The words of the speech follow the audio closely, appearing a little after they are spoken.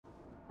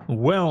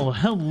Well,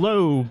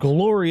 hello,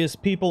 glorious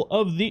people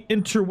of the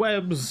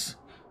interwebs,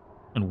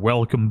 and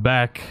welcome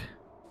back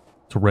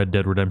to Red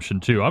Dead Redemption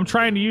 2. I'm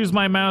trying to use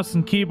my mouse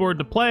and keyboard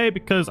to play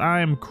because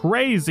I'm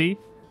crazy.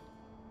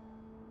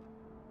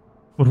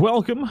 But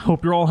welcome.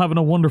 Hope you're all having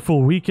a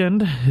wonderful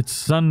weekend. It's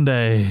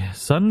Sunday.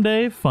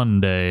 Sunday fun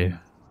day.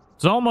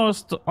 It's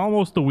almost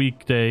a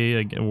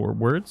weekday.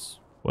 Words?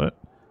 What?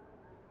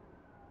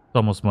 It's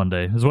almost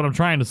Monday, is what I'm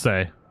trying to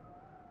say.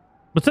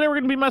 But today we're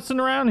going to be messing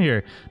around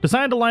here.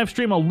 Decided to live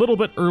stream a little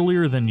bit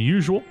earlier than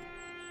usual,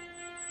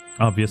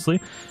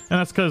 obviously. And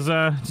that's because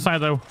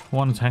decided I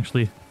wanted to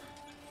actually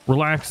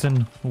relax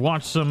and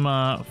watch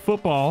some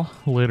football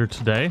later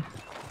today.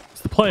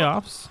 It's the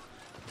playoffs.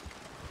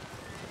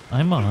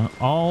 I'm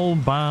all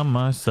by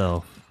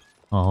myself.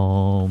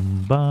 All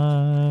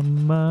by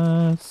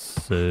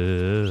myself.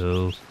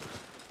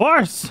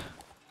 Horse!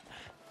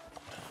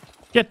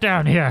 Get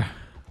down here.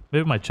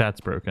 Maybe my chat's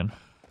broken.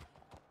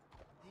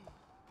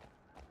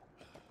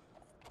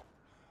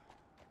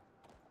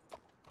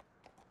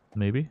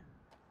 Maybe.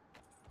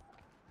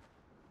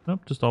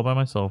 Nope, just all by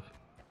myself.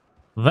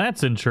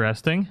 That's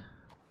interesting.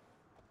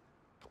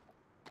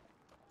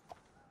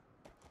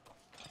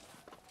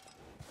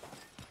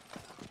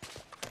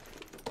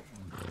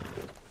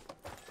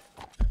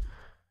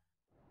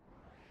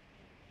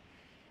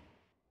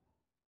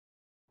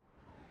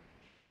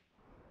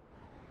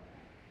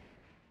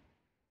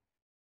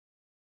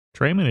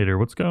 Traminator,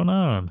 what's going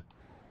on?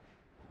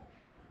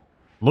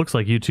 Looks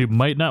like YouTube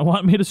might not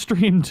want me to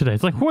stream today.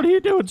 It's like, what are you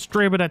doing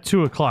streaming at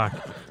 2 o'clock?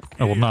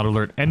 I will not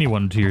alert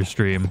anyone to your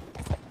stream.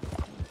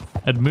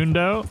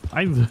 Edmundo,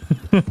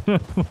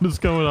 what is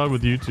going on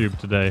with YouTube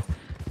today?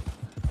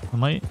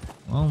 Well,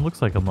 it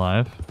looks like I'm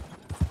live.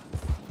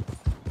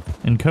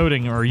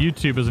 Encoding, or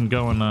YouTube isn't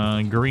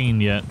going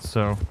green yet,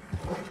 so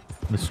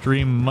the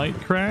stream might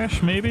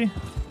crash, maybe?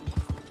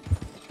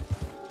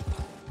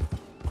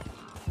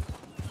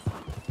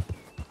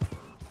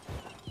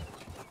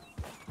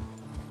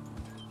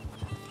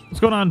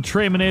 What's going on,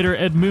 Traminator,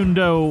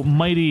 Edmundo,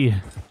 Mighty,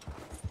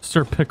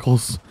 Sir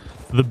Pickles,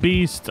 The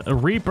Beast,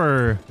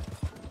 Reaper,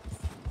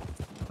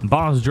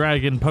 Boss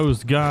Dragon,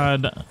 Post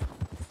God,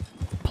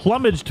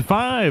 Plumaged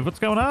 5, what's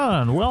going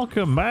on?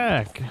 Welcome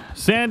back.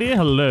 Sandy,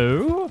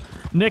 hello.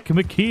 Nick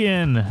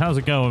McKeon, how's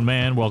it going,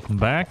 man? Welcome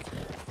back.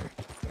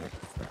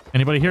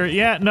 Anybody here?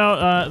 Yeah,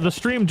 no, the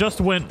stream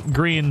just went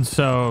green,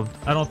 so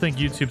I don't think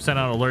YouTube sent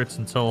out alerts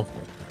until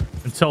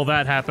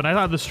that happened. I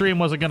thought the stream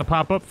wasn't going to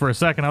pop up for a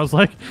second. I was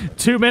like,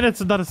 2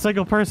 minutes and not a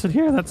single person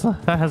here. That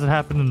hasn't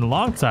happened in a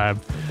long time.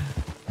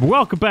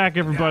 Welcome back,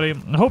 everybody.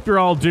 I hope you're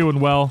all doing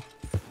well.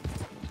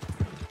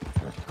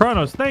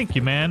 Kronos, thank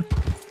you, man.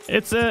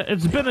 It's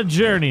been a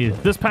journey.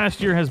 This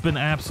past year has been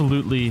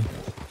absolutely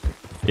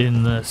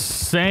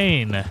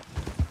insane.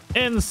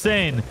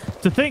 Insane.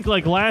 To think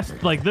like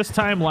this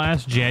time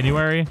last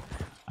January,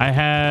 I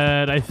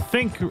had, I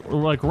think,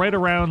 like right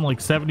around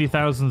like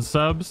 70,000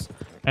 subs.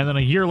 And then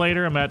a year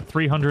later, I'm at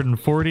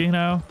 340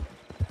 now.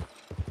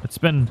 It's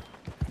been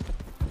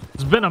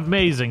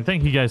amazing.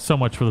 Thank you guys so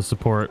much for the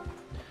support.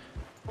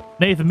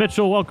 Nathan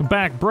Mitchell, welcome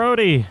back.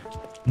 Brody,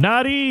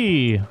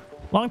 Nadi,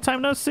 long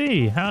time no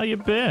see. How you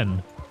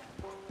been?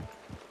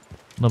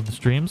 Love the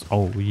streams.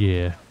 Oh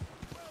yeah.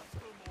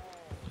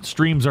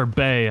 Streams are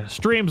bae.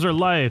 Streams are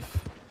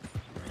life.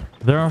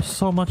 They are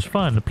so much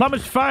fun.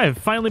 Plumage 5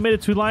 finally made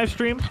it to live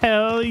stream.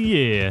 Hell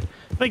yeah.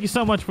 Thank you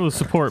so much for the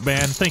support,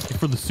 man. Thank you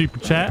for the super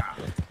chat.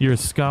 You're a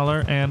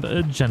scholar and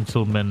a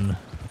gentleman.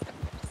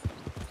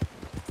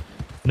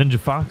 Ninja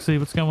Foxy,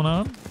 what's going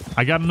on?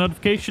 I got a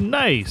notification.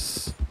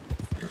 Nice.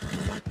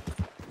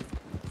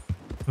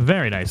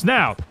 Very nice.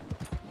 Now,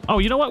 oh,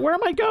 you know what? Where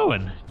am I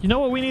going? You know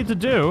what we need to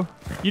do?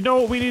 You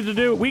know what we need to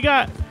do? We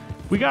got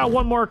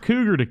one more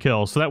cougar to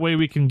kill, so that way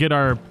we can get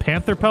our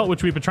panther pelt,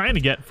 which we've been trying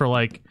to get for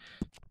like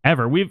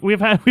ever.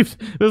 This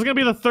is gonna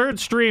be the third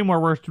stream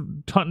where we're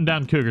hunting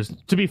down cougars.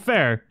 To be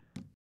fair,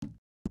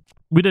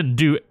 we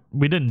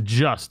didn't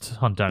just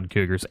hunt down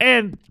cougars.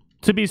 And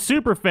to be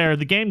super fair,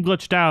 the game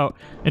glitched out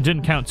and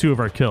didn't count 2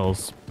 of our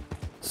kills.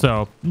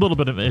 So a little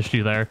bit of an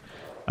issue there.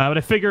 But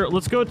I figure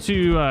let's go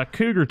to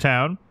Cougar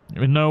Town.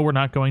 No, we're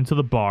not going to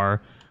the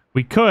bar.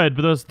 We could,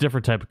 but there's a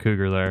different type of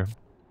cougar there.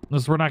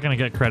 We're not gonna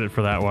get credit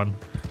for that one.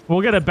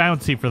 We'll get a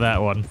bounty for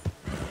that one.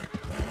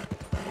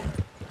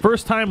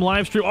 First time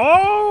live stream.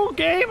 Oh,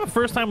 game!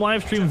 First time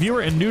live stream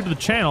viewer and new to the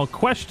channel.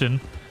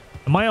 Question: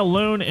 am I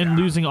alone in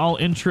losing all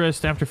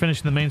interest after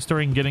finishing the main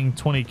story and getting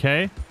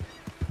 20k?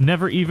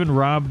 Never even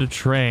robbed a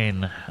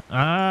train.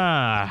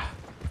 Ah.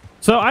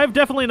 So I've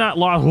definitely not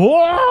lost.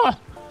 Whoa!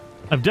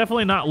 I've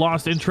definitely not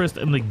lost interest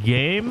in the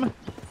game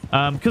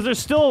because there's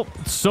still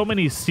so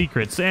many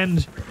secrets.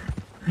 And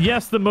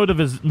yes, the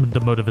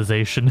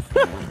motivation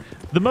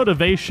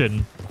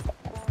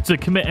to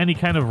commit any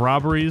kind of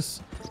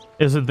robberies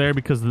isn't there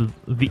because of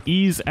the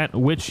ease at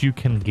which you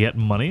can get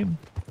money.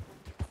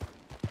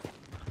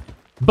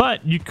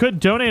 But you could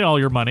donate all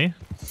your money.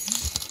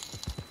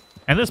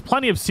 And there's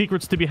plenty of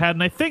secrets to be had.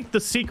 And I think the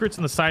secrets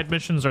and the side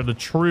missions are the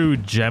true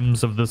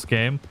gems of this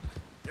game.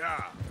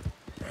 Yeah.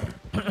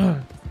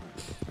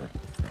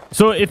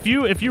 So if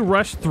you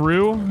rush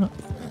through,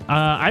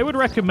 I would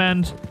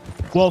recommend...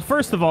 Well,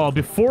 first of all,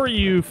 before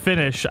you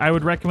finish, I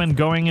would recommend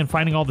going and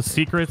finding all the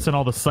secrets and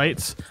all the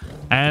sites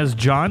as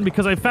John,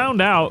 because I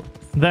found out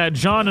that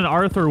John and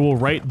Arthur will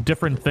write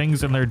different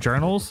things in their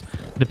journals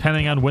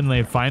depending on when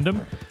they find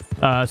them.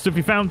 So if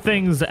you found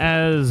things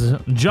as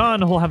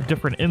John, he'll have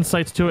different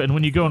insights to it, and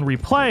when you go and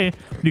replay,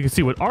 you can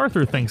see what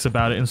Arthur thinks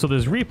about it, and so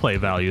there's replay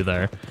value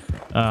there.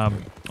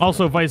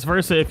 Also, vice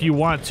versa, if you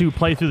want to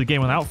play through the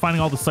game without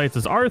finding all the sites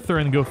as Arthur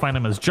and go find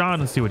him as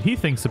John and see what he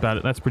thinks about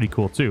it, that's pretty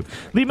cool too.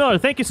 Lee Miller,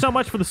 thank you so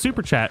much for the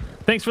super chat.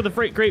 Thanks for the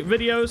great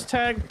videos,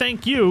 Tag.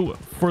 Thank you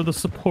for the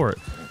support.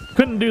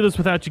 Couldn't do this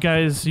without you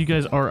guys. You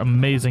guys are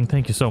amazing.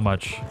 Thank you so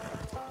much.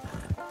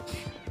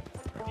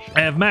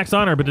 I have max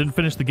honor, but didn't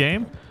finish the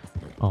game.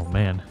 Oh,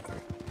 man.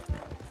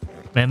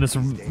 Man,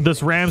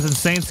 this Rams and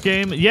Saints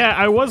game. Yeah,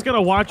 I was going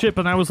to watch it,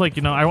 but I was like,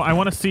 you know, I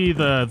want to see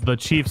the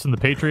Chiefs and the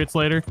Patriots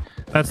later.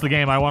 That's the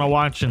game I want to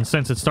watch, and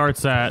since it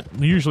starts at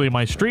usually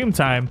my stream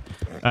time,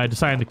 I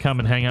decided to come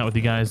and hang out with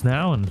you guys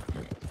now, and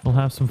we'll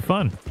have some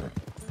fun.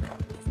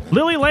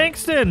 Lily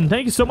Langston,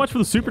 thank you so much for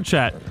the super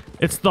chat.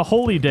 It's the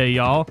holy day,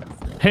 y'all.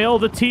 Hail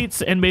the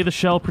teats, and may the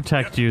shell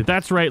protect you.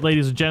 That's right,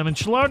 ladies and gentlemen.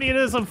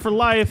 Shalonianism for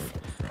life.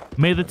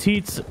 May the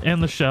teats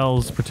and the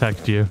shells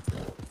protect you.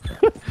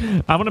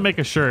 I'm gonna make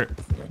a shirt.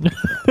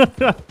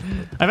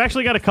 I've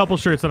actually got a couple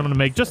shirts that I'm gonna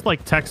make, just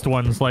like text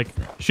ones, like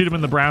shoot him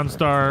in the brown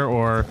star,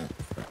 or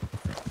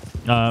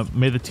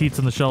may the teats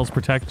and the shells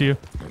protect you,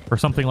 or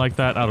something like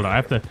that. I don't know. I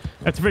have to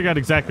figure out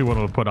exactly what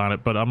I'm gonna put on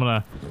it, but I'm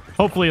gonna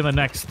hopefully in the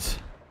next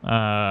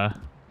I'll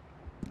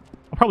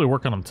probably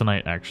work on them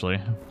tonight, actually.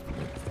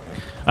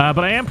 But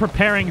I am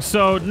preparing.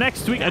 So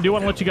next week I do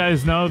want to let you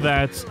guys know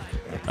that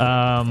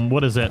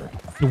what is it?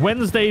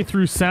 Wednesday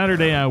through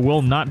Saturday, I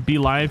will not be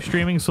live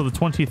streaming. So the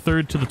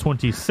 23rd to the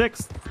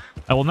 26th,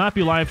 I will not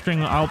be live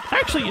streaming.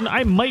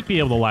 I might be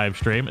able to live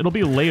stream. It'll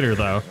be later,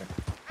 though.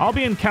 I'll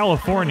be in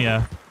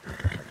California.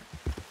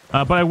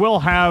 But I will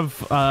have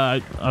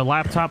a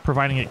laptop,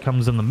 providing it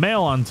comes in the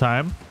mail on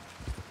time.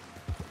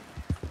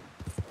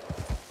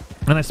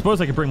 And I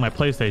suppose I could bring my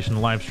PlayStation to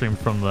live stream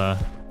from the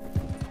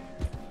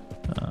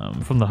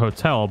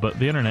hotel, but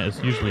the internet is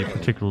usually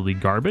particularly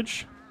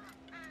garbage.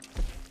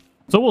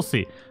 So we'll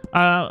see.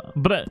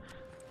 But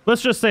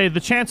let's just say the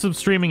chance of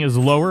streaming is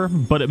lower,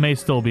 but it may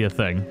still be a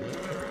thing.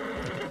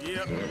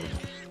 Yep.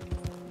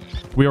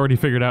 We already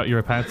figured out you're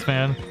a Pats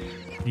fan.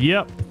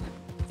 Yep.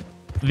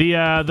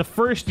 The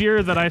first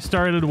year that I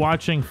started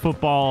watching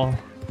football,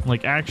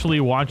 like actually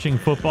watching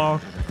football,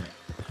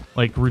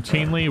 like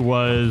routinely,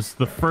 was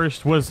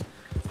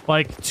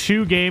like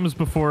 2 games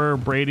before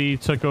Brady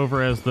took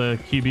over as the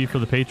QB for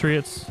the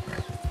Patriots.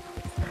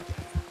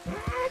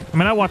 I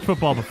mean, I watched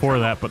football before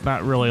that, but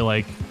not really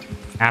like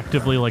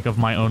actively, like of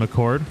my own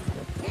accord.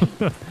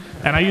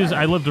 And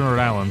I lived in Rhode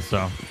Island,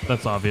 so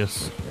that's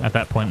obvious at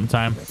that point in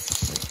time.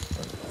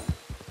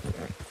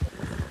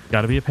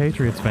 Gotta be a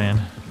Patriots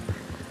fan.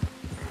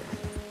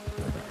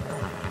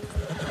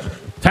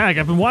 Tag,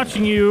 I've been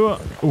watching you.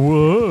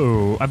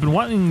 Whoa. I've been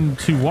wanting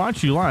to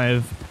watch you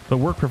live, but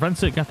work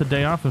prevents it. Got the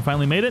day off and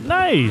finally made it.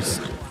 Nice.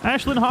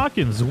 Ashlyn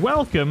Hawkins,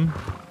 welcome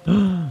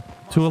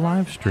to a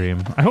live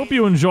stream. I hope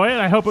you enjoy it.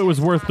 I hope it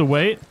was worth the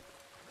wait.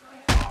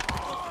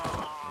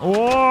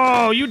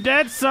 Whoa, you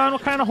dead, son?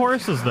 What kind of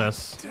horse is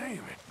this? Damn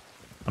it.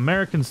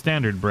 American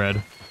Standard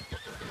bred.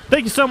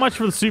 Thank you so much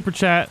for the super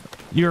chat.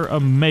 You're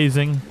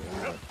amazing.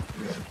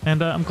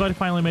 And I'm glad I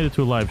finally made it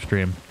to a live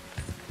stream.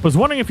 Was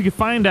wondering if you could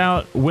find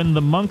out when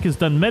the monk is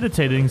done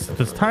meditating, since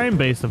it's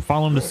time-based, and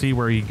follow him to see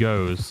where he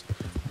goes.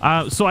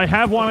 So I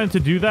have wanted to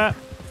do that,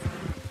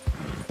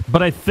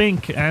 but I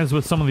think, as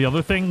with some of the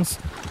other things,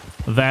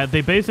 that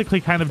they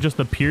basically kind of just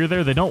appear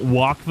there. They don't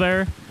walk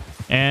there.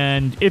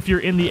 And if you're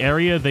in the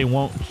area, they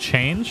won't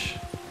change.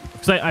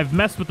 Because I've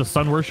messed with the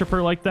Sun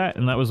Worshipper like that,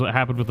 and that was what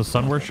happened with the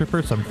Sun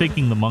Worshipper, so I'm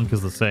thinking the monk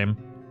is the same.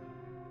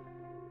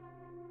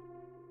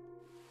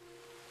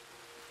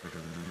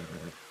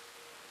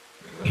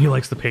 He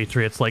likes the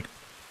Patriots, like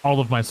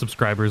all of my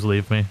subscribers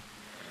leave me.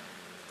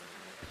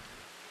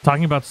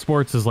 Talking about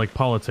sports is like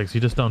politics. You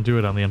just don't do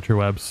it on the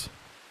interwebs.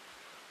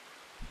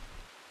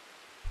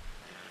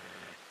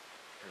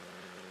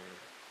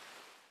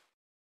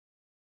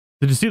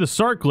 Did you see the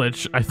shark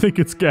glitch? I think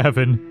it's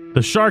Gavin.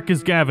 The shark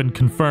is Gavin,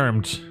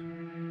 confirmed.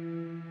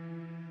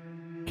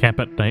 Camp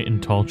at night in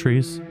tall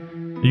trees?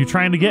 Are you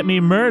trying to get me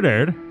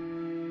murdered?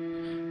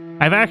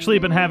 I've actually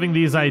been having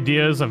these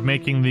ideas of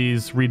making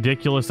these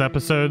ridiculous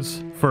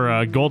episodes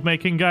for gold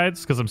making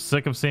guides, because I'm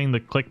sick of seeing the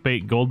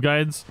clickbait gold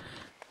guides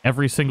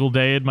every single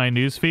day in my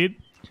newsfeed.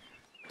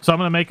 So I'm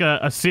going to make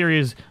a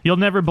series. You'll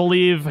never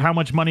believe how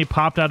much money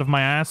popped out of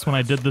my ass when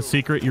I did the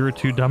secret you were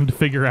too dumb to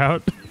figure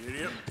out.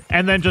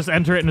 And then just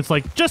enter it, and it's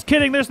like, just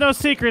kidding, there's no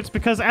secrets,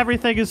 because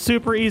everything is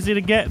super easy to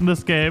get in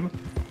this game.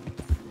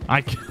 I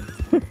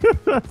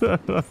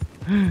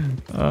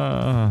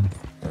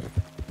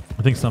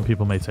think some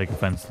people may take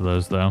offense to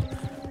those, though.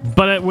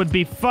 But it would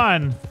be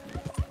fun.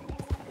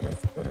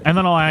 And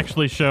then I'll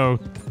actually show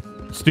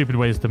stupid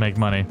ways to make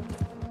money.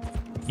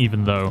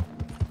 Even though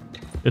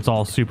it's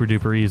all super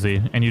duper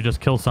easy, and you just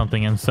kill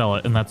something and sell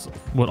it, and that's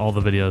what all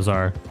the videos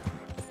are.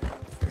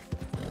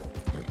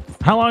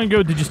 How long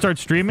ago did you start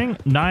streaming?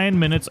 9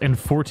 minutes and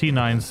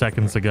 49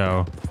 seconds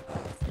ago.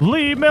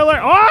 Lee Miller.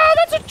 Oh,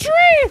 that's a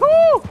tree!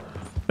 Woo!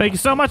 Thank you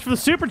so much for the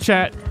super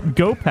chat.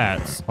 Go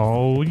Pats.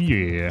 Oh,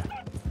 yeah.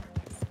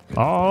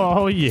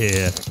 Oh,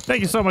 yeah.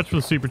 Thank you so much for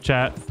the super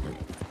chat.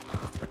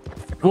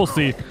 We'll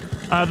see.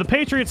 The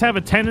Patriots have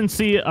a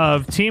tendency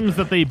of teams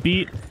that they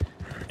beat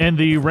in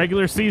the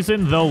regular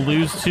season, they'll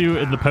lose to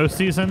in the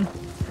postseason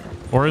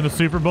or in the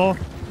Super Bowl,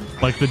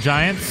 like the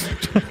Giants.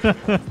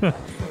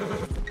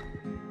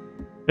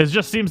 It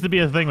just seems to be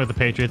a thing with the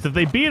Patriots. If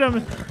they beat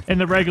them in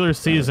the regular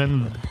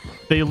season,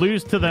 they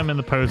lose to them in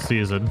the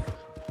postseason.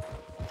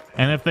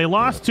 And if they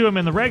lost to them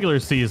in the regular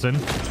season,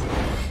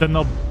 then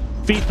they'll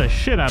beat the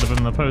shit out of them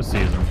in the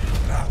postseason.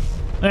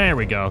 There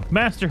we go.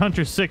 Master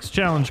Hunter 6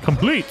 challenge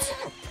complete.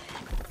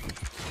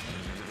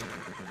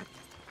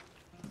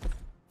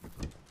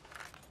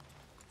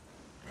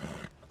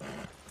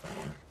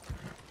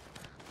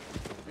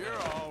 You're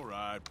all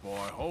right, boy.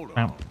 Hold on.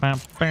 Bow, bow,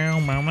 bow,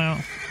 bow, bow.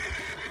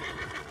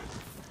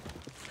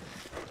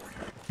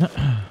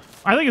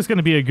 I think it's going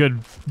to be a good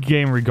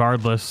game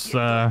regardless.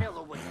 And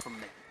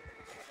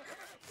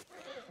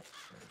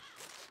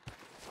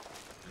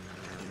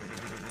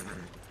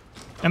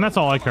that's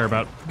all I care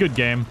about. Good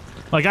game.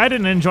 Like, I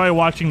didn't enjoy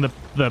watching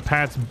the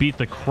Pats beat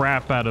the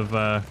crap out of...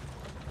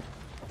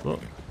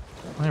 Well,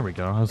 there we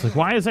go. I was like,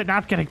 why is it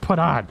not getting put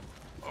on?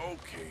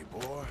 Okay,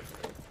 boy.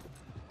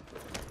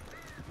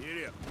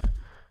 Get up.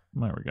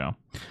 There we go.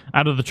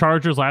 Out of the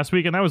Chargers last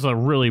week, and that was a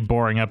really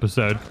boring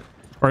episode.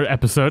 Or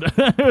episode.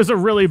 It was a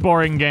really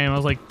boring game. I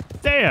was like,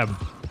 damn.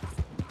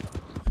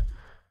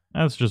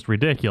 That's just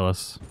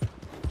ridiculous.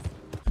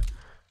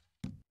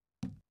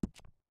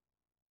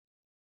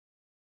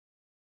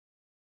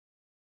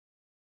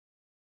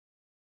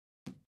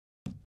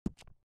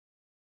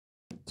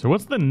 So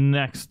what's the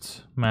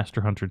next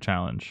Master Hunter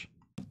challenge?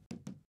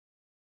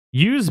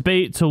 Use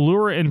bait to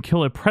lure and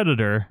kill a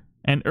predator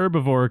and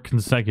herbivore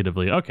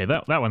consecutively. Okay,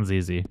 that one's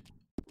easy.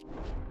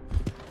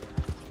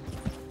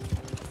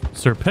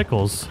 Sir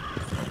Pickles.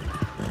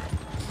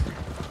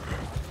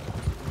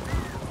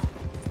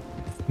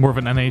 More of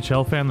an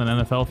NHL fan than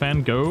NFL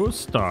fan. Go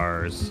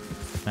Stars.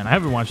 Man, I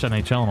haven't watched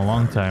NHL in a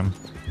long time.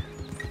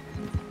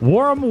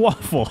 Warm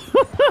Waffle.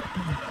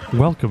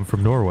 Welcome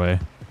from Norway.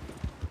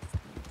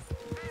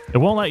 It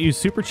won't let you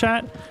super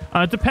chat.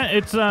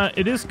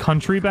 It is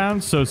country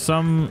bound, so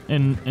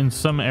in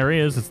some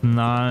areas it's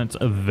not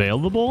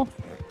available.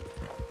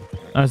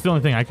 That's the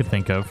only thing I could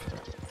think of.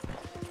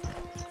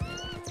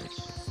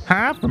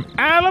 Hi from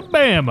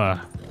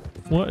Alabama.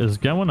 What is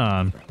going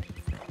on?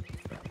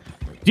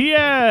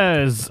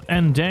 Diaz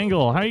and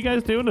Dangle, how are you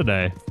guys doing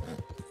today?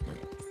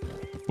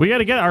 We got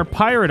to get our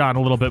pirate on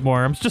a little bit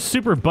more. I'm just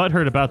super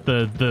butthurt about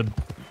the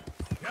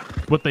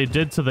what they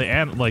did to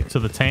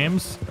the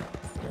tames.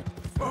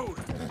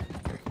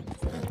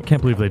 I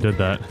can't believe they did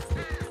that.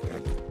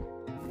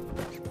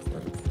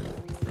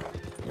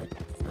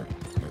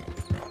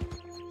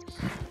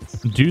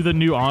 Do the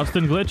new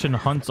Austin glitch and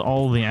hunt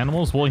all the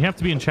animals? Well, you have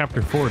to be in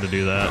chapter 4 to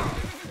do that.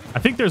 I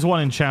think there's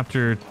one in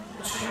chapter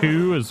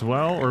 2 as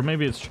well, or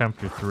maybe it's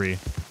chapter 3.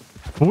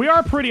 But we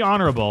are pretty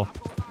honorable.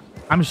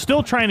 I'm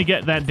still trying to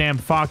get that damn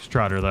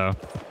foxtrotter, though.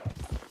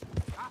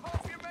 I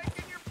hope you're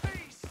making your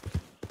peace.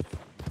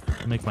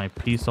 Make my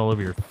piece all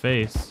over your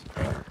face.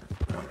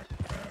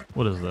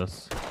 What is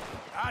this?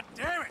 God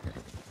damn it.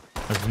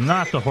 That's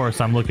not the horse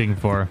I'm looking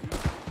for.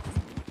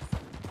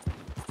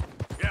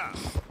 Yeah.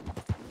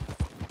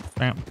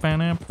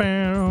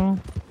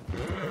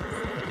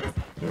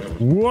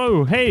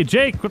 Whoa, hey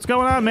Jake, what's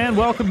going on, man?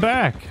 Welcome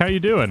back. How you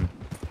doing?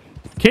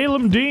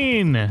 Caleb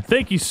Dean,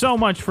 thank you so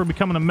much for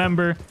becoming a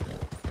member.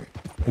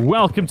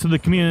 Welcome to the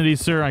community,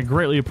 sir. I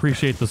greatly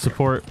appreciate the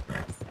support.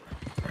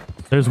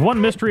 There's one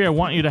mystery I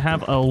want you to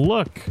have a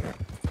look.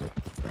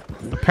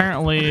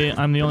 Apparently,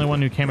 I'm the only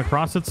one who came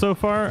across it so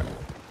far.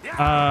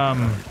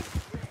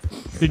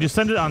 Did you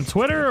send it on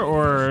Twitter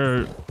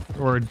or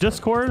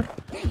Discord?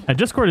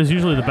 Discord is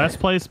usually the best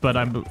place, but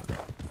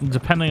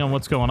depending on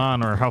what's going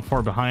on or how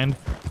far behind,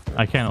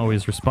 I can't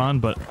always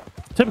respond. But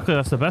typically,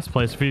 that's the best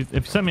place. If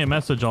you send me a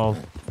message, I'll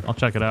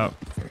check it out.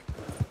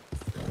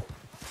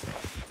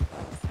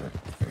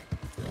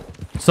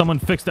 Someone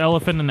fixed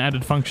elephant and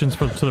added functions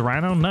to the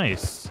rhino.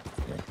 Nice.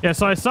 Yeah,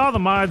 so I saw the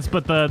mods,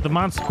 but the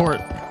mod support,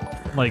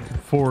 like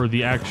for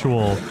the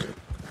actual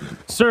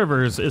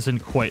servers, isn't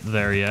quite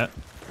there yet.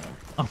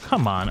 Oh,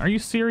 come on. Are you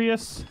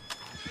serious?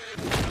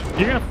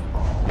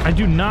 I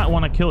do not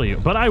want to kill you,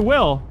 but I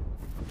will.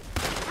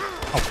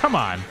 Oh, come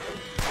on.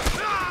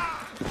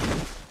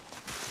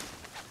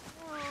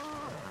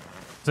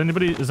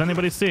 Is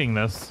anybody seeing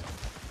this?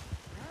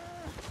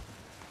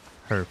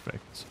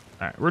 Perfect.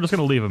 All right, we're just going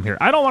to leave him here.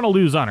 I don't want to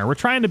lose honor. We're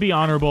trying to be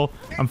honorable.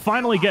 I'm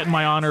finally getting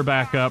my honor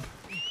back up.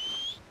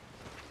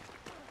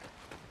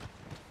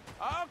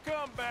 I'll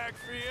come back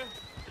for you.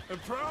 I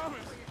promise.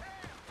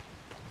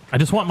 I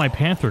just want my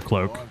panther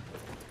cloak.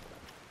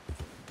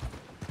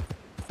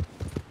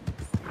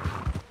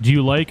 Do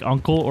you like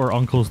Uncle or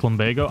Uncle's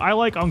Lumbago? I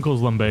like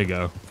Uncle's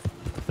Lumbago.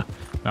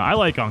 No, I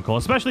like Uncle,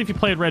 especially if you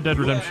played Red Dead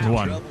Redemption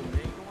 1.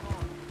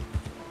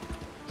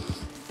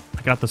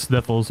 I got the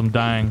sniffles. I'm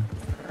dying.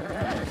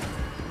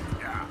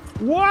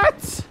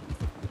 What?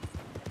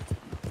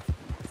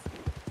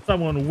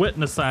 Someone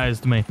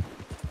witnessized me.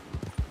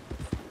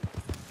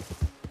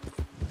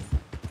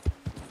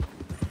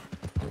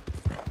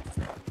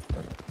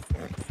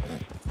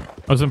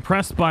 I was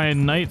impressed by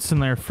knights in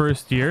their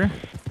first year.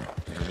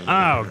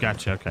 Oh,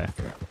 gotcha. Okay.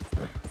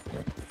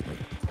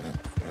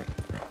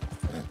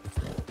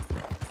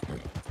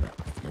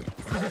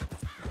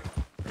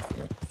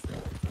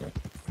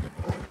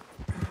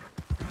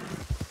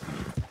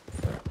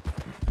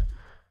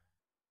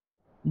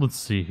 Let's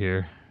see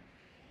here.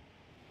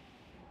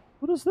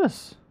 What is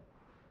this?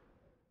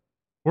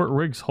 Fort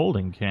Riggs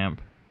holding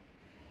camp.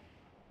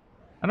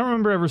 I don't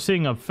remember ever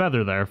seeing a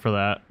feather there for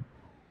that.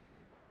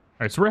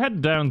 Alright, so we're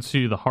headed down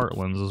to the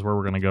Heartlands is where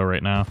we're going to go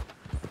right now.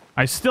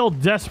 I still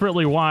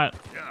desperately want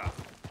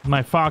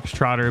my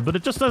Foxtrotter, but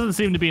it just doesn't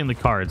seem to be in the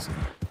cards.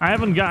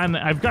 I've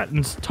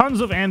gotten tons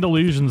of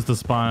Andalusians to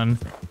spawn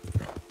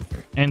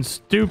and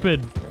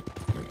stupid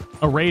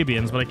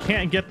Arabians, but I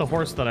can't get the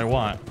horse that I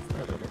want.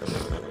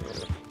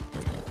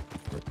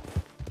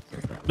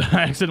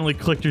 I accidentally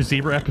clicked your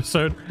zebra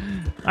episode.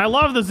 I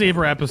love the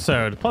zebra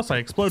episode. Plus, I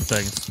explode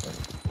things.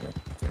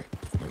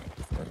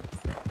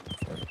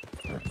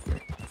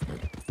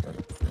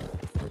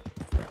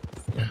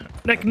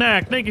 Nick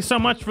Knack, thank you so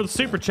much for the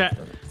super chat.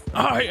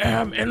 I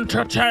am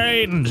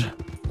entertained.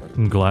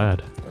 I'm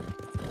glad.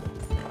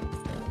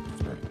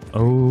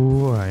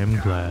 Oh, I am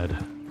glad.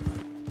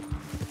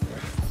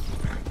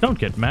 Don't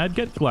get mad,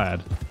 get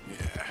glad.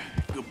 Yeah,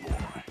 good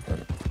boy.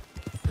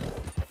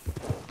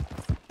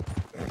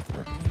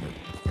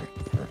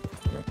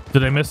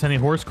 Did I miss any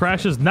horse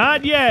crashes?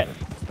 Not yet.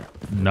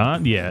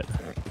 Not yet.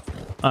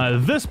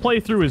 This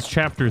playthrough is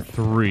chapter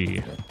 3.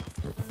 How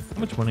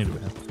much money do we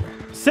have?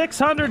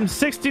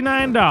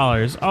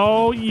 $669.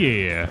 Oh,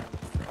 yeah.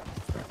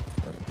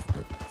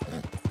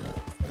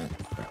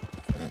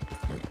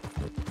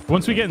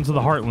 Once we get into the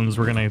Heartlands,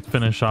 we're going to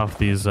finish off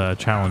these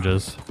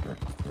challenges.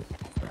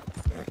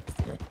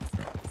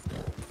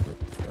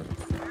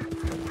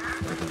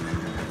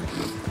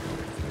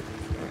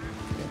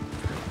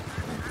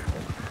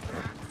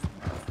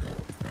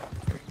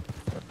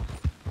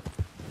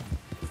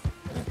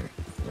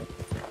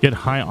 Get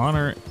high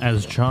honor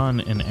as John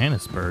in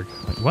Annisburg.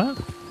 Wait, what?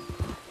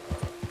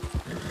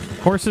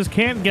 Horses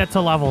can't get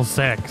to level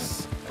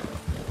 6.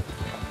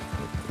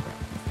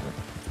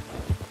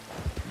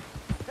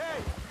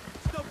 Hey,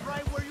 stop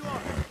right where you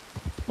are.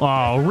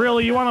 Oh,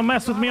 really? You want to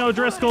mess with me,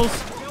 O'Driscolls?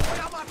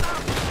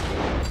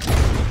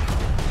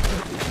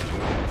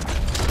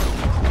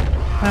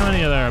 How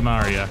many of them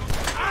are you?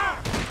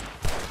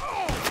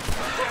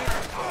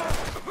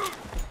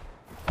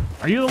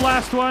 Are you the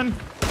last one?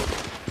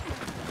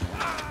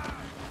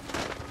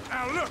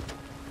 Now look.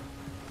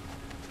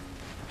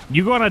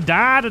 You gonna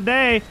die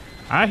today?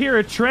 I hear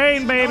a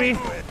train, baby.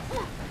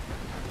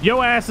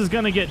 Yo ass is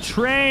gonna get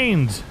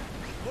trained.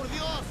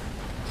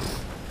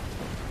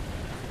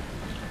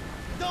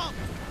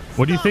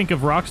 What do you think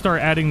of Rockstar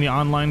adding the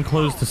online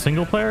close to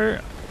single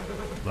player?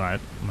 I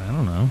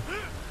don't know.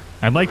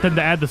 I'd like them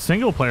to add the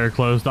single player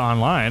close to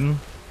online.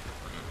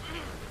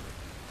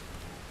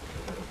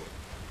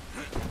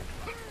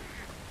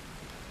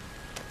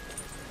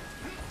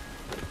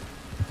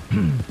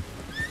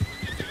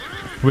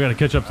 We gotta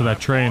catch up to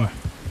that train.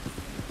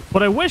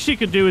 What I wish you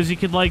could do is you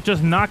could, like,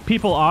 just knock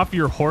people off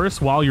your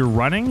horse while you're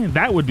running.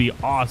 That would be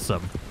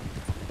awesome.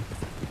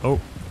 Oh.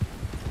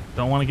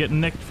 Don't want to get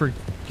nicked for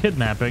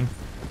kidnapping.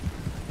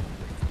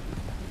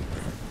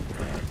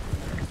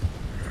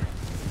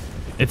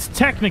 It's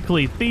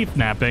technically thief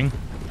napping.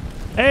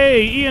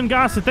 Hey, Ian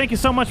Gossett, thank you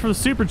so much for the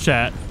super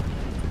chat.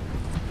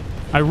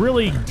 I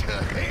really...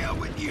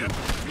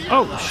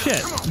 Oh,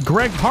 shit.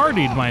 Greg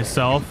Hardied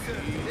myself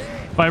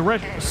by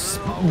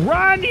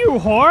Run, you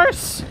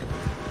horse!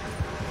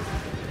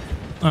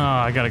 Oh,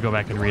 I gotta go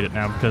back and read it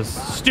now because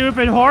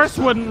stupid horse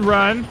wouldn't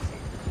run.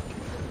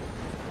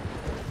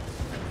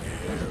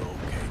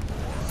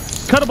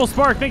 Cuttable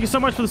Spark, thank you so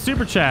much for the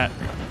super chat.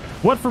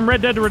 What from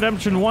Red Dead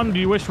Redemption 1 do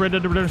you wish Red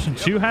Dead Redemption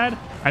 2 had?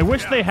 I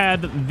wish they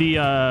had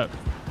the,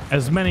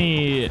 as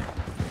many...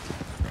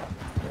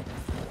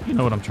 You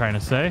know what I'm trying to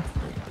say.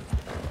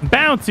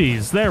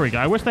 Bounties! There we go.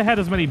 I wish they had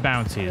as many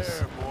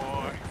bounties.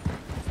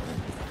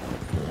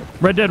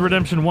 Red Dead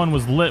Redemption 1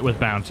 was lit with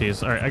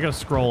bounties. Alright, I gotta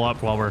scroll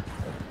up while we're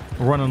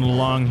running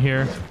along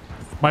here.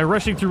 By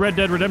rushing through Red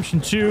Dead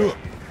Redemption 2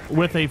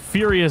 with a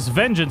furious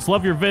vengeance.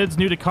 Love your vids.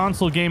 New to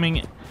console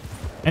gaming.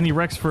 Any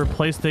recs for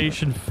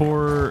PlayStation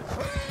 4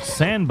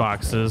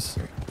 sandboxes?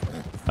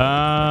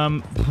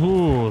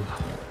 Ooh.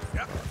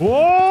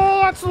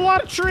 Whoa, that's a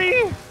lot of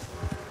tree.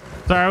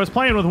 Sorry, I was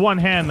playing with one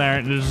hand there.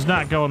 It's just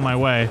not going my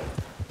way.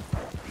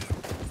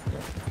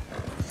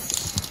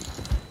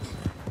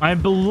 I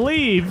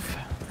believe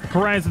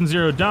Horizon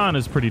Zero Dawn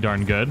is pretty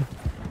darn good.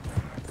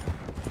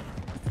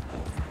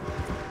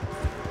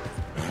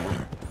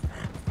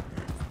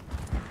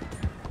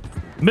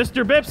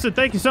 Mr. Bipson,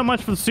 thank you so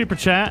much for the super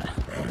chat.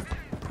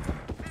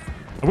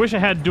 I wish I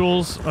had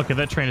duels. Okay,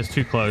 that train is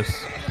too close.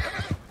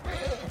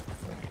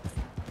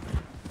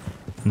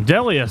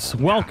 Delius,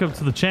 welcome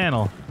to the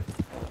channel.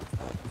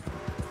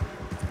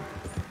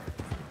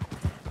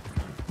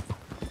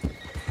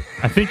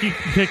 I think you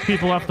can kick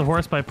people off the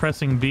horse by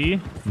pressing B.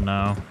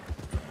 No.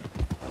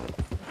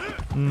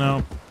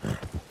 No.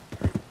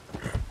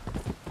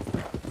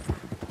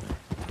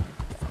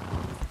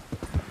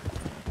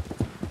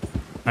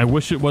 I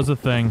wish it was a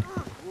thing.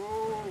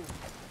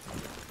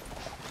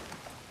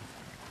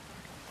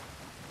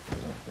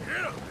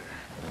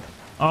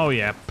 Oh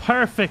yeah,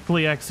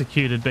 perfectly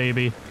executed,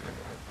 baby.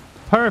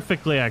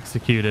 Perfectly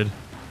executed.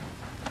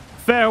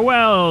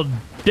 Farewell,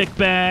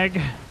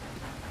 dickbag.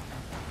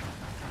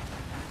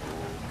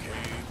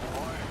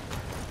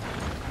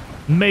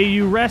 May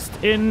you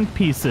rest in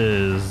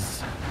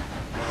pieces.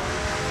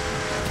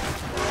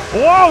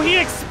 Whoa, he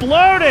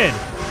exploded!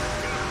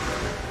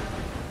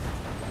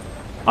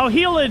 Oh,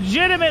 he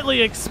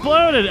legitimately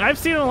exploded. I've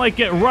seen him like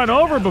get run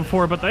over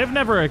before, but they've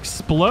never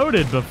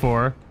exploded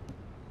before.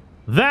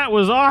 That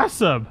was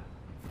awesome.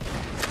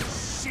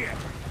 Shit.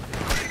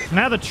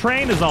 Now the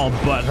train is all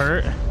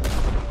butthurt.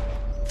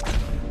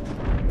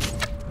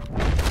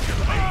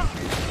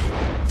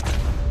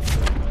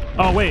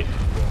 Oh, wait.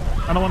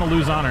 I don't want to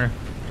lose honor.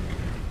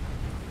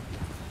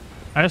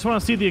 I just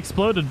want to see the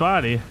exploded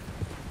body.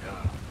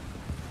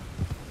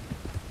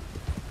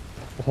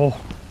 Oh.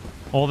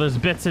 Oh, there's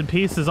bits and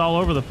pieces all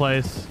over the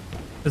place.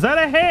 Is that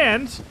a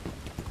hand?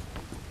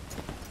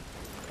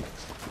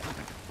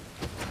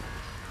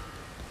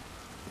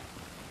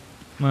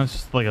 That's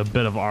just like a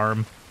bit of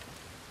arm.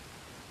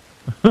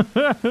 When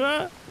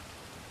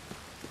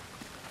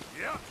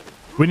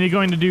are you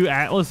going to do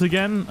Atlas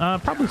again?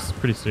 Probably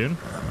pretty soon.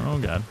 Oh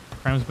god.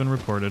 Crime's been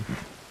reported.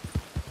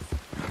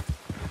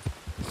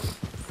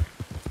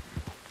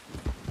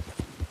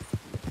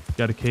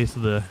 Got a case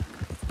of the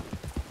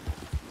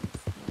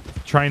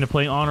trying to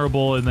play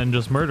honorable and then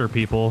just murder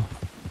people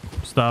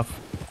stuff.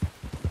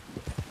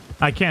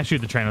 I can't shoot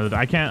the train.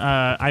 I can't.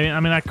 I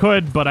mean, I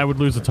could, but I would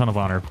lose a ton of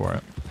honor for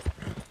it.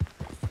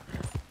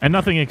 And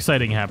nothing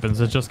exciting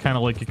happens. It just kind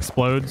of like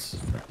explodes,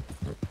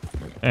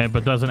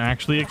 but doesn't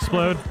actually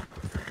explode.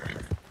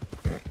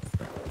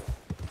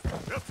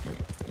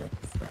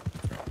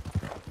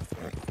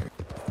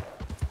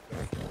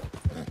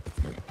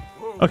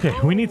 Okay,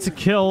 we need to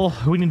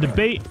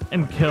bait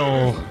and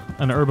kill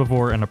an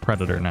herbivore and a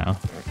predator now.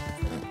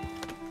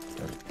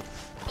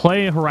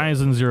 Play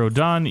Horizon Zero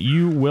Dawn.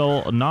 You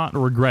will not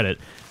regret it.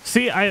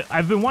 See,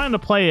 I've been wanting to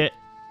play it,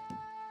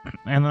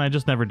 and then I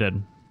just never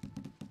did.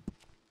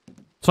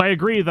 So I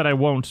agree that I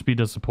won't be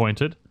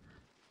disappointed,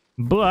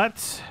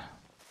 but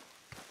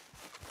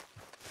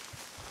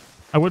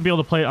I would be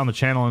able to play it on the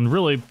channel, and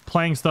really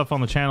playing stuff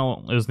on the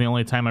channel is the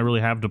only time I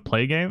really have to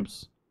play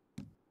games.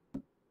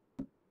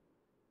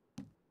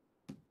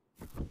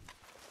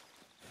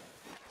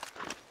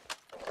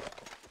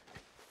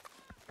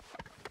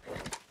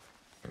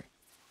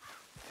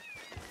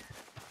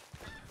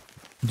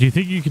 Do you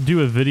think you could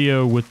do a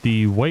video with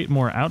the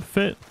Whitemore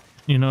outfit?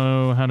 You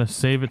know how to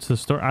save it to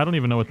store? I don't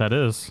even know what that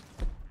is.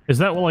 Is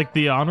that like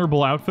the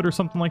honorable outfit or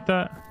something like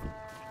that?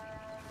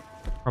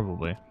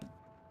 Probably.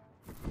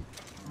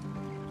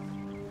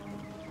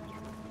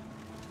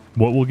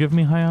 What will give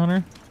me high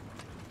honor?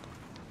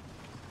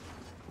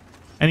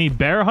 Any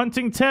bear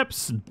hunting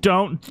tips?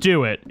 Don't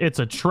do it. It's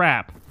a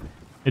trap.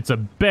 It's a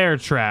bear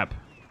trap.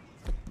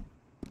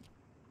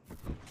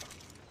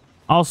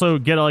 Also,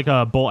 get like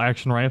a bolt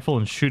action rifle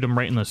and shoot him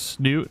right in the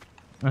snoot.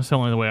 That's the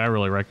only way I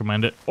really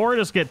recommend it. Or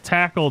just get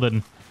tackled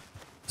and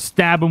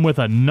stab him with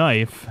a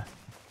knife.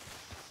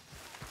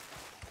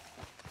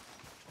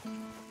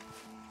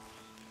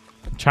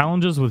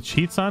 Challenges with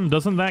cheats on?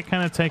 Doesn't that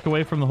kind of take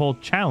away from the whole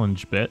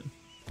challenge bit?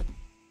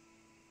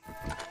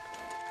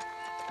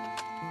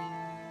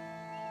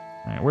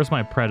 Alright, where's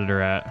my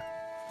predator at?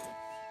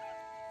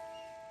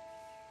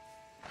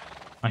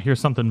 I hear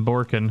something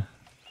borking.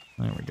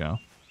 There we go.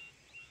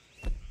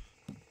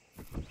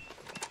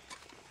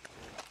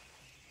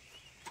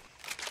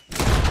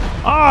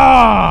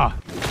 Ah!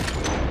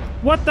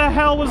 What the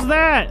hell was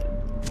that?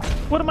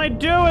 What am I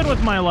doing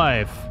with my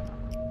life?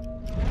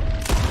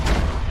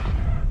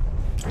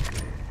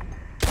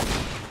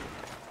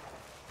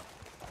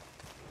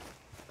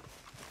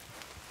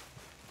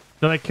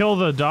 Did I kill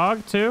the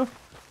dog too?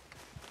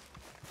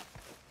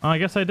 Oh, I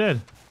guess I did.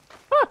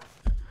 Ah!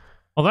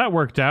 Well, that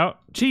worked out.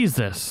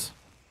 Jesus.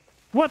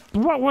 What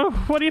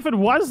even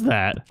was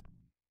that?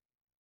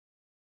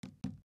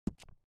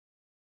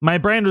 My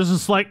brain was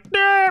just like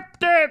derp,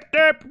 derp,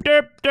 derp,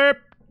 derp, derp,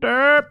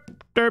 derp,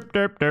 derp,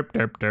 derp, derp,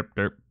 derp, derp,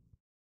 derp.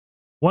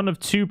 One of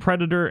two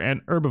predator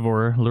and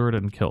herbivore lured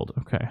and killed.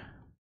 Okay.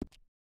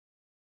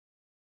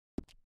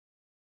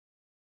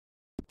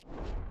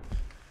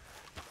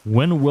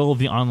 When will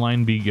the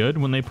online be good?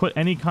 When they put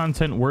any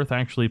content worth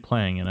actually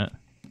playing in it.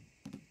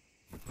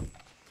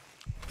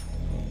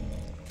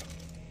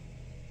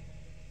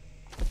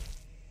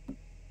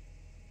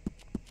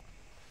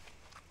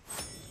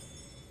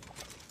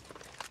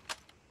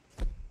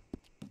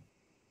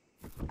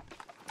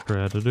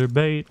 Predator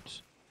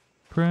bait.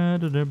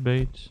 Predator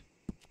bait.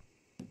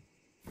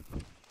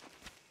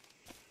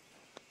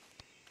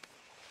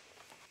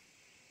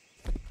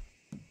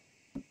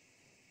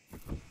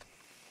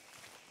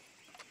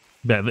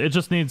 Yeah, it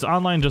just needs,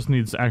 online just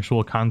needs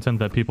actual content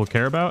that people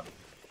care about.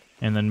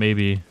 And then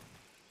maybe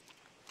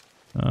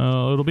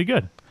it'll be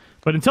good.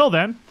 But until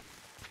then,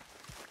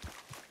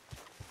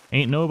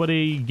 ain't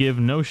nobody give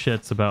no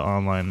shits about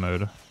online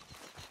mode.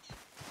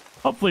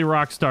 Hopefully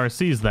Rockstar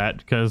sees that,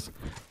 because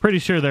pretty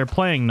sure their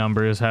playing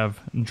numbers have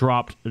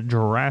dropped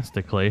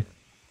drastically.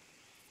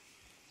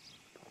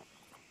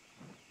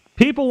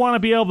 People want to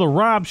be able to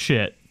rob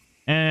shit.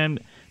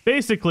 And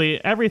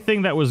basically,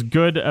 everything that was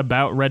good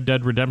about Red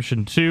Dead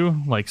Redemption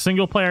 2, like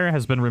single player,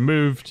 has been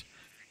removed.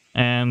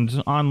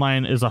 And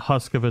online is a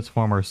husk of its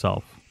former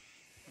self.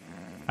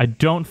 I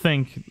don't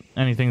think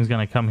anything's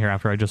going to come here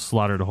after I just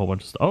slaughtered a whole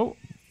bunch of stuff. Oh!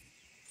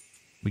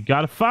 We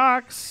got a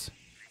fox!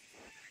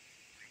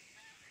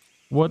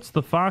 What's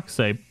the fox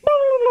say?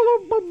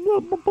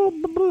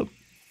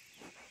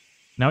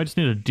 Now I just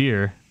need a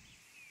deer.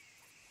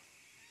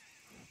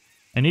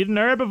 I need an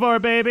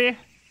herbivore, baby!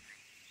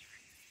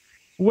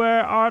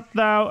 Where art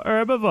thou,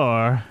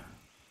 herbivore?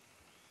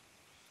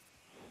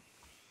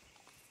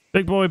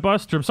 Big boy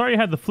Buster, I'm sorry you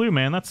had the flu,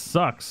 man. That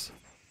sucks.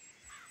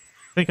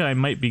 I think I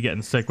might be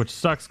getting sick, which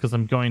sucks because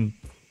I'm going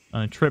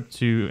on a trip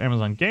to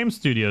Amazon Game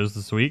Studios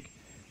this week.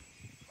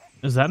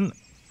 Is that an...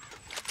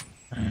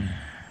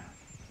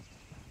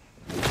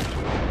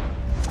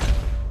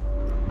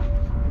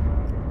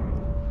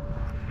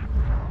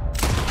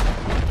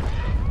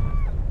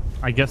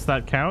 I guess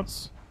that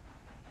counts.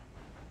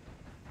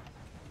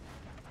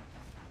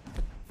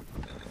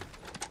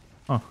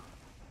 Oh.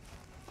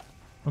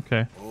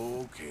 Okay.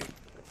 Okay.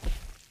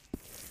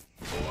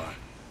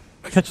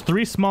 Catch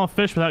 3 small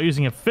fish without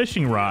using a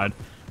fishing rod.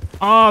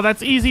 Oh,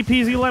 that's easy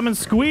peasy lemon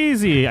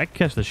squeezy. I can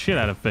catch the shit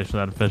out of fish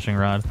without a fishing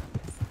rod.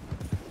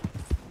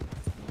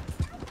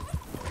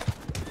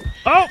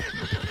 Oh!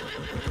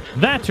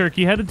 That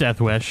turkey had a death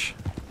wish.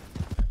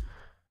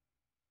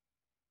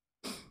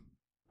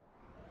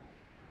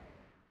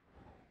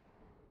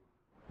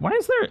 Why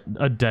is there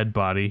a dead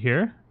body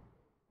here?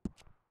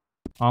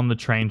 On the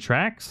train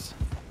tracks?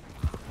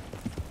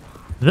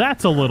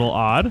 That's a little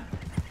odd.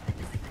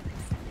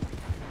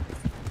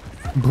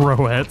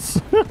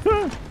 Broettes.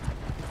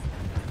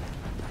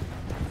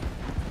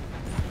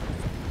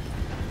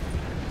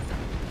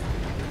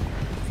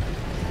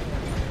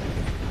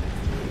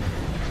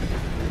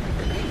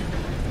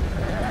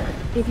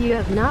 If you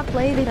have not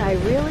played it, I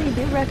really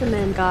do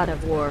recommend God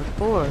of War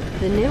 4,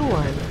 the new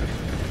one.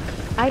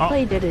 I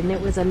played it and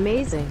it was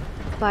amazing.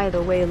 By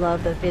the way,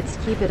 love the fits,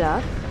 keep it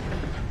up.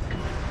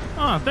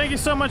 Oh, thank you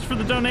so much for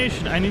the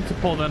donation. I need to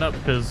pull that up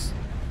because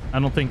I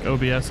don't think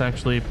OBS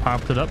actually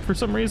popped it up for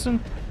some reason.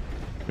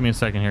 Give me a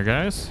second here,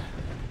 guys.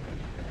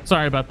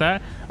 Sorry about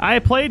that. I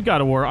played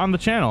God of War on the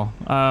channel.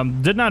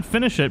 Did not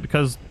finish it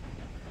because,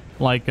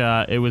 like,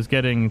 it was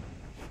getting...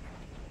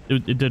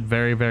 It did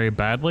very, very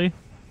badly.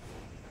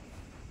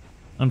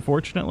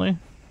 Unfortunately.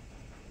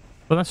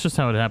 But that's just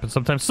how it happens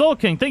sometimes. Soul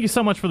King, thank you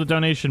so much for the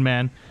donation,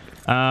 man.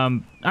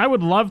 I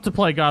would love to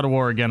play God of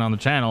War again on the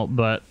channel,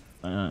 but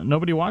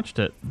nobody watched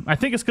it. I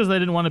think it's because they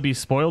didn't want to be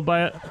spoiled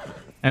by it.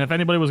 And if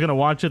anybody was going to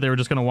watch it, they were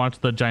just going to watch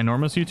the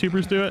ginormous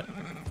YouTubers do it.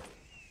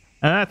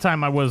 At that time,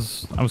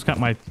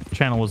 my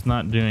channel was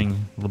not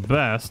doing the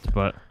best,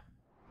 but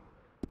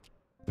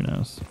who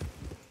knows?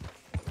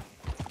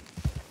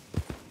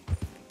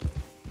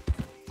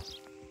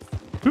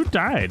 Who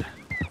died?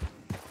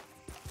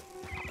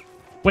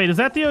 Wait, is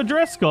that the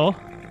O'Driscoll?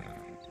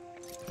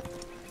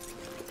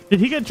 Did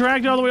he get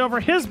dragged all the way over?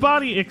 His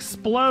body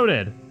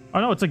exploded. Oh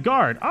no, it's a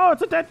guard. Oh,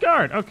 it's a dead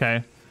guard.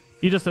 Okay.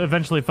 He just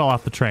eventually fell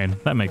off the train.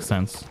 That makes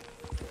sense.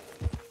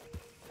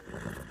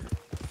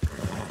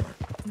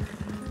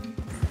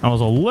 I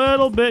was a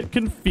little bit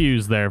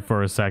confused there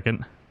for a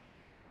second.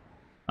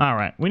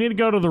 Alright, we need to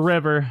go to the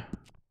river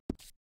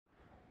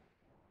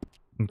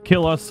and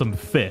kill us some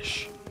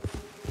fish.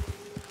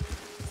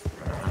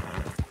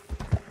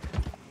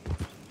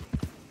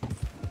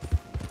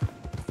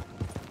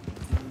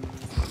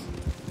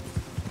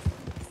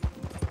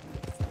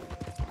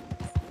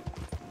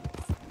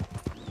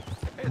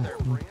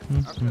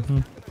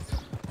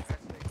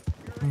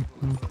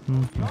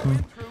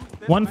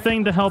 One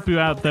thing to help you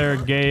out there,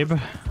 Gabe.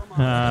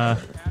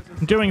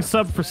 Doing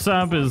sub for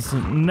sub is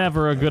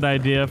never a good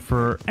idea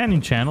for any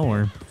channel,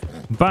 or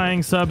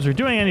buying subs or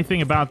doing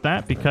anything about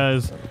that,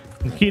 because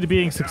the key to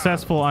being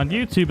successful on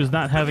YouTube is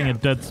not having a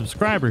dead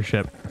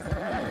subscribership.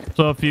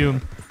 So if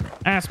you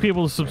ask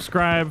people to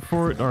subscribe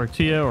for it or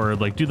to you, or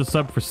like do the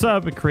sub for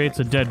sub, it creates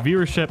a dead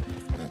viewership,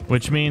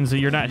 which means that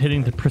you're not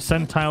hitting the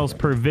percentiles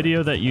per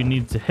video that you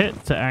need to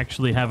hit to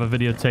actually have a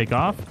video take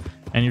off,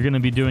 and you're going to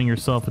be doing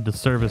yourself a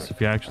disservice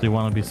if you actually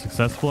want to be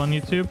successful on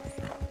YouTube.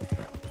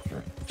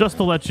 Just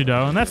to let you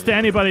know, and that's to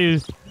anybody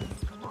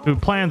who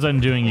plans on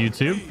doing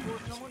YouTube.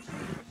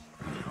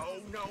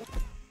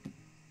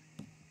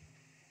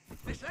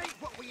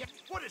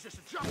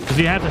 Because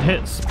you have to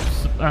hit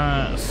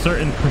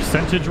certain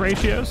percentage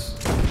ratios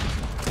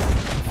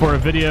for a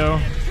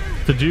video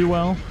to do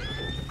well,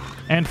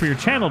 and for your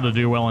channel to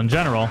do well in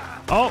general.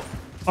 Oh,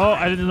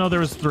 I didn't know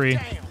there was 3.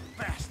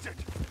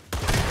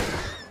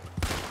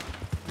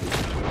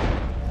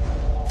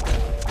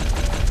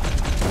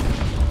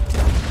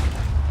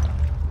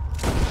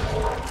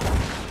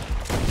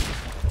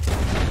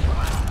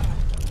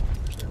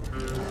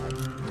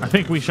 I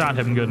think we shot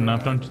him good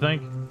enough, don't you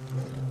think?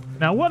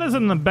 Now, what is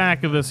in the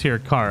back of this here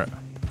cart?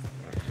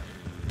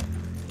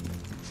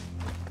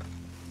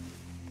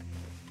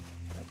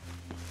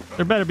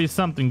 There better be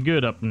something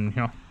good up in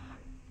here.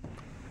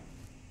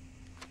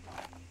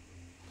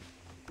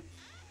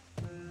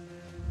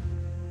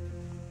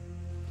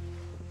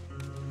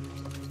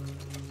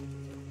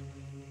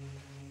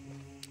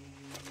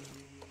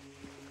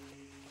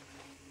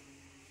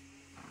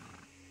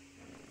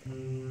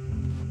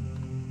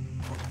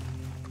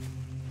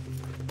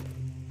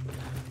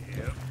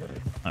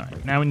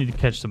 Alright, now we need to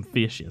catch some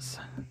fishes.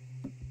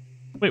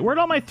 Wait, where'd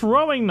all my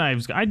throwing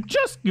knives go? I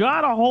just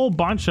got a whole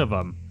bunch of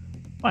them.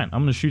 Fine,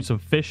 I'm gonna shoot some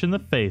fish in the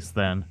face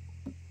then.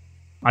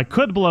 I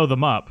could blow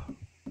them up.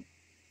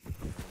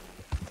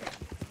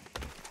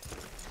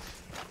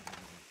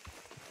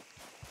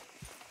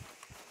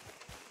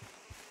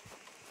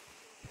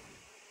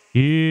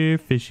 Here,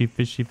 fishy,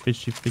 fishy,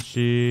 fishy,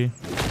 fishy.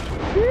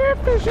 Here,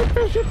 fishy,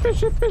 fishy,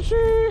 fishy,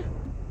 fishy.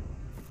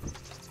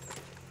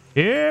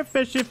 Here,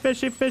 fishy,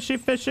 fishy, fishy,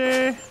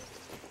 fishy.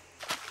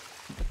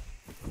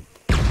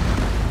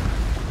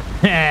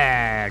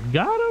 Ha!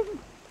 Got him.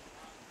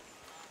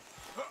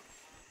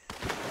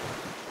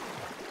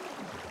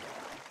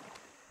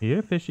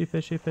 Here, fishy,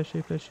 fishy,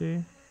 fishy,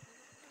 fishy.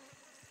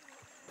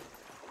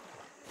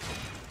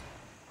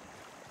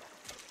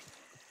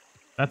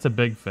 That's a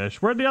big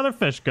fish. Where'd the other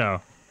fish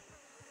go?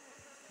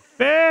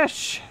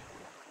 Fish!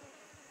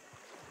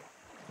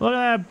 Look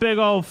at that big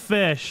old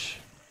fish.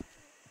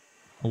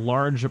 A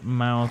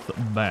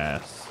largemouth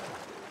bass.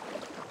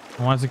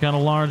 Why is it got a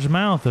large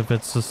mouth if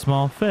it's a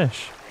small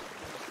fish?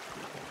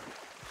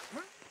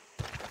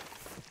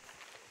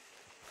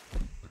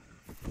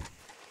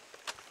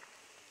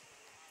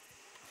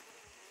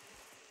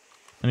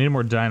 I need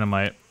more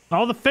dynamite.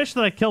 All the fish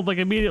that I killed like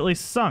immediately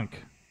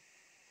sunk.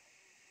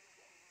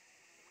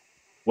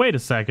 Wait a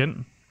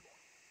second.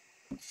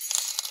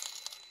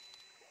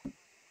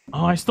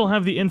 Oh, I still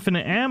have the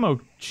infinite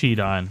ammo cheat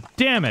on.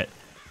 Damn it.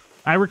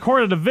 I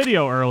recorded a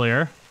video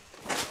earlier.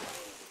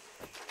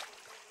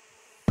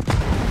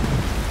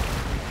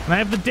 And I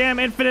have the damn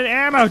infinite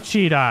ammo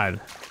cheat on.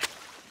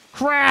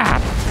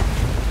 Crap!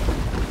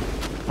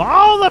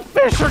 All the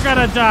fish are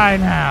gonna die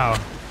now!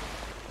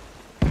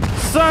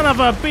 Son of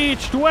a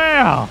beached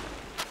whale!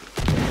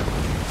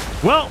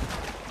 Well,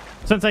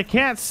 since I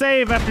can't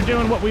save after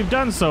doing what we've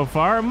done so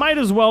far, I might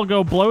as well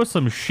go blow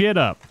some shit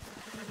up.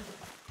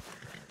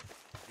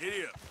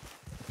 Giddy up.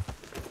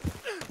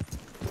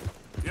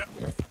 Yep.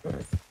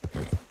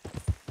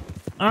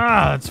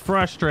 Ah, that's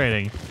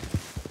frustrating.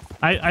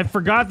 I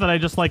forgot that I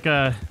just like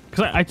because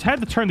I had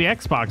to turn the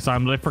Xbox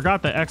on, but I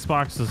forgot that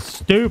Xbox is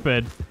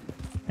stupid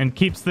and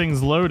keeps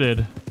things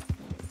loaded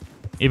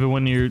even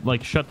when you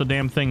like shut the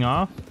damn thing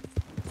off.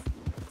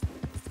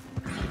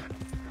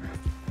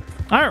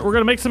 Alright, we're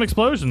gonna make some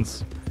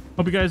explosions.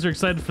 Hope you guys are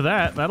excited for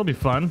that. That'll be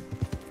fun.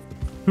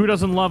 Who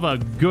doesn't love a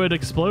good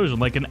explosion?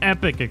 Like an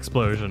epic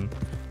explosion.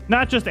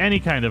 Not just any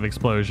kind of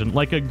explosion.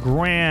 Like a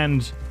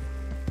grand,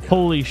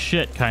 holy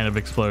shit kind of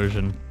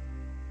explosion.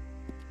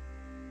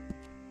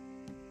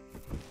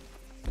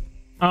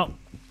 Oh.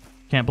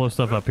 Can't blow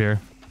stuff up here.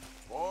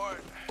 Boy.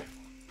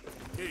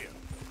 Here.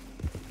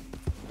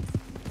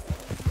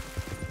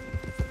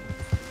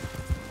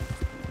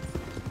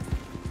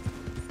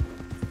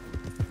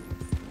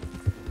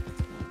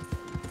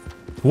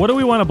 What do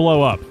we want to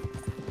blow up?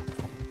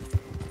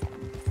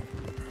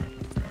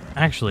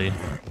 Actually,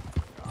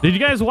 did you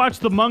guys watch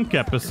the monk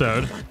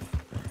episode?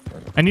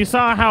 And you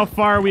saw how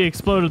far we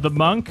exploded the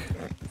monk?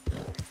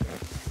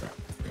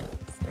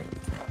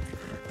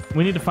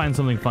 We need to find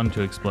something fun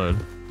to explode.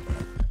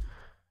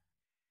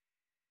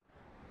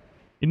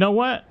 You know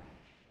what?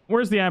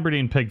 Where's the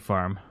Aberdeen pig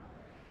farm?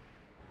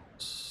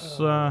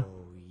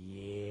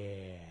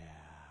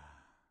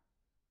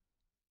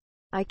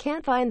 I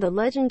can't find the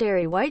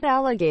legendary white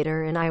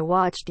alligator, and I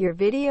watched your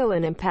video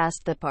and am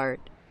past the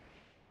part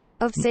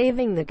of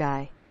saving the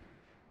guy.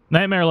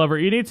 Nightmare Lover,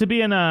 you need to be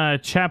in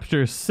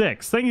chapter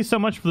 6. Thank you so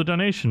much for the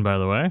donation, by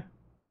the way.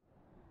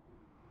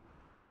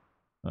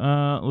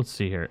 Let's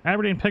see here.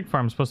 Aberdeen pig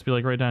farm is supposed to be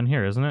like right down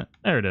here, isn't it?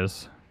 There it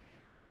is.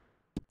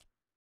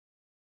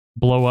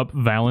 Blow up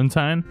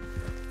Valentine?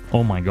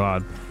 Oh my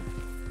god.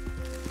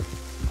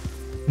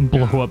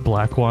 Blow up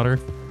Blackwater?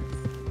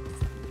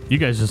 You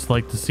guys just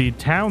like to see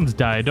towns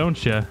die,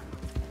 don't you?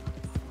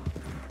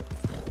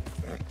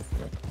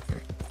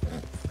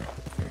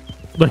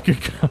 Like a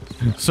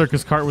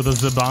circus cart with a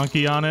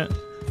Zabonki on it?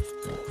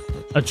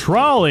 A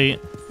trolley?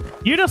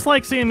 You just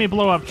like seeing me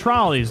blow up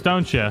trolleys,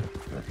 don't you?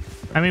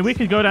 I mean, we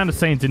could go down to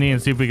Saint Denis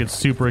and see if we could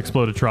super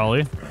explode a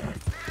trolley.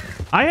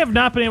 I have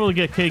not been able to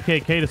get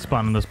KKK to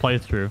spawn in this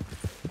playthrough.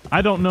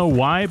 I don't know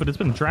why, but it's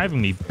been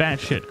driving me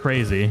batshit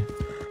crazy.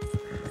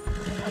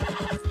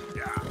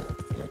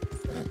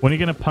 When are you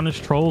gonna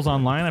punish trolls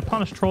online? I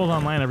punish trolls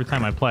online every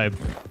time I play.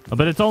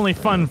 But it's only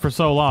fun for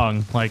so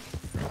long. Like,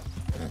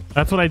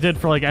 that's what I did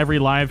for like every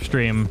live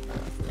stream.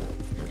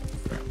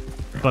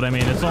 But I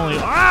mean, it's only...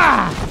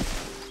 Ah!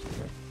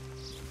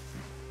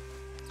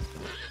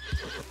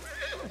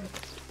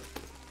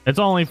 It's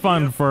only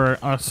fun for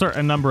a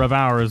certain number of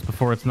hours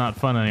before it's not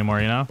fun anymore,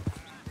 you know?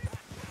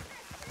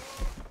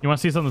 You want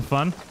to see something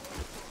fun?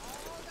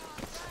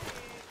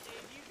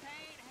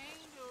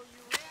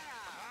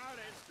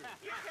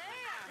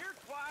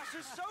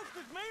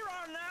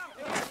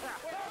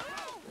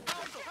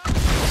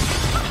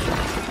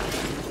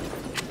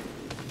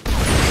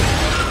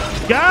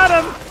 Got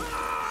him!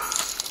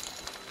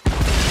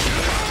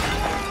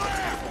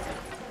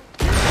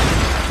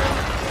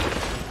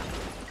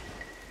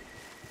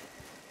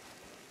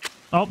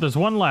 Oh, there's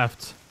one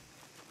left.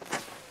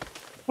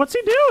 What's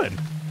he doing?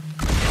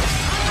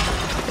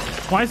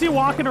 Why is he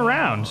walking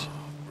around?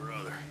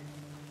 Brother.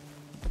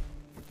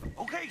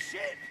 Okay,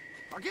 shit.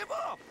 I give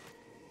up.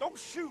 Don't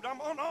shoot.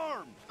 I'm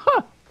unarmed.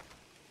 Huh.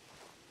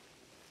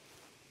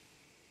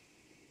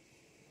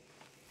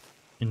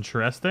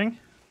 Interesting.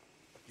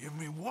 Give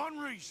me one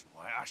reason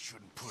why I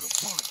shouldn't put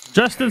a bullet in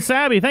Justin your head.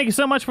 Sabby, thank you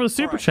so much for the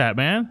super chat,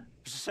 man.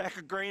 There's a sack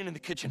of grain in the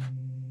kitchen.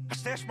 I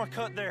stashed my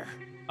cut there.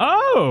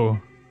 Oh!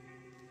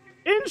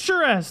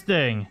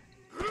 Interesting.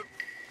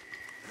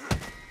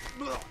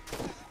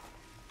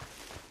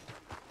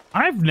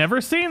 I've never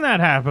seen that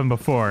happen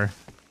before.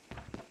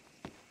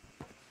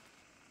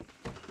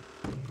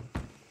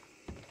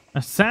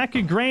 A sack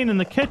of grain in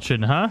the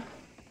kitchen, huh?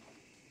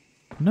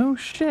 No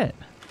shit.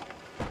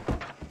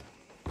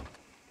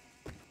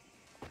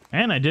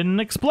 And I didn't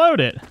explode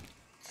it.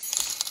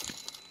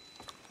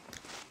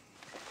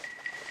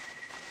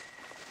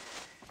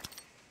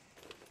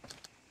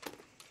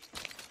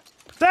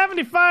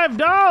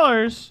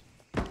 $75?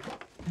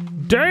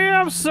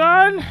 Damn,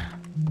 son!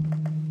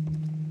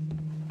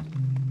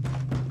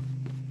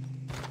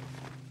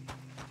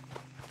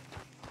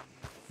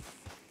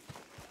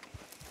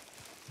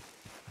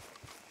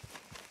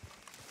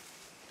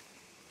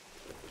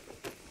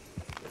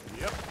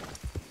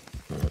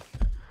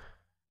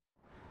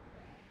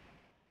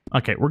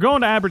 Okay, we're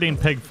going to Aberdeen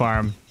Pig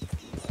Farm.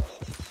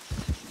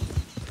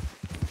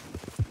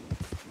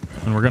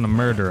 And we're gonna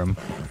murder him.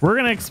 We're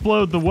gonna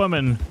explode the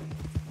woman.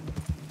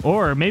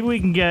 Or maybe we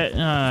can get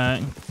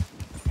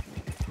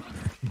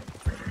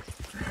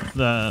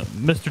the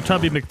Mr.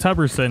 Tubby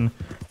McTubberson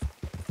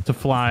to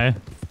fly.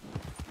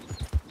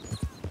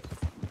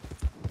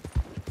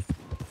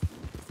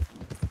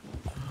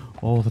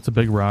 Oh, that's a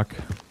big rock.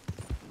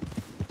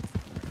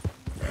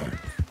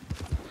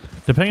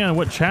 Depending on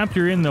what chapter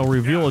you're in, they'll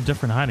reveal a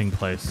different hiding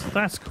place.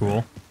 That's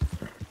cool.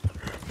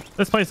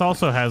 This place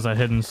also has a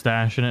hidden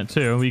stash in it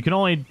too. You can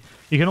only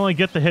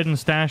get the hidden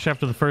stash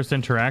after the first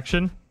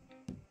interaction.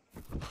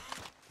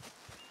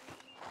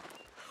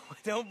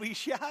 Don't be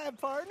shy,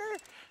 partner.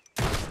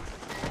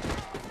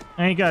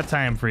 I ain't got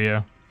time for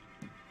you.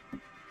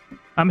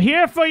 I'm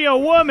here for your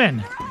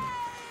woman.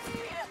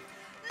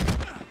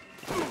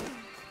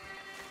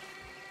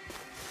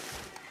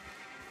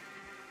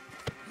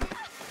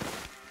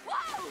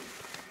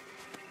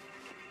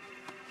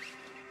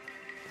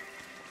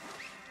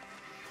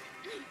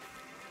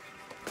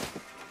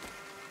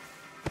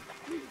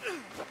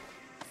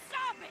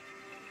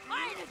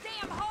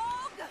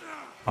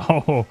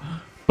 Oh,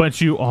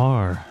 but you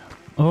are.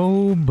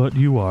 Oh, but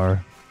you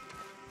are.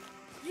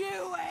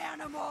 You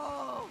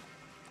animal!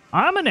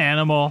 I'm an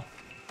animal.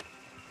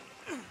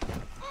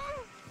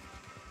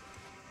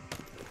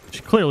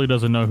 She clearly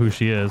doesn't know who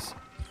she is.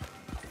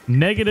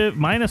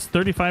 Minus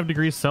 35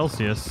 degrees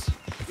Celsius.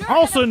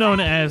 Also known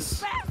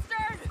as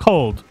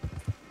cold.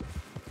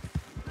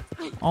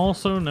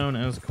 Also known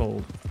as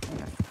cold.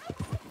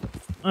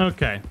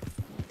 Okay.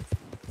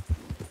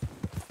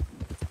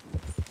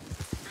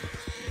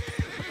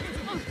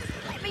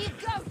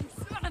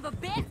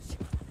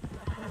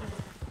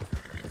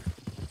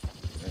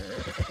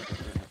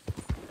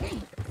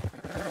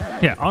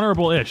 Yeah,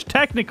 honorable-ish.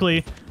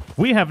 Technically,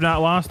 we have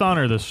not lost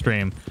honor this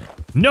stream.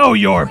 Know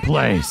your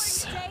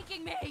place!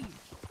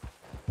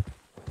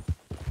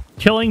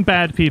 Killing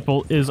bad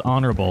people is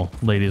honorable,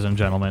 ladies and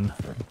gentlemen.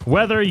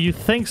 Whether you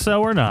think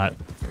so or not.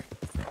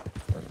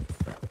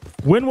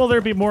 When will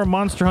there be more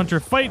Monster Hunter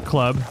Fight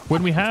Club?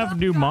 When we have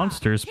new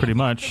monsters, pretty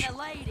much.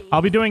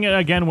 I'll be doing it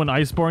again when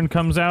Iceborne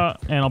comes out,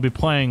 and I'll be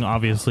playing,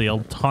 obviously, a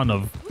ton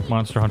of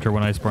Monster Hunter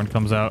when Iceborne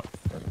comes out.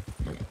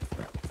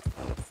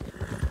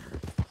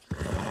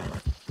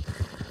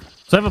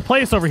 So I have a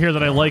place over here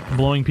that I like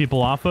blowing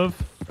people off of.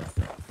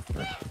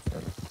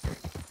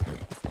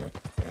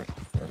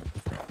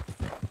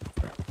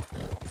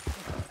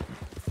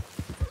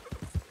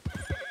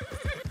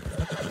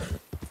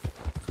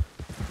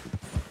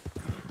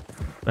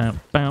 Bam,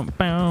 bam,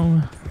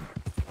 bam.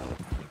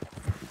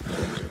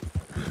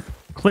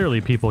 Clearly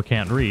people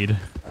can't read.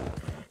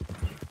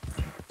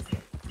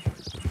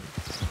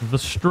 the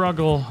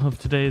struggle of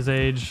today's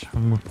age.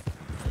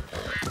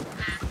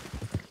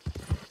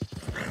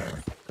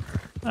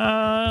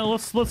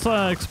 Let's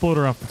explode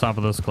her off the top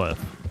of this cliff.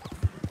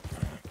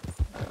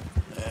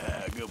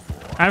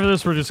 After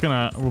this,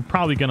 we're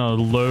probably gonna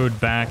load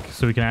back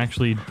so we can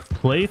actually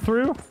play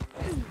through.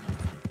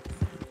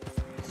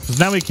 Because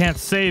now we can't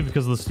save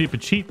because of the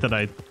stupid cheat that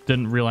I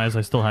didn't realize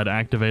I still had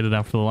activated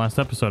after the last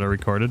episode I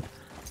recorded.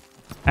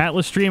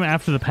 Atlas stream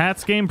after the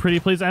Pats game, pretty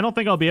please. I don't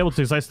think I'll be able to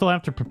because I still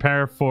have to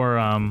prepare for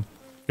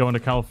going to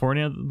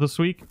California this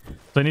week.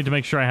 So I need to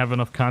make sure I have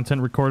enough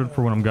content recorded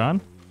for when I'm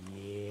gone.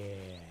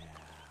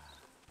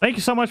 Thank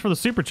you so much for the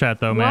super chat,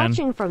 though, man.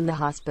 Watching from the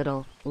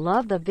hospital.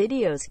 Love the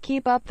videos.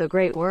 Keep up the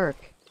great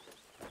work.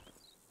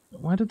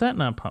 Why did that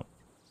not pop?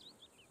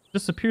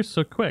 Disappears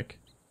so quick.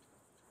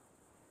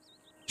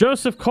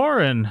 Joseph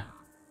Corin.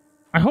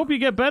 I hope you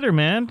get better,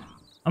 man.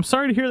 I'm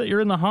sorry to hear that you're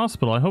in the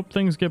hospital. I hope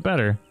things get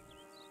better.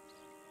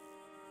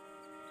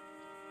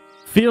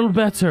 Feel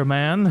better,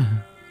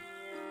 man.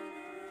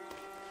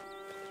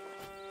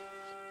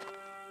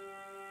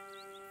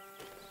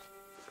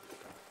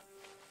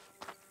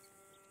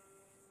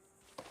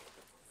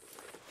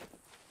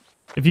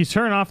 If you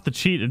turn off the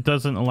cheat, it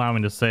doesn't allow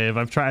me to save.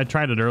 I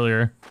tried it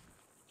earlier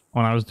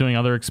when I was doing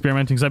other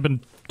experimenting, because I've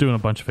been doing a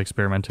bunch of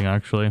experimenting,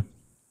 actually.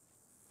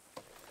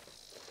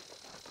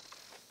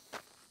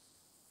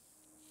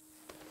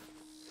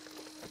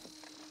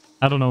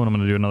 I don't know when I'm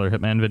going to do another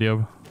Hitman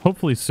video.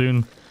 Hopefully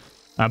soon.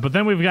 But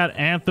then we've got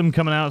Anthem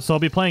coming out, so I'll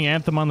be playing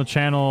Anthem on the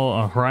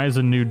channel,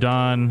 Horizon New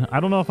Dawn. I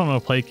don't know if I'm going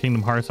to play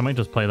Kingdom Hearts. I might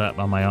just play that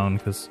on my own,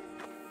 because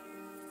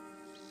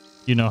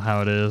you know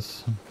how it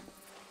is.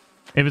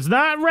 If it's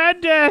not Red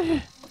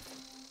Dead,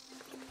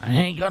 I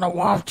ain't gonna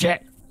watch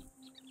it.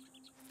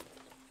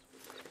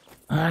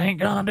 I ain't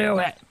gonna do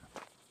it.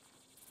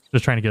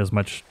 Just trying to get as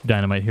much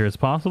dynamite here as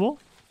possible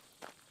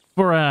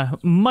for a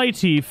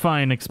mighty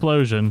fine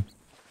explosion.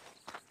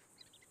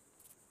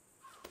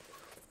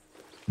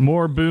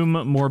 More boom,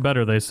 more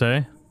better, they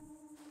say.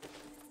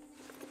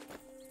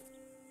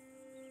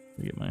 Let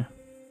me get my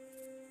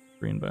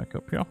screen back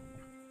up here.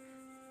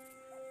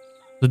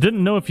 I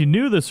didn't know if you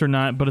knew this or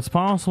not, but it's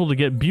possible to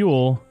get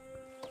Buell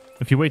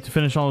if you wait to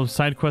finish all the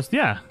side quests.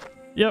 Yeah.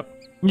 Yep.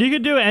 You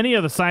could do any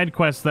of the side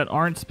quests that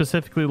aren't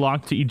specifically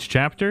locked to each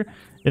chapter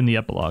in the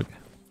epilogue.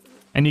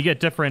 And you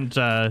get different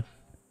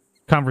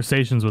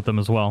conversations with them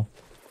as well.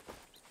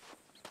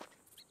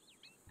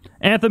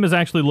 Anthem is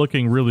actually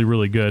looking really,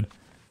 really good.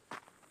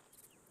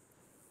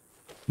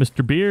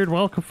 Mr. Beard,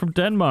 welcome from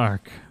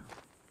Denmark.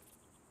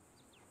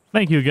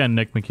 Thank you again,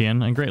 Nick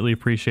McKeon. I greatly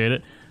appreciate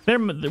it.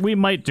 We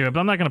might do it, but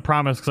I'm not going to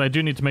promise because I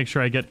do need to make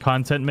sure I get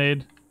content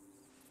made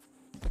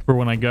for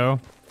when I go.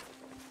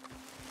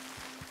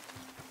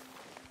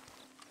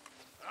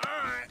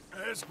 Alright,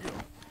 let's go.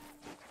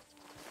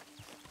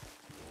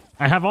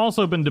 I have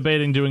also been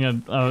debating doing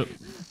a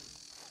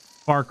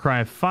Far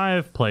Cry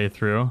 5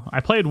 playthrough.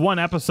 I played one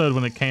episode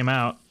when it came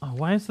out. Oh,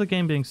 why is the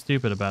game being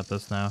stupid about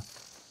this now?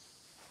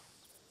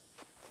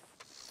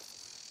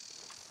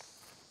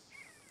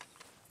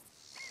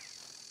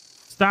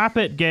 Stop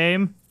it,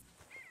 game.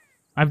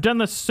 I've done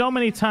this so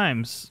many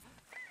times.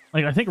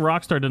 Like, I think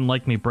Rockstar didn't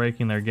like me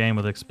breaking their game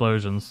with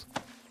explosions.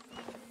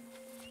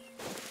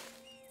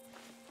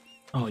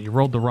 Oh, you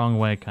rolled the wrong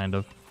way, kind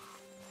of.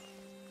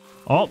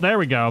 Oh, there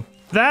we go.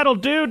 That'll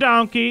do,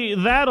 donkey.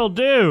 That'll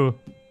do.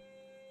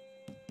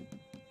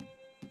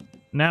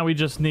 Now we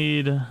just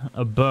need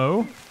a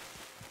bow.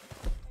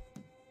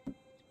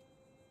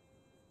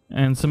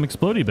 And some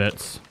explodey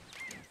bits.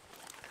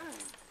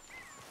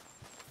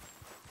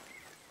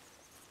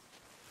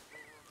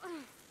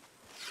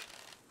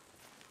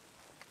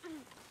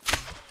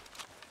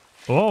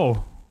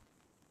 Oh.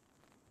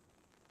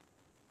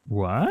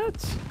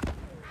 What?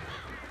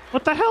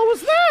 What the hell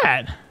was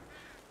that?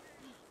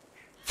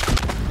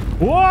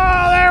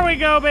 Whoa, there we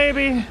go,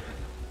 baby.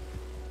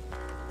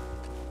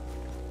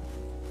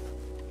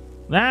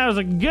 That was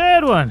a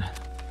good one.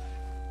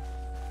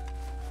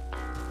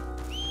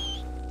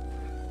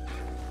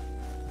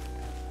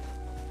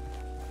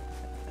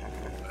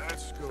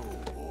 Let's go,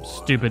 boy.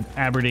 Stupid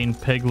Aberdeen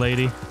pig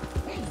lady.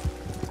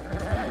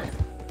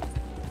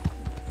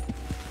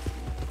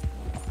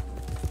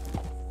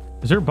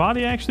 Is her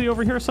body actually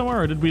over here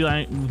somewhere, or did we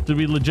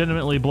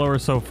legitimately blow her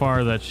so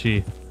far that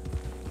she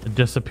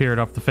disappeared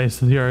off the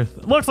face of the earth?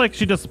 It looks like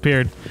she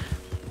disappeared.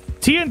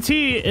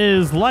 TNT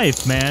is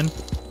life, man.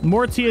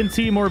 More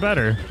TNT, more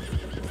better.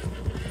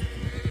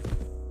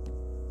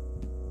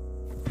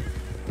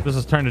 This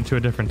has turned into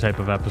a different type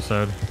of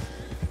episode.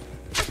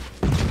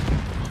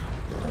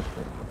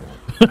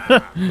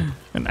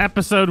 An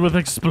episode with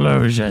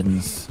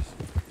explosions.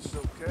 It's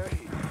okay.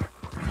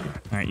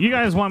 Alright, you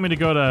guys want me to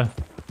go to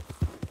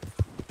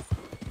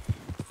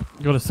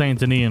Saint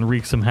Denis and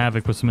wreak some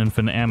havoc with some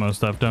infinite ammo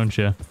stuff, don't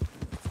you?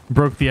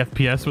 Broke the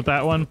FPS with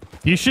that one.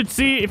 You should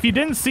see, if you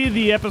didn't see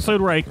the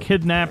episode where I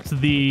kidnapped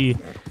the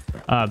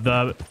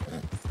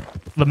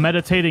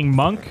meditating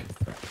monk,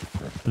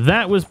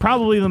 that was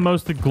probably the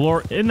most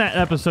in that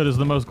episode is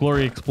the most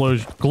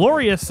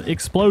glorious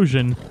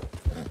explosion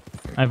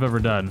I've ever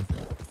done.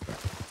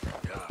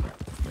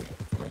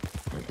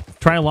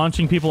 Try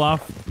launching people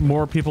off,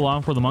 more people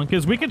off where the monk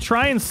is. We could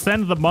try and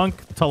send the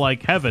monk to,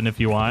 like, heaven if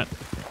you want.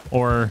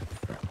 Or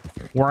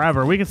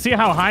wherever. We can see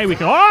how high we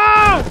can...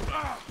 Oh!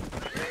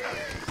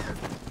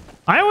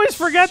 I always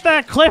forget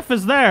that cliff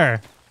is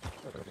there.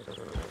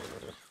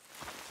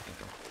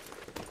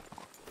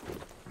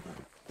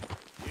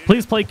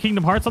 Please play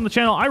Kingdom Hearts on the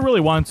channel. I really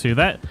want to.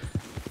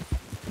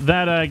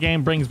 That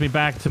game brings me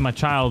back to my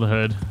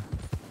childhood.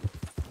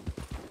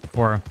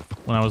 Or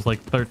when I was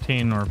like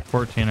 13 or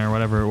 14 or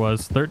whatever it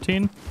was.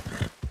 13?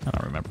 I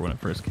don't remember when it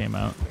first came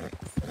out.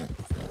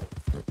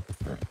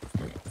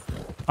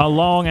 A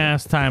long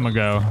ass time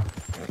ago.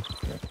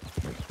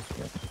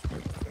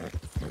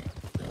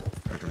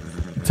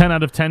 10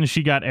 out of 10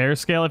 She Got Air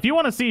Scale. If you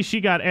want to see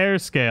She Got Air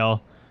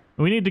Scale,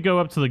 we need to go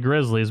up to the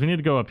Grizzlies. We need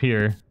to go up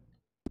here.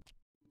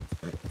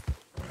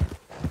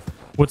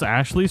 What's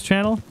Ashley's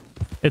channel?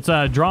 It's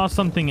Draw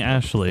Something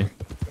Ashley.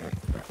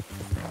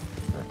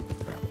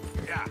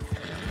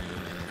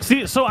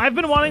 See, so I've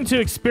been wanting to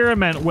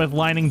experiment with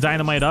lining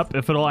dynamite up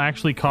if it'll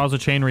actually cause a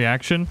chain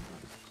reaction.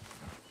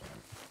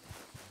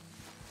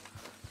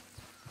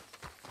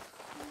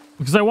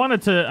 Because I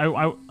wanted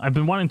to, I've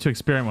been wanting to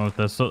experiment with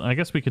this, so I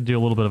guess we could do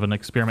a little bit of an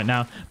experiment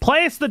now.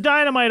 Place the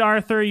dynamite,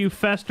 Arthur, you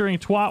festering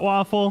twat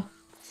waffle.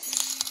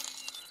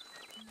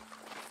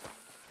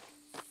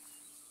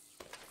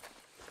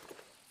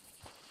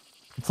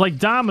 It's like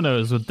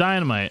dominoes with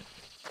dynamite.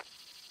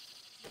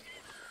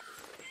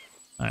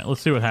 Alright,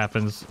 let's see what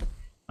happens.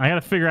 I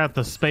gotta figure out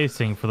the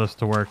spacing for this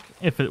to work,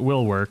 if it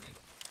will work.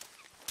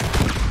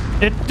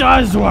 It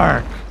does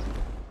work!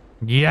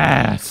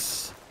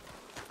 Yes!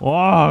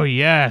 Oh,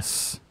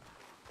 yes!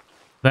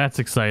 That's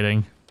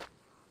exciting.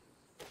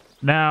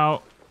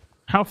 Now,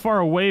 how far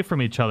away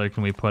from each other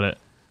can we put it?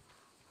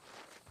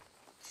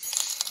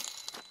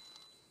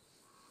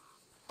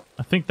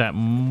 I think that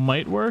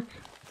might work.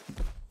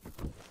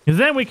 Because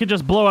then we could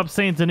just blow up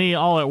Saint Denis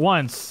all at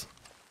once.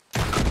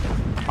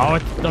 Oh,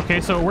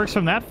 okay, so it works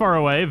from that far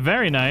away.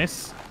 Very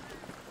nice.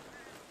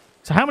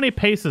 So how many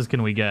paces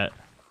can we get?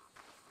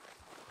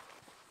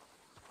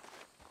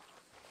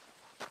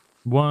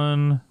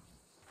 1,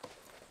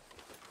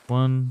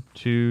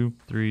 2,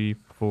 3,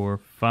 4,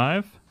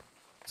 5,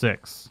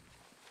 6.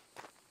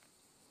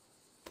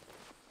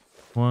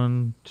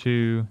 1,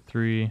 2,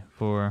 3,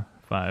 4,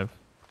 5,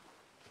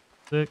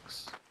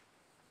 6.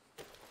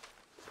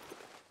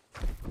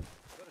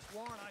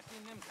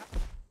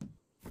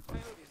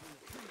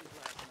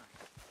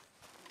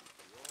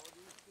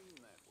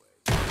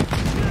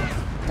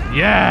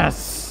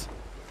 Yes!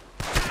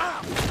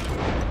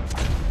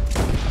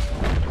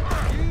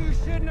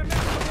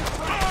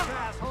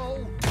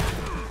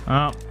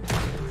 Oh,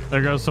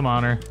 there goes some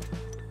honor.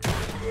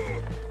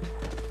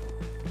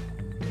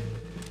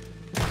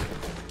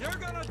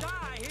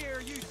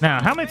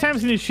 Now, how many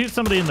times can you shoot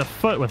somebody in the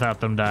foot without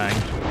them dying?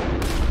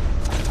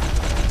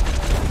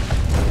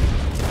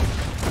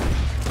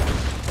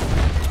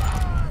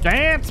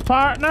 Dance,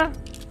 partner!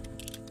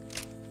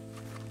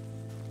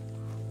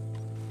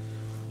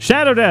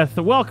 Shadow Death,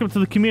 welcome to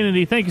the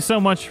community. Thank you so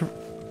much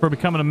for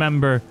becoming a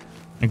member.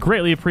 I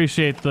greatly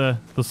appreciate the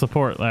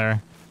support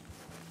there.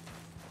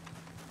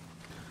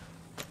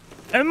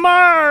 And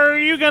Mar, are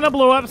you gonna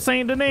blow up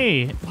Saint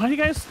Denis? Why do you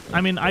guys...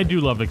 I mean, I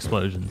do love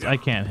explosions. I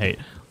can't hate.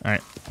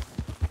 Alright.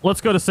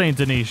 Let's go to Saint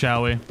Denis,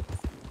 shall we?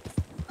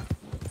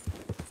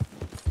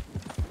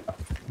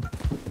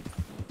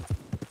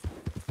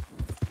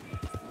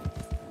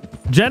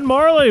 Jen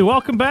Morley,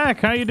 welcome back.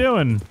 How you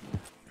doing?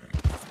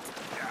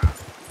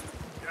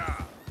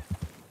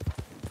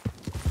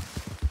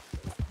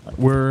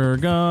 We're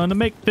gonna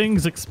make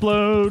things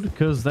explode,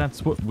 because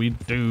that's what we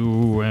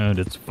do, and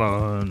it's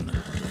fun.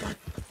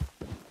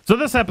 So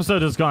this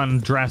episode has gone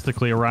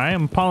drastically awry.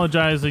 I'm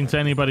apologizing to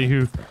anybody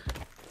who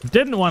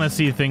didn't want to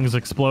see things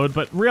explode,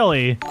 but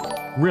really,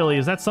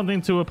 is that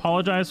something to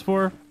apologize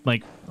for?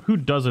 Like, who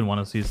doesn't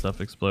want to see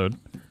stuff explode?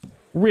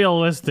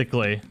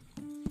 Realistically.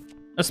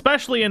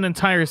 Especially an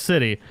entire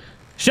city.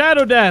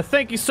 Shadow Death,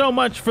 thank you so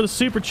much for the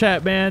super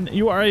chat, man.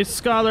 You are a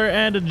scholar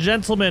and a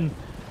gentleman.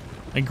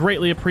 I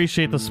greatly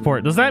appreciate the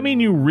support. Does that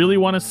mean you really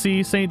want to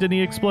see Saint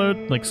Denis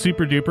explode? Like,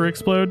 super duper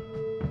explode?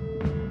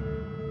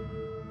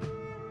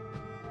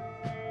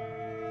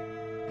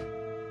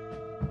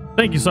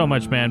 Thank you so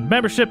much, man.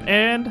 Membership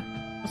and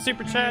a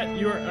super chat.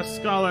 You are a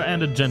scholar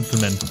and a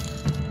gentleman.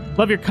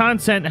 Love your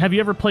content. Have you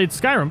ever played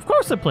Skyrim? Of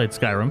course I played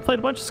Skyrim. Played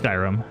a bunch of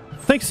Skyrim.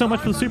 Thanks so much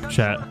for the super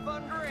chat.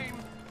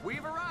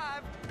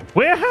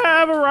 We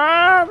have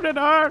arrived at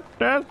our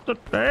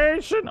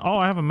destination. Oh,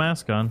 I have a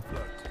mask on.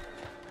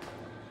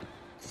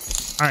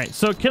 All right,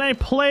 so can I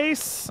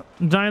place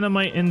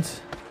dynamite in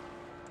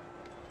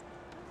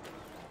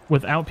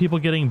without people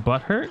getting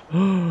butt hurt?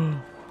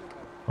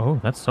 Oh,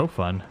 that's so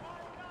fun.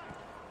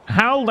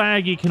 How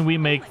laggy can we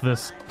make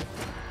this?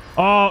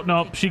 Oh,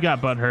 no, she got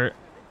butt hurt.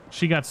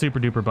 She got super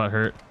duper butt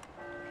hurt.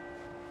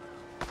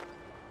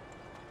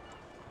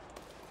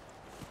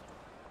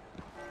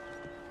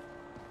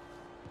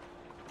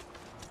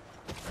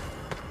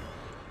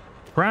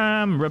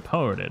 Crime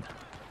reported.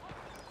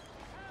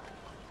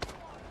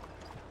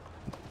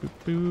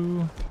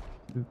 Boo.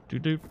 Do do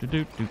do do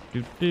do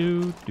do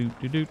do do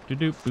do do do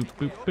do boo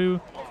boo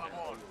boo.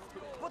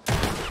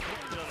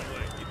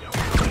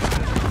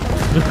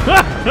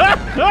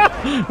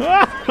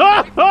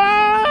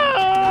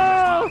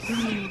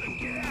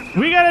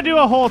 We gotta do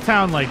a whole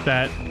town like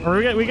that, or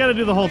we gotta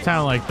do the whole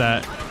town like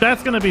that.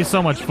 That's gonna be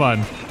so much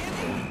fun.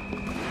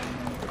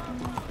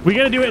 We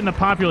gotta do it in a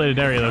populated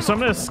area though, so I'm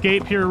gonna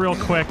escape here real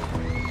quick,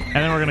 and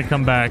then we're gonna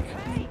come back.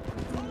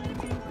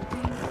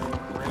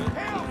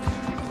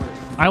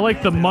 I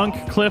like the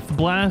Monk Cliff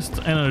Blast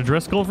and a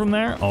Driscoll from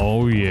there.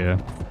 Oh yeah.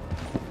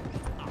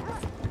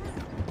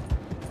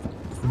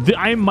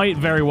 I might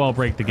very well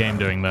break the game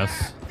doing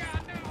this.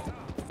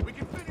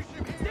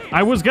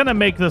 I was gonna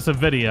make this a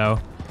video.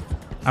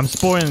 I'm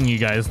spoiling you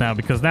guys now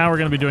because now we're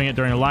gonna be doing it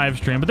during a live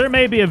stream, but there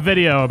may be a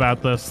video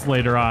about this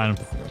later on.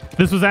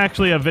 This was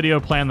actually a video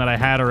plan that I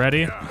had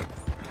already.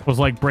 Was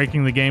like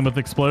breaking the game with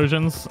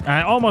explosions.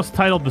 I almost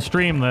titled the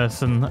stream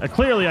this, and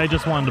clearly I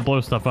just wanted to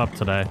blow stuff up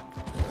today.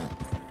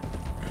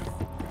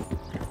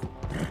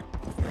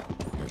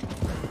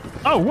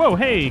 Oh, whoa,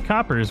 hey,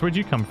 coppers, where'd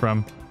you come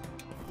from?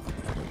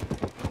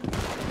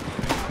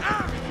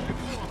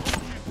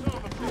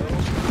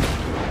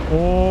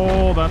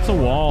 Oh, that's a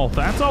wall.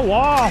 That's a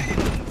wall!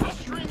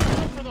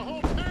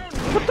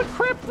 What the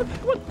crap?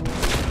 What?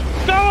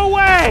 Go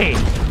away!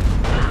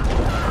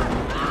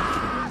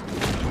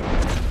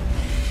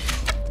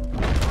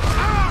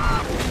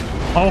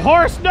 Oh,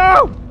 horse,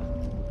 no!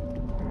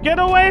 Get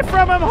away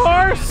from him,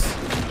 horse!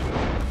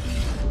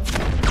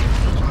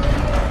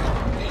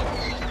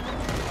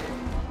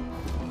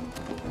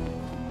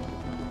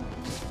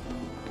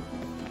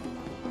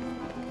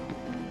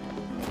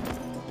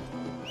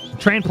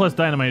 Train plus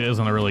dynamite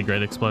isn't a really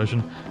great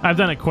explosion. I've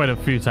done it quite a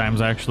few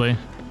times, actually.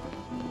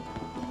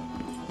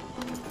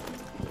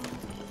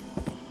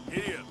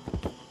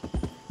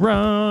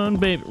 Run,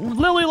 baby.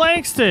 Lily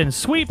Langston,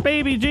 sweet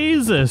baby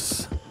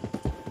Jesus.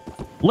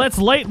 Let's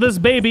light this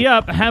baby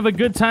up. Have a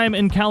good time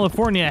in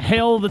California.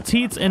 Hail the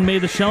teats and may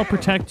the shell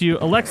protect you.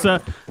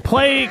 Alexa,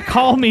 play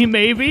Call Me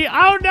Maybe.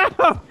 Oh,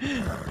 no!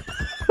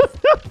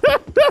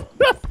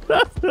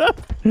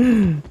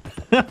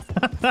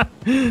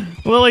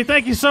 Lily,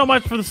 thank you so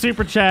much for the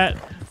super chat.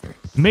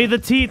 May the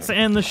teats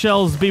and the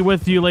shells be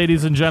with you,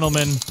 ladies and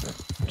gentlemen.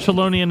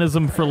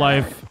 Chelonianism for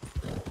life.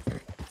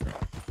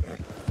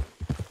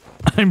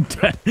 I'm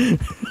dead.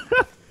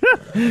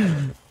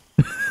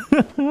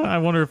 I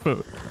wonder if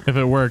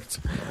it worked.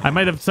 I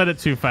might have said it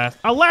too fast.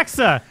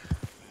 Alexa,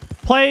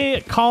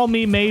 play Call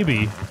Me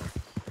Maybe.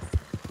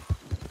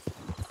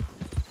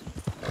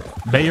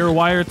 May your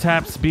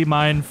wiretaps be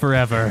mine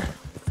forever.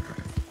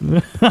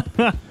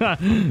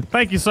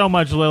 Thank you so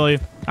much, Lily.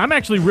 I'm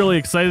actually really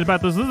excited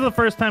about this. This is the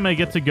first time I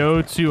get to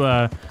go to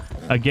a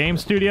game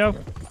studio.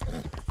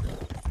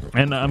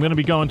 And I'm going to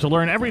be going to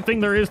learn everything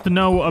there is to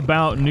know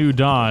about New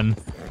Dawn.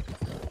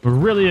 We're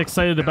really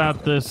excited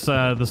about this,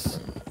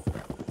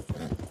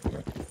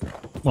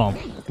 well,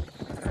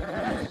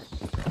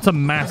 it's a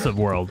massive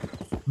world.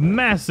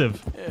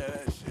 Massive. Yeah,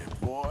 that's it,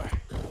 boy.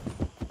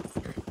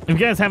 If you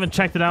guys haven't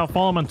checked it out,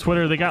 follow them on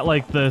Twitter. They got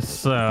like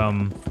this,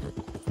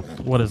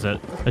 what is it?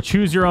 A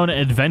choose your own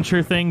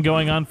adventure thing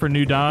going on for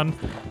New Dawn.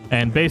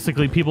 And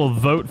basically people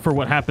vote for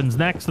what happens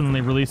next and then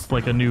they release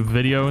like a new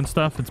video and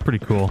stuff. It's pretty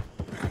cool.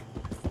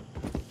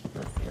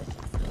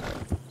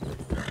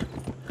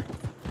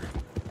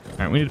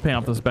 Alright, we need to pay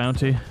off this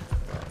bounty.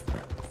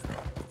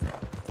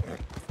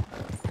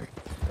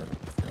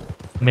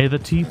 May the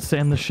teats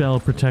and the shell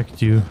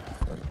protect you.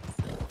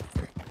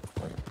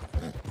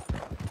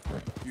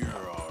 You're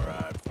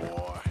alright,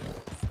 boy.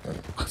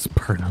 Let's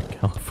burn up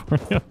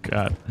California. Oh,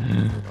 God.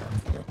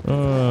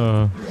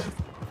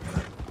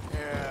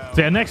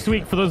 So yeah, next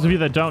week, for those of you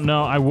that don't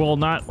know, I will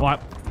not...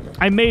 Well,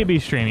 I may be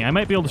streaming. I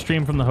might be able to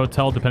stream from the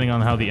hotel, depending on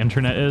how the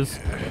internet is.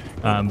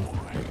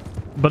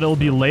 But it'll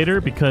be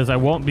later, because I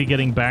won't be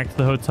getting back to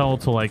the hotel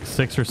till like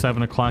 6 or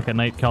 7 o'clock at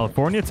night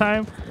California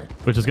time,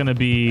 which is going to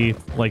be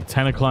like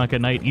 10 o'clock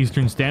at night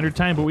Eastern Standard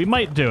Time, but we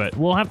might do it.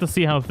 We'll have to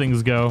see how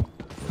things go.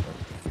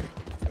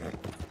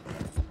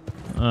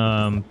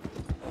 And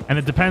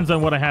it depends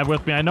on what I have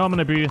with me. I know I'm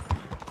going to be...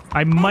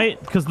 I might...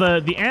 Because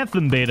the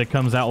Anthem beta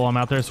comes out while I'm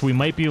out there, so we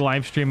might be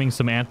live streaming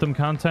some Anthem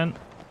content.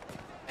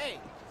 Hey.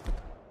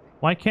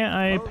 Why can't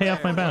I pay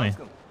off my bounty?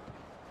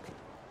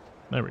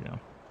 There we go.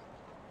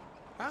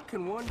 How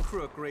can one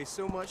crook raise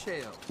so much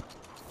hell?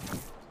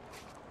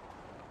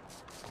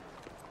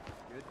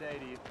 Good day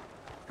to you.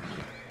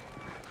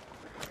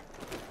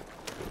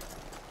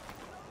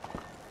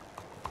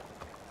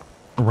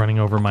 Running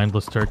over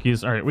mindless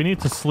turkeys. All right, we need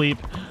to sleep.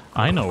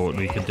 I know what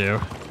we could do.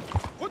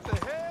 What the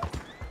hell?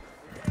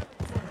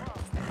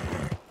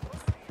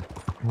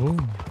 Whoa.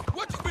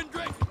 What you been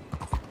drinking?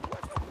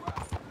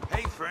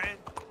 Hey, friend.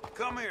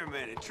 Come here a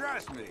minute.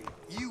 Trust me.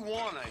 You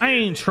wanna hear I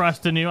ain't this.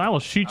 trusting you. I will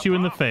shoot you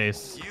in the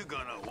face. You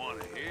gonna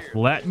wanna hear.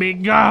 Let me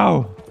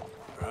go.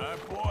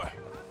 Right, boy?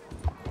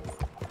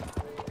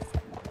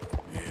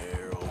 Yeah,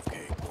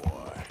 okay,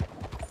 boy.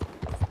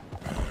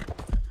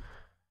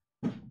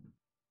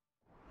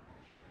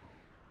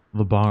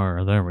 the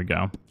bar. There we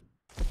go.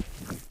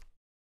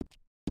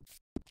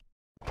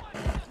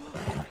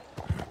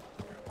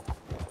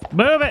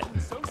 Move it!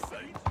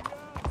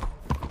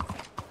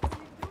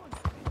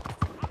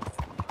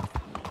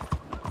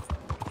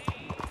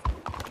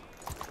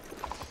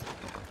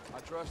 I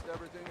trust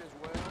everything is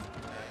well.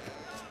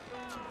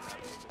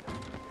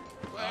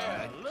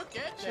 Well, look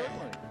at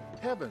that.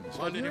 Heavens, have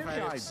Wondered you if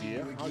any I'd see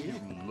you idea how you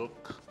again.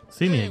 look?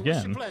 See me Hey, what's your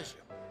again. pleasure?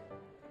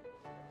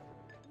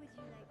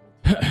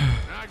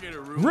 I get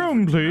a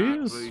Room,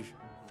 please.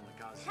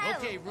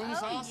 Okay, room's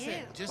all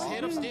set. Just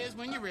head upstairs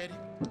when you're ready.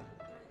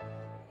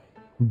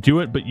 Do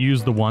it, but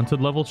use the wanted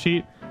level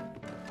cheat.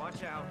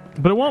 Watch out.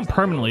 But it won't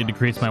permanently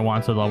decrease my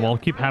wanted level. I'll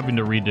keep having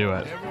to redo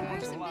it.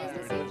 Everyone's a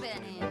liar.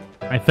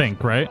 I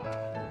think, right?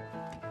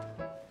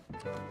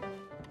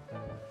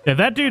 Yeah,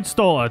 that dude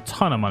stole a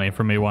ton of money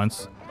from me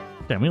once.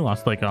 Damn, we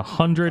lost like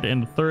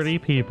 130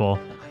 people.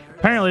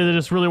 Apparently, they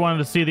just really wanted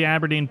to see the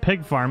Aberdeen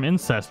pig farm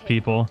incest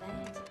people.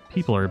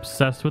 People are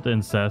obsessed with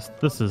incest.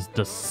 This is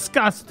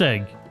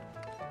disgusting.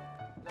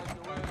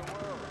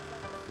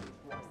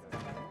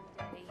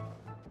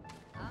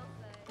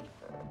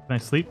 Can I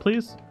sleep,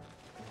 please?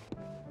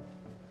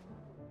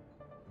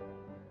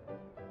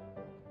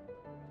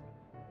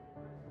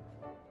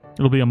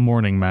 It'll be a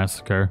morning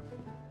massacre.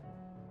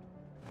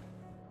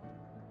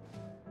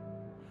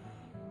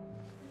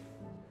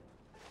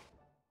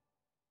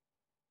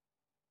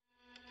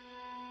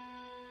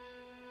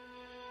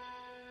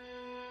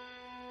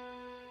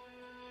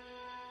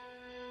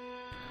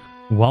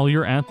 While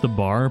you're at the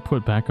bar,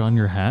 put back on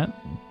your hat.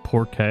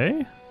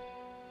 Porqué?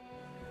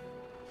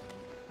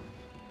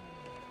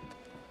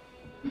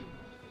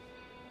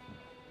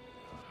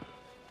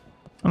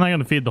 I'm not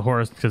gonna feed the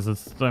horse because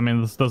it's. I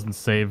mean, this doesn't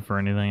save for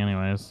anything,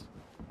 anyways.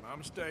 My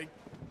mistake.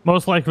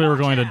 Most likely, we're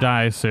going to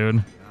die soon.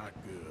 Not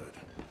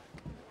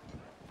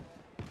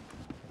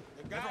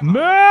good. Move!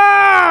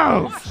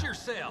 Watch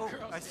yourself.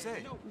 I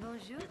say,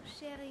 Bonjour,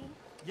 chérie.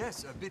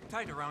 yes, a bit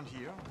tight around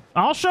here.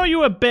 I'll show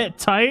you a bit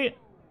tight.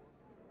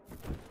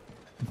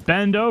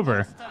 Bend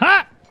over.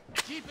 Ha!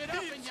 Keep it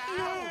up in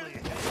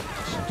your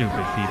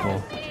Stupid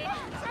people.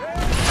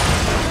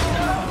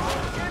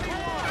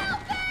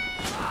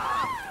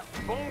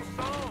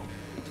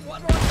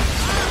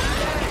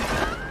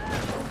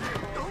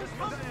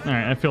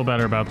 Alright, I feel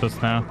better about this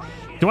now.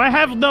 Do I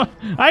have no...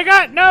 I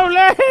got no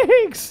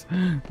legs!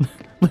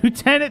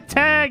 Lieutenant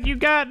Tag, you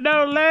got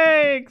no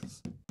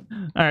legs!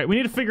 Alright, we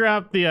need to figure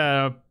out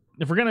the...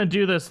 if we're gonna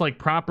do this, like,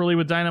 properly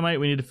with Dynamite,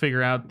 we need to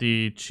figure out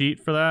the cheat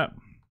for that.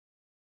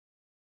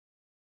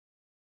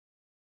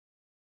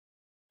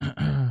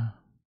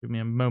 Give me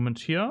a moment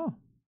here.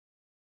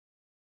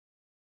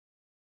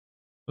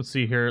 Let's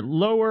see here.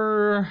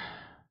 Lower...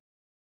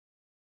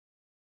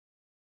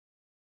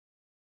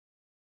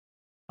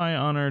 High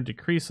honor,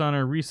 decrease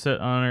honor, reset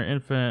honor,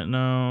 infinite.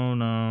 No,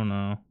 no,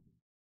 no.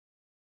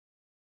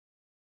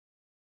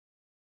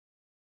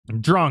 I'm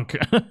drunk.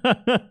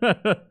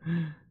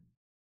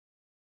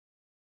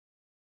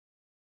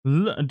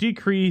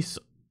 Decrease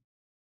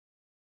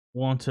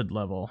wanted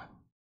level.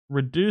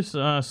 Reduce.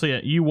 So yeah,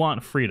 you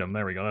want freedom.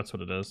 There we go. That's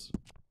what it is.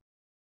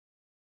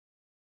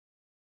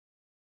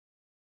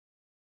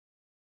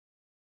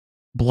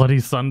 Bloody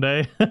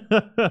Sunday.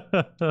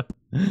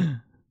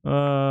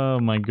 Oh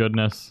my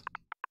goodness.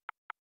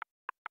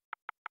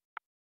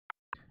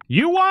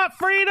 You want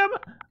freedom?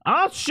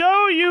 I'll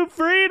show you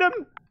freedom.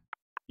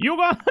 You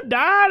gonna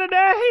die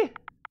today?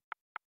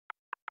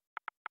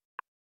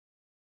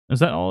 Is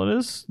that all it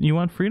is? You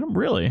want freedom?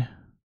 Really?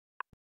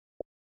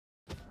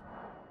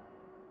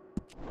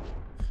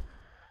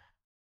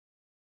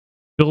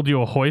 Build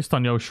you a hoist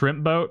on your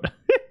shrimp boat?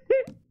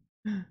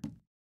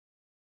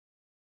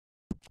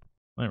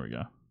 There we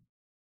go.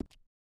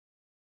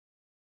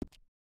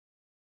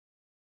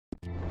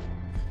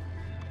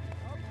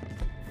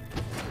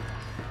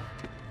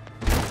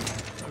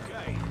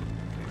 Okay.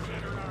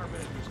 Consider our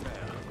business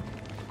now.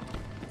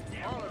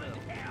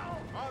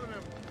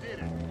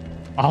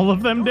 All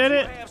of them did Don't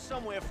it? you have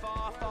somewhere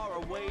far, far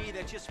away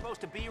that you're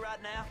supposed to be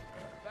right now?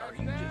 Or are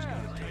you just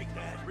gonna take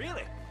that?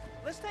 Really?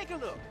 Let's take a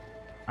look.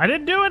 I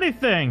didn't do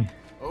anything.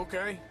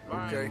 Okay,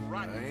 okay.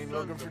 I ain't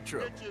looking for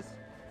trouble.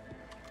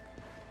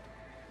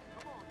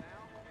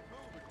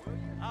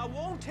 I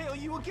won't tell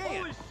you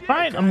again.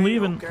 Fine, I'm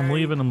leaving. Okay. I'm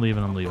leaving. I'm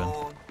leaving. I'm leaving. Go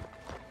All on.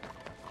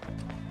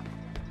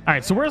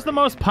 right, so where's the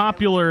most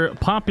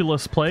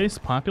populous place?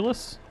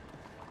 Populous?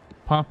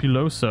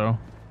 Populoso.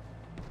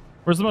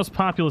 Where's the most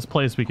populous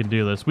place we can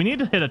do this? We need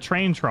to hit a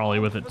train trolley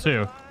with it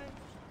too.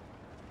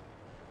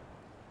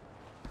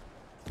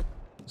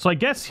 So I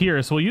guess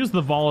here, so we'll use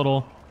the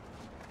volatile.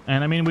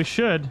 And I mean, we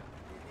should.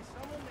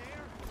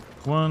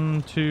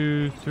 1,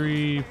 2,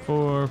 3,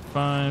 4,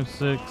 5,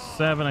 6,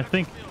 7. I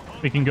think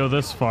we can go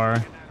this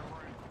far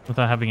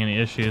without having any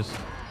issues.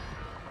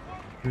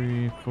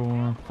 3,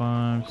 4,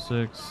 5,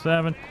 6,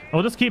 7.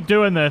 We'll just keep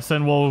doing this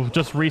and we'll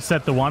just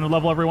reset the wanted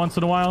level every once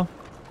in a while.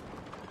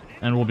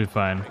 And we'll be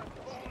fine.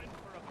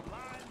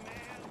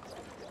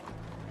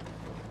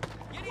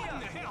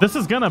 This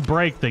is gonna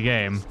break the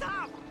game.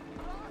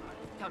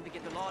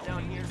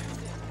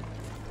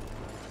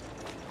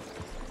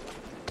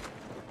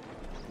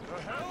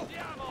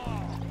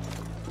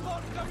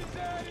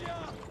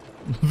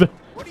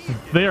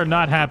 They are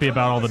not happy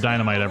about all the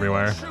dynamite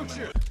everywhere.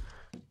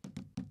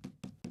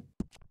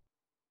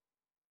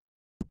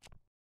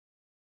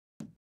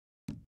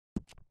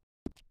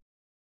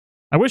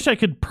 I wish I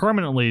could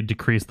permanently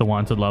decrease the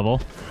wanted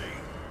level.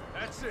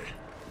 That's it.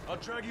 I'll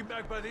drag you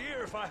back by the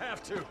ear if I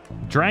have to.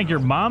 Drag your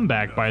mom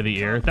back by the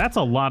ear. That's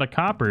a lot of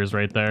coppers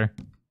right there.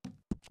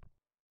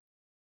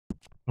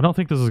 I don't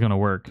think this is gonna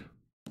work.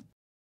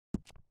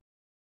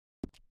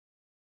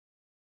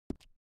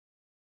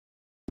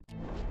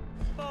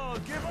 Oh,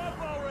 give up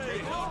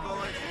already.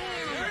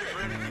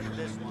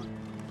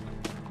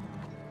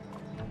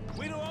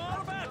 We know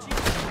all about you.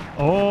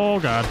 Oh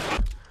god.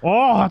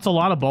 Oh, that's a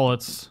lot of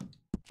bullets.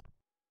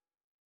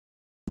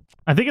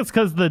 I think it's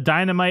because the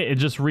dynamite, it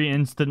just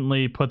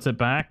instantly puts it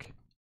back.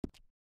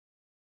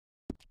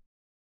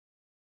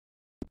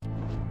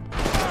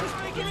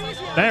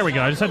 There we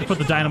go. I just had to put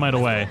the dynamite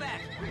away.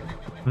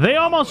 They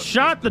almost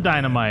shot the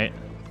dynamite.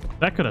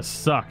 That could have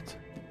sucked.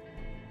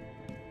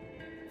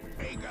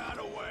 He got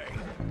away.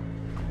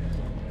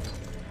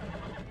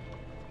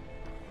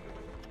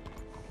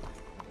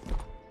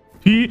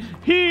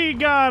 He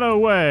got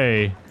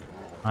away.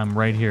 I'm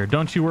right here.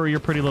 Don't you worry your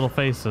pretty little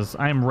faces.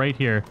 I am right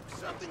here.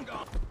 Something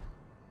gone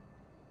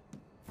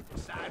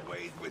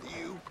sideways with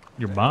you.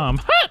 Your mom.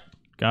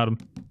 Got him.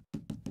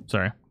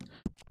 Sorry.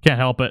 Can't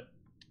help it.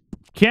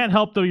 Can't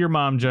help though your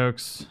mom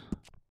jokes.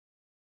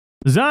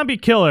 Zombie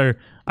Killer.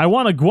 I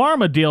want a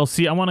Guarma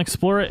DLC. I want to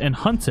explore it and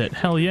hunt it.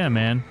 Hell yeah,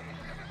 man.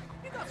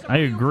 I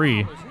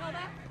agree.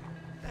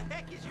 The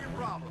heck is your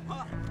problem,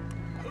 huh?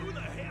 Who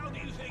the hell do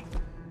you think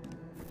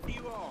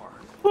you are?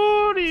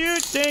 Who do you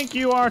think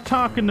you are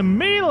talking to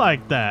me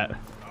like that?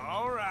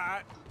 All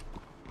right.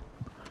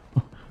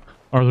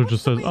 Arthur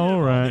just says,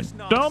 all right.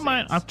 Don't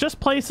mind. I'm just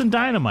placing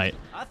dynamite.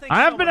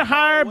 I've been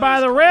hired by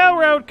the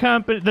railroad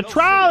company, the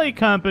trolley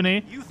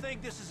company, You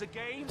think this is a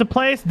game? to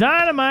place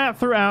dynamite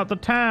throughout the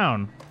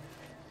town.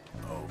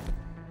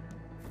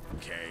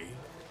 Okay.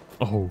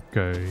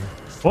 Okay.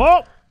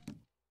 Oh!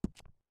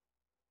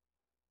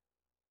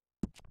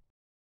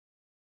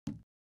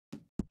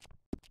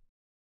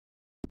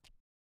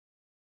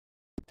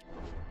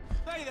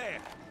 Stay there.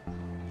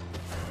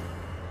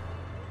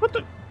 What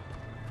the?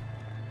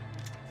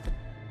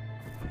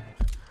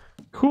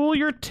 Cool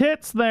your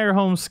tits there,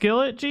 home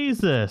skillet.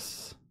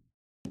 Jesus.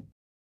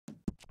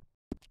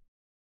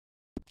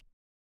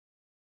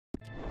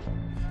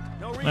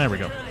 No reason There we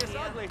go. to turn this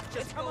ugly.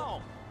 Just come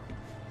on.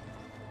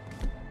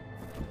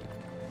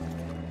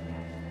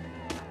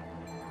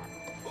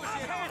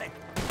 Push it on it.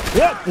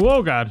 Whoa!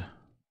 Whoa, God.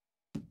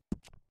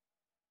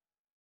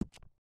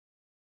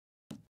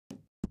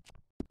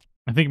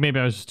 I think maybe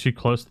I was just too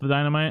close to the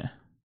dynamite.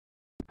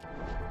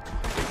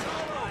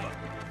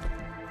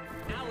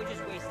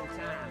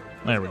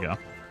 There we go.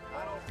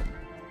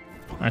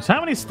 Alright, so how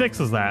many sticks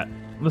is that?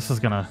 This is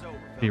gonna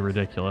be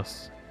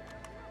ridiculous.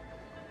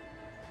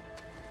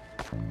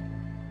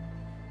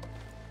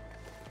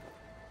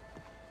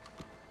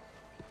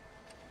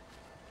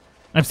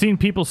 I've seen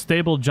people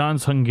stable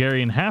John's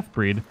Hungarian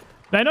half-breed.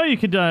 I know you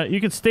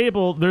could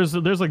stable. There's a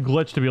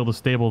glitch to be able to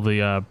stable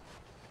the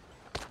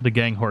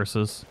gang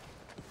horses.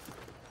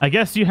 I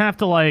guess you have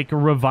to like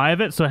revive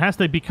it, so it has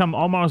to become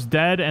almost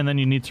dead, and then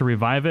you need to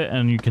revive it,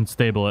 and you can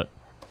stable it.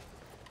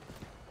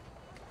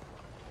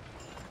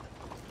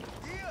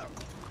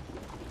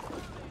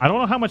 I don't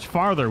know how much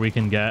farther we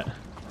can get,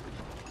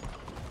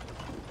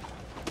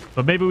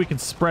 but maybe we can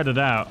spread it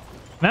out.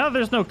 Now that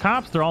there's no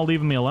cops, they're all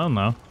leaving me alone,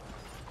 though.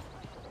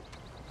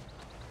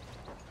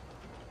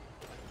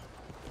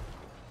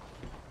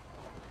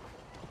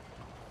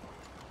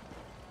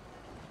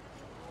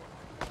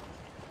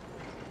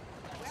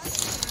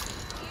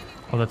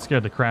 Oh, that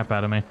scared the crap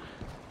out of me.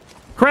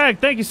 Craig,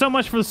 thank you so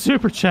much for the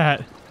super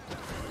chat.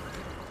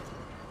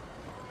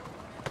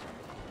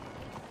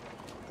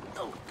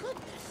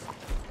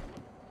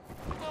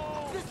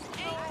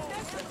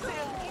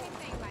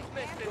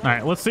 All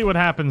right, let's see what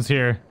happens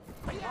here.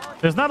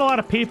 There's not a lot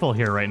of people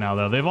here right now,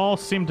 though. They've all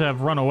seemed to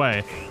have run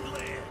away.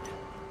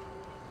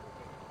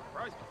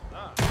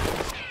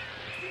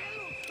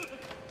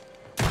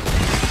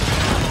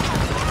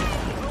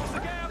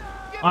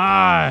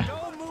 Ah!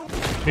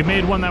 We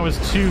made one that was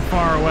too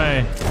far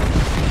away.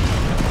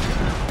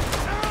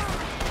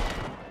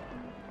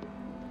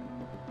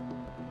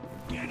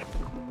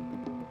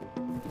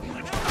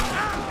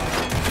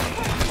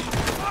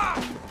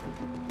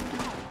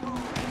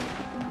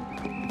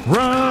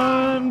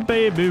 Run,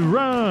 baby,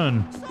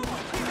 run!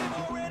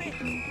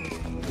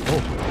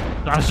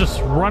 Oh, I was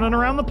just running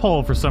around the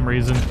pole for some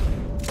reason.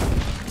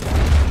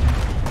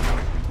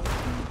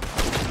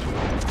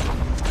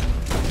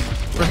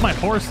 Where's my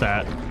horse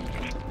at?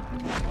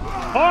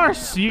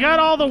 Horse, you got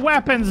all the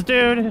weapons,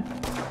 dude.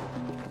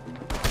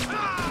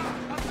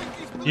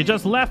 You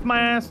just left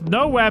my ass,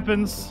 no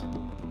weapons.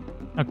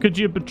 How could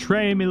you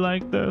betray me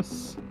like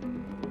this?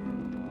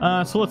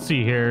 So let's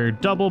see here.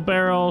 Double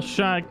barrel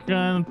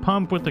shotgun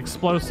pump with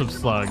explosive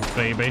slugs,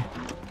 baby.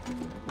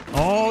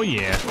 Oh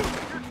yeah.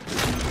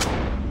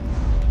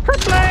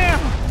 Kerblam!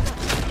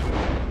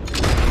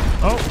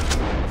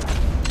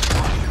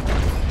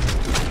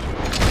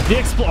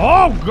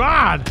 Oh,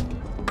 God!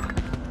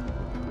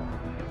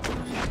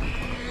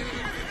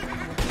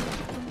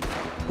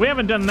 We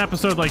haven't done an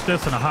episode like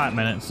this in a hot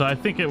minute, so I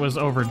think it was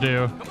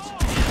overdue.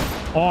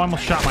 Oh, I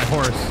almost shot my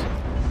horse.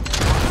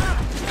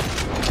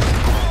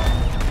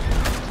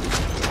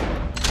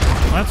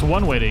 Well, that's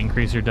one way to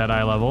increase your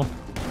Deadeye level.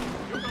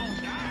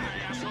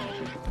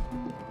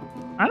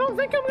 I don't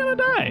think I'm gonna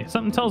die.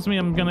 Something tells me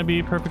I'm gonna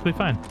be perfectly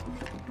fine.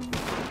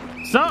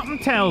 Something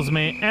tells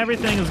me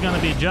everything is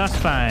gonna be just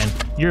fine.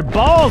 Your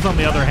balls, on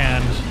the other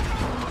hand,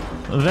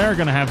 they're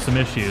gonna have some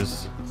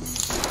issues.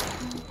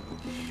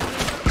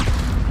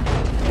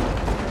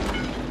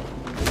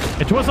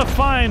 It was a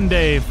fine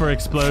day for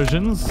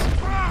explosions.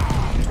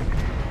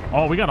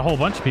 Oh, we got a whole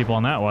bunch of people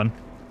on that one.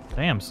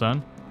 Damn,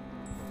 son.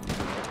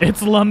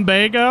 It's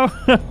lumbago.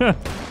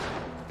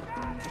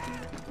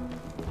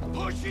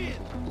 Push in.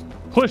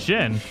 Push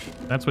in?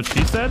 That's what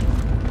she said?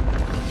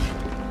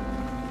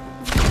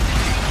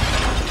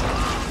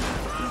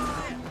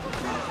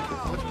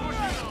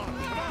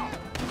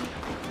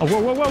 Oh, whoa,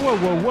 whoa, whoa, whoa,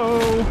 whoa,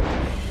 whoa.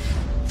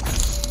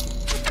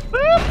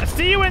 Boop, I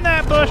see you in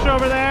that bush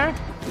over there.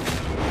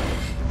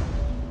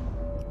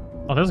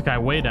 Oh, there's a guy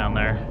way down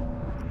there.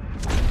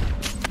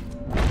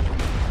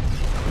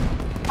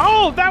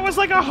 Oh, that was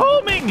like a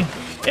homing.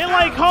 It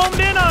like homed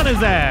in on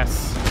his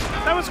ass.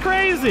 That was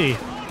crazy.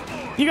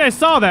 You guys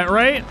saw that,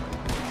 right?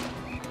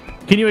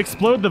 Can you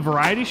explode the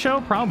variety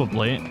show?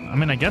 Probably. I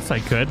mean, I guess I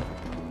could.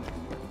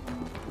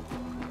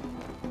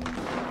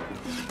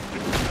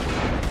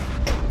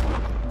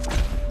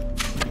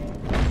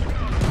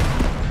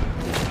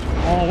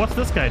 Oh, what's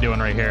this guy doing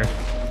right here?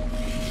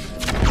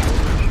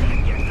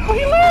 Oh,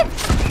 he lived!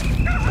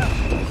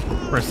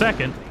 For a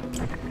second.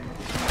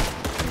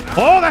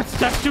 Oh,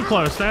 that's too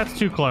close. That's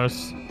too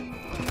close.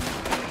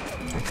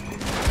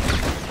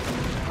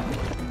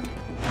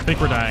 I think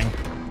we're dying.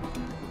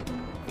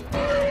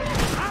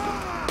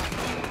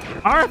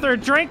 Arthur,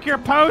 drink your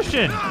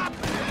potion!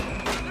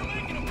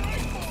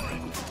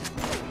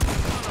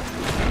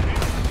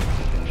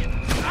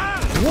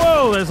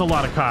 Whoa, there's a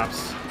lot of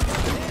cops.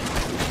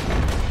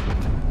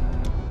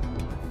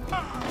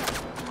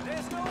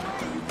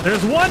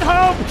 There's one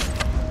hope!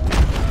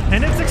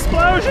 And it's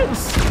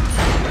explosions!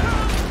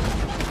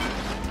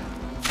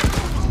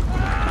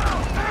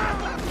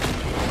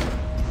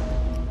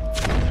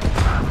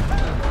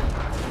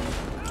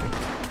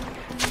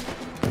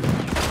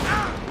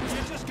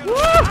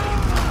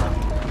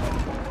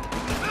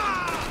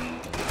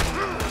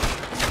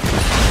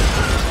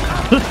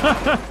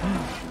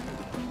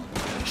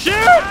 Shoot!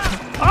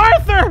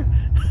 Arthur!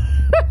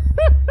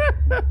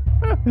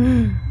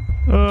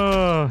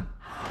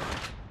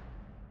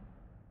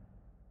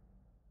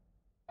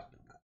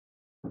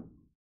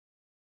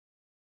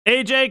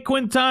 AJ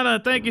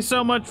Quintana, thank you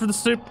so much for the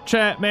super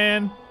chat,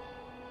 man.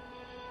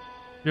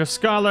 You're a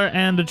scholar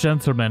and a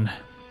gentleman.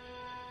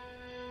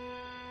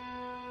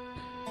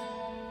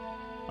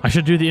 I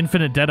should do the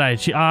infinite Deadeye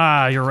cheat.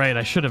 Ah, you're right.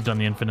 I should have done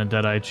the infinite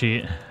Deadeye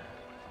cheat.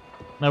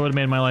 That would have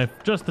made my life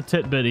just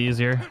a bit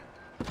easier.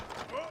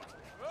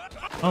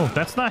 Oh,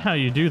 that's not how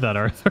you do that,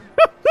 Arthur.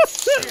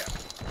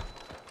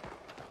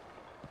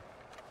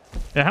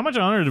 Yeah, how much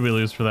honor did we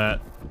lose for that?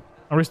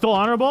 Are we still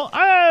honorable?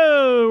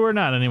 Oh, we're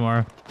not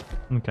anymore.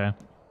 Okay.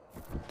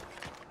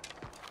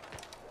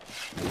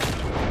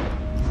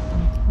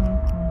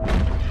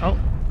 Oh,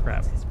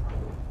 crap.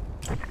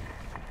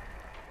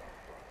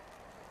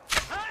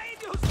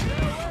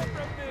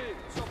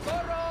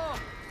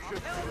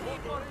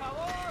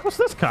 What's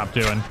this cop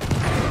doing?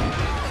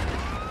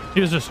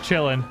 He was just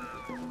chilling.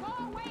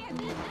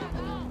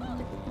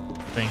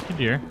 Thank you,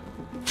 dear.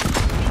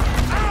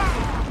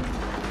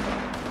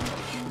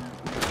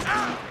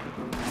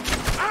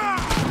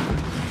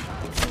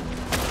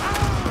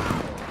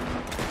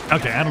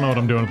 Okay, I don't know what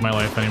I'm doing with my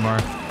life anymore.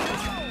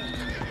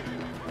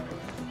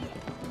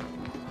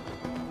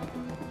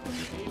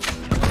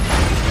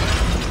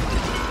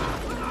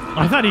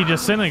 I thought he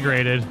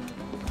disintegrated.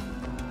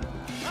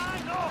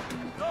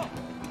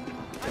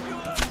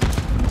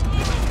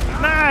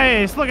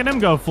 Nice! Look at him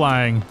go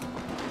flying.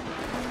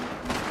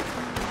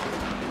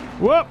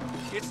 Whoop!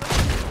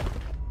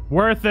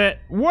 Worth it!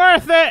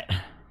 Worth it!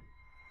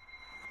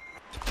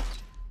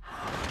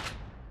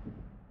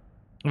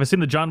 Have I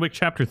seen the John Wick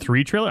Chapter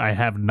 3 trailer? I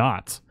have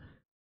not.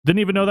 Didn't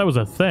even know that was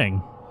a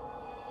thing.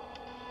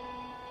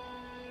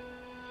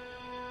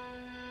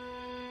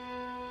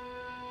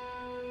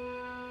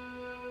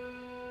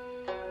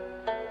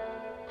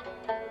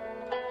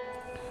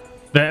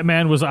 That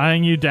man was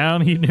eyeing you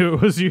down. He knew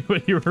it was you,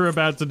 what you were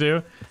about to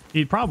do.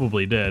 He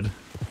probably did.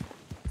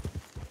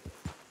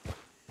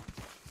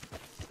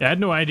 Yeah, I had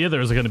no idea there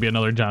was going to be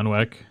another John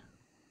Wick.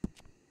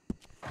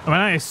 I mean,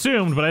 I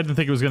assumed, but I didn't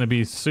think it was going to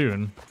be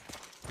soon.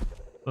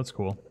 That's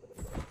cool.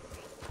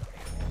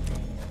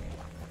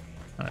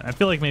 I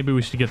feel like maybe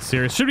we should get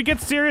serious. Should we get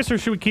serious or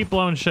should we keep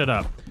blowing shit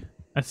up?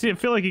 I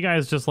feel like you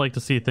guys just like to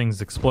see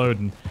things explode,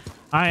 and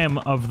I am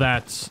of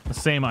that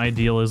same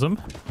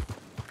idealism.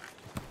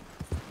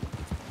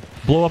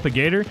 Blow up a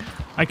gator?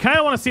 I kind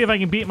of want to see if I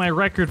can beat my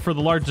record for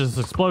the largest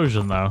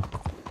explosion, though.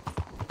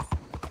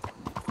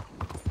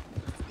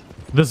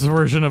 This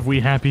version of We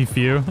Happy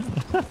Few.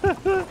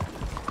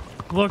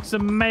 Looks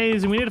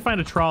amazing. We need to find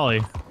a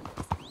trolley.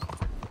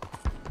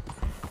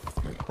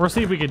 Or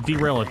see if we could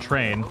derail a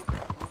train.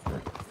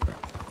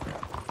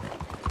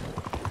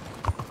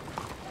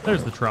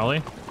 There's the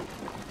trolley.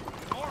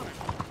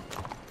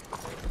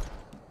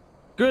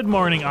 Good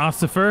morning,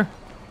 Ossifer.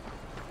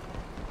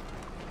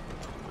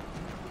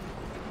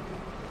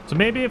 So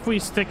maybe if we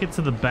stick it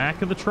to the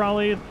back of the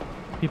trolley,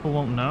 people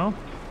won't know.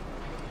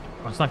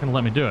 Oh, it's not going to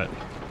let me do it.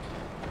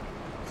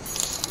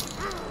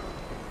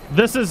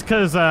 This is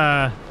because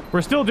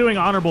we're still doing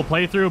honorable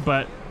playthrough,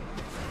 but...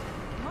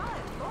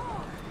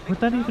 Where'd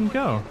that even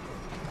go?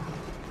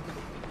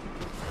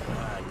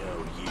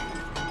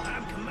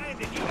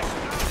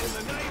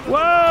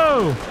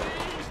 Whoa!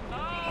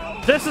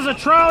 This is a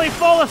trolley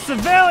full of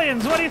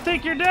civilians! What do you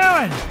think you're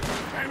doing?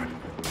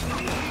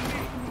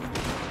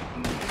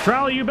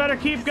 Trolley, you better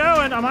keep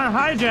going. I'm gonna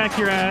hijack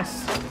your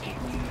ass.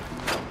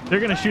 They're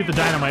gonna shoot the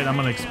dynamite and I'm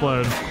gonna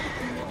explode.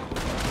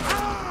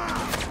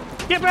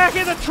 Get back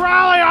in the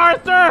trolley,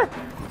 Arthur!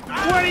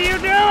 What are you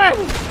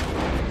doing?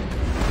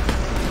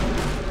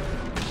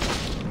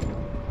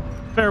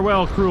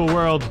 Farewell, cruel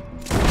world.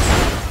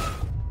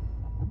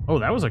 Oh,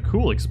 that was a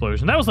cool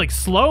explosion. That was like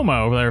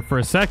slow-mo over there for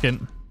a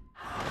second.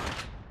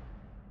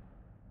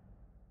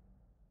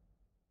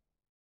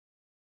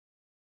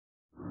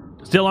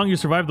 Still long you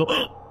survived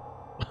the...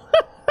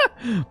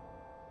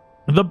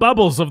 The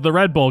bubbles of the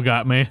Red Bull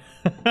got me.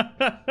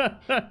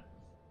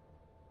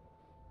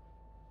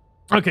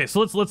 Okay,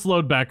 so let's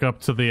load back up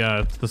to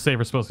the save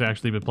we're supposed to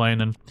actually be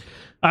playing in.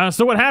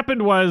 So what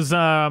happened was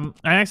I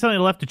accidentally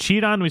left a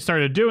cheat on. We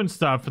started doing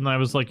stuff, and then I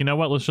was like, you know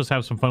what? Let's just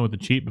have some fun with the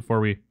cheat before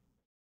we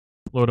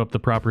load up the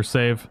proper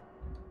save.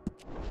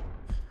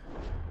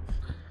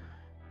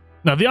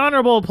 Now, the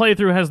honorable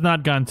playthrough has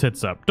not gone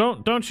tits up.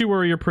 Don't you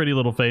worry your pretty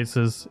little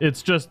faces.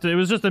 It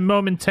was just a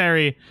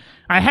momentary.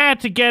 I had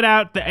to get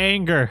out the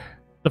anger,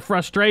 the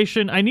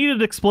frustration. I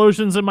needed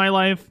explosions in my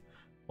life.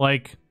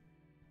 Like,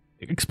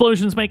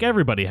 explosions make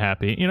everybody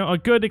happy. You know, a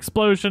good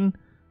explosion,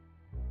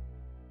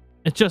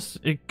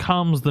 it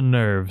calms the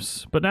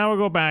nerves. But now we'll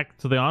go back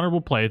to the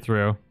honorable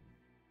playthrough.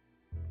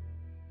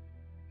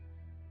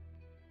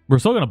 We're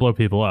still gonna blow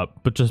people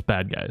up, but just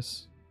bad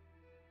guys.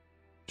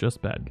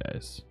 Just bad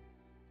guys.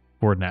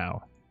 For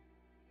now.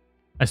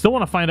 I still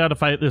want to find out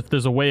if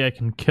there's a way I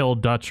can kill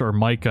Dutch or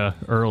Micah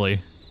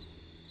early.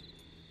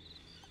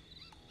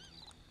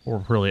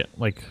 Or really,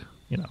 like,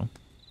 you know.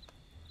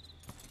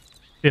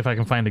 See if I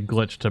can find a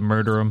glitch to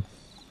murder him.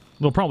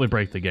 They'll probably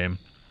break the game.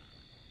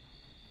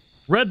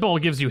 Red Bull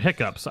gives you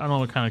hiccups. I don't know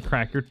what kind of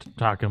crack you're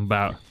talking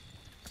about.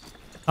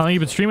 I think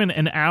you've been streaming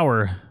an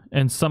hour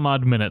and some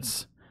odd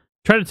minutes.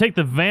 Try to take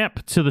the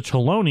vamp to the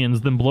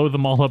Chelonians, then blow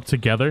them all up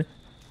together.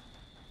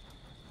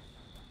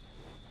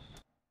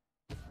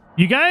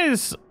 You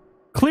guys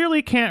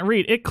clearly can't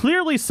read. It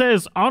clearly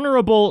says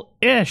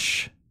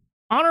honorable-ish.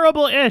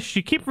 Honorable-ish.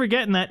 You keep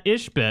forgetting that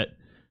ish bit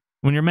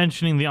when you're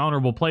mentioning the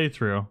honorable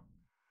playthrough.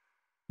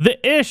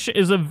 The ish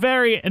is a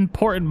very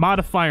important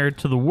modifier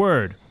to the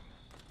word.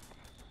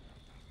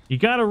 You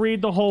gotta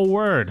read the whole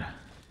word.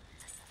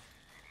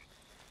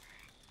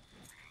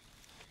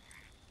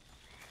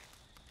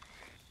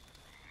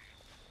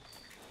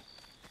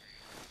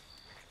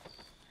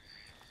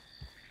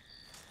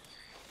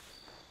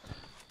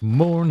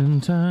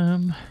 Morning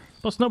time.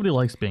 Plus, nobody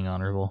likes being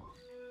honorable.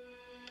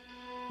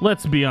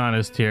 Let's be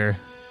honest here.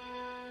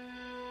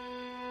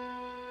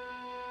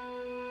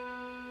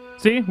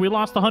 See, we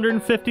lost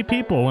 150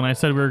 people when I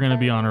said we were going to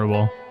be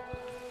honorable.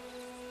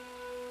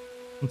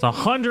 It's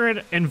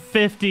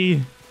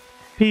 150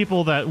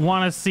 people that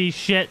want to see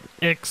shit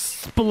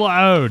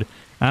explode.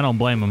 I don't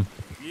blame them.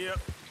 Yep.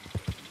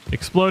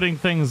 Exploding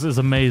things is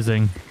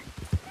amazing.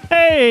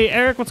 Hey,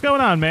 Eric, what's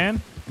going on,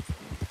 man?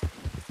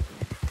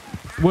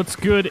 What's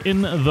good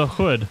in the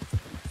hood?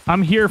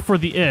 I'm here for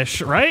the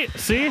ish, right?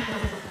 See?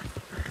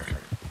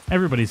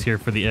 Everybody's here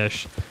for the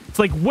ish. It's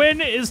like,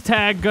 when is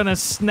Tag gonna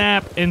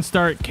snap and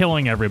start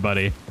killing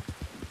everybody?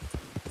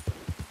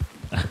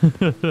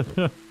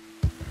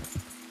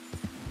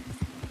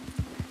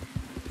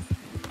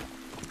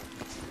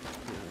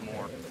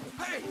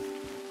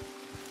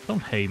 Don't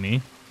hate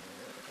me.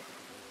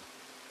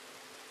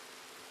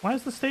 Why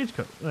is the stage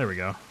cut? There we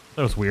go.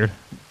 That was weird.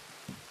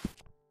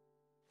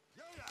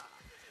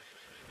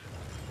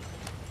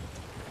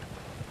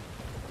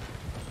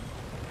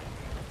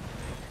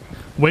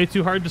 Way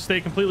too hard to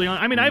stay completely on.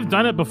 I mean, I've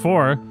done it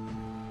before.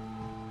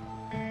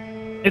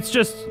 It's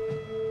just,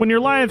 when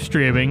you're live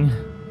streaming,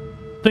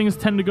 things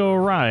tend to go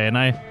awry, and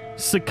I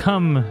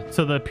succumb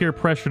to the peer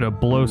pressure to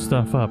blow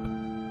stuff up.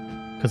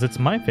 Because it's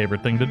my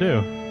favorite thing to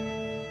do.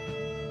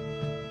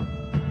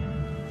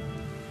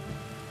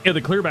 Yeah,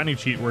 the clear bounty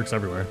cheat works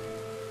everywhere.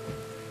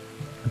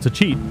 It's a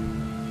cheat.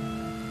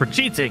 For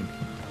cheating.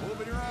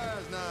 Open your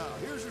eyes now.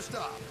 Here's your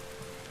stop.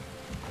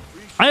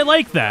 I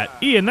like that.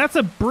 Ian, that's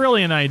a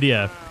brilliant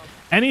idea.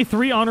 Any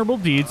 3 honorable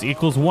deeds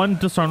equals 1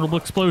 dishonorable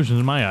explosion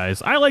in my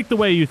eyes. I like the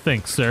way you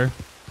think, sir.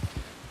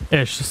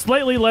 Ish.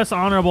 Slightly less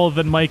honorable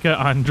than Micah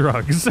on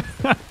drugs.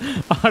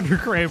 Audrey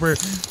Kramer,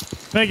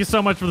 thank you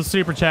so much for the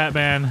super chat,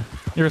 man.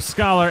 You're a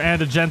scholar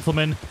and a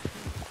gentleman.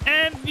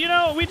 And, you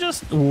know, we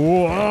just...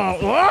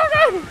 Whoa.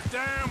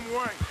 Damn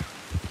way.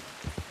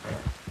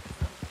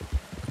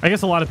 I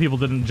guess a lot of people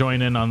didn't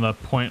join in on the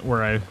point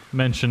where I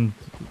mentioned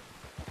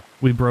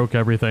we broke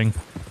everything.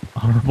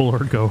 Honorable or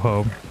go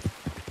home.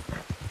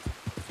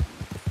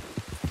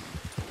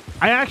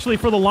 I actually,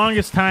 for the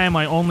longest time,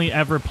 I only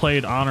ever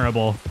played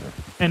honorable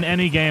in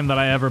any game that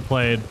I ever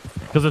played,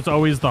 because it's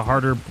always the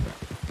harder,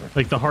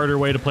 like the harder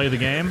way to play the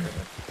game.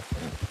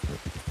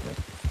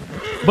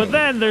 But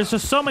then there's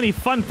just so many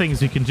fun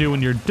things you can do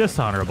when you're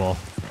dishonorable.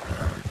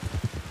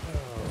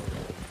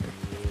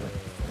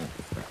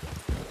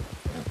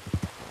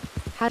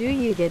 How do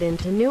you get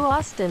into New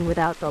Austin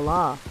without the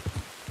law?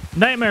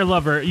 Nightmare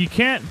Lover, you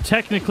can't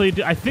technically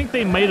do... I think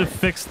they might have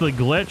fixed the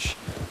glitch.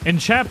 In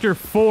Chapter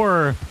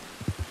 4...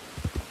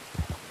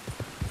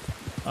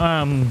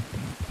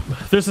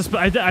 there's this...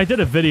 I did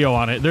a video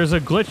on it. There's a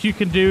glitch you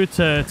can do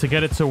to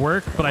get it to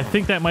work, but I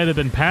think that might have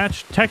been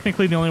patched.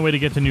 Technically, the only way to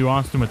get to New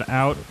Austin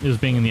without is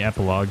being in the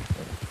epilogue.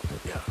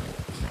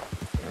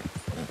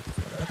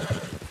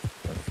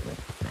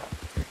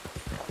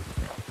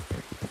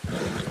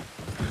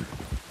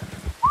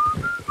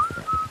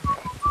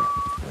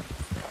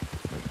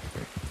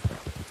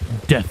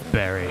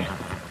 Deathberry.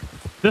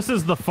 This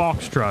is the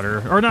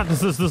Foxtrotter. Or not,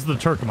 this is the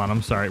Turkomon,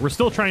 I'm sorry. We're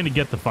still trying to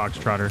get the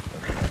Foxtrotter.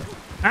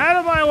 Out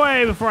of my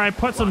way before I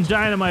put some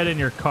dynamite in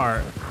your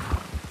cart.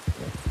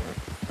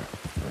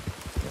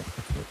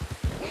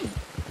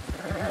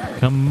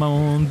 Come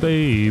on,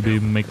 baby,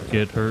 make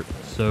it hurt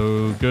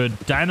so good.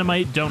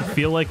 Dynamite don't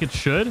feel like it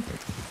should.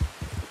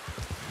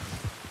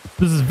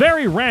 This is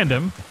very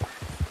random,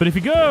 but if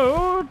you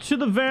go to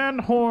the Van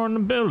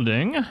Horn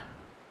building...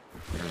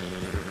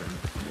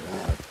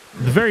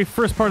 The very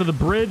first part of the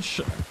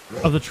bridge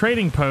of the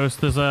trading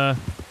post, there's a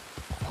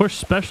push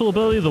special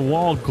ability. The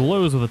wall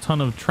glows with a ton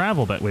of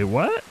travel. Wait,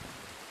 what?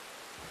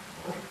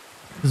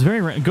 It's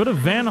very go to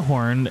Van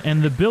Horn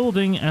and the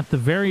building at the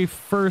very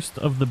first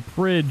of the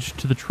bridge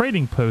to the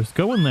trading post.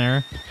 Go in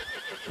there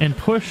and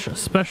push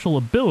special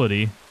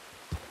ability.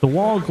 The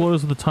wall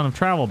glows with a ton of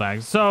travel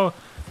bags. So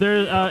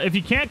there, if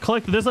you can't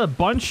collect, there's a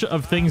bunch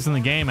of things in the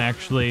game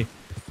actually,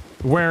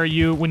 where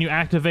when you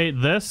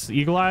activate this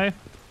Eagle Eye.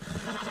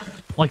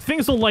 Like,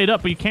 things will light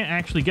up, but you can't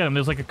actually get them.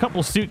 There's, like, a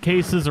couple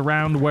suitcases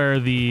around where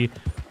the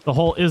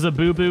whole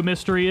Is-a-Boo-Boo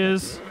mystery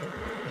is.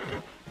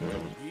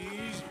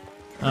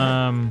 We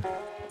ended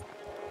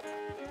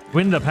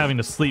up having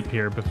to sleep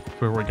here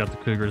before we got the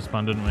cougar to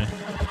spawn, didn't we?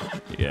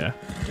 Yeah.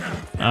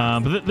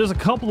 But there's a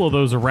couple of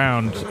those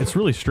around. It's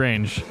really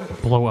strange.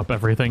 Blow up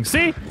everything.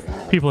 See?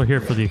 People are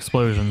here for the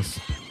explosions.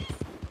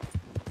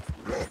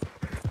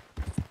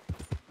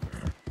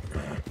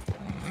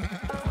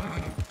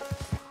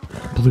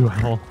 Blue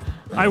Owl.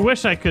 I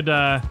wish I could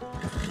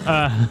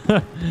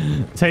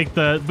take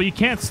but you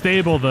can't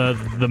stable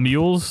the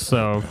mules,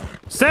 so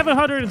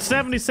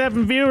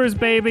 777 viewers,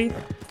 baby.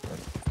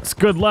 It's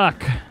good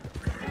luck.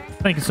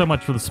 Thank you so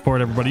much for the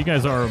support, everybody. You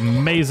guys are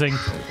amazing.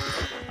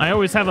 I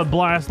always have a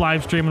blast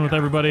live streaming with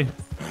everybody.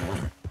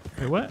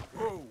 Wait, what?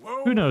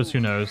 Who knows? Who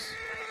knows?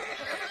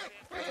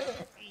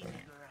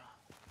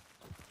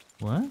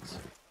 What?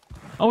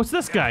 Oh, it's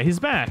this guy. He's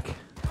back.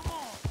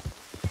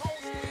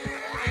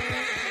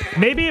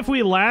 Maybe if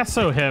we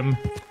lasso him,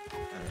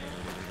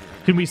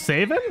 can we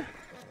save him?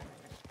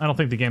 I don't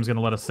think the game's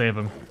gonna let us save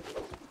him.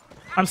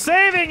 I'm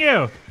saving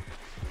you!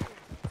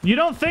 You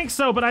don't think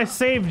so, but I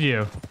saved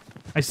you.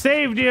 I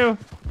saved you.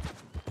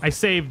 I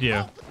saved you.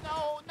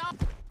 No, none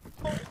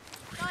of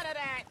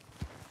that.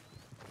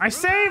 I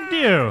saved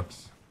you!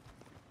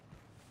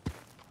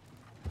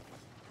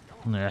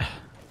 Nah.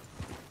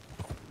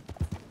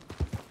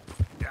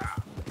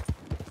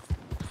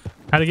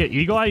 How to get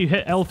Eagle Eye? You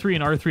hit L3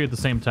 and R3 at the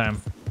same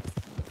time.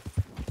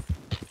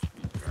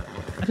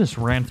 I just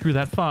ran through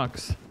that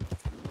fox.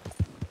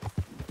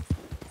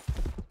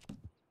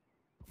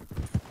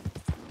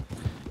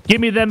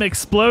 Give me them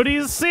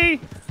explodies,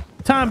 see?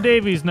 Tom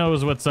Davies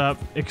knows what's up.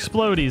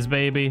 Explodies,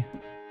 baby.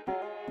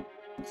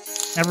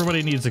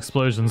 Everybody needs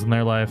explosions in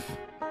their life.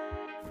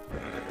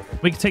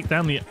 We can take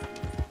down the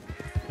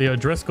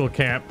O'Driscoll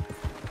camp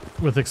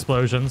with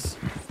explosions.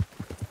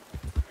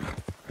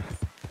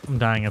 I'm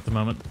dying at the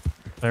moment.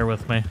 Bear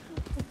with me.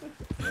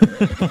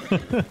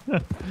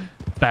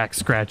 Back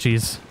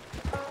scratchies.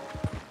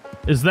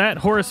 Is that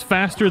horse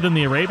faster than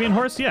the Arabian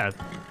horse? Yeah.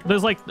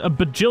 There's like a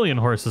bajillion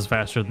horses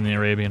faster than the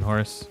Arabian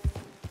horse.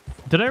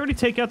 Did I already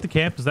take out the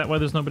camp? Is that why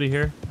there's nobody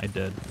here? I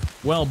did.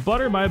 Well,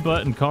 butter my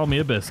butt and call me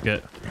a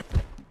biscuit.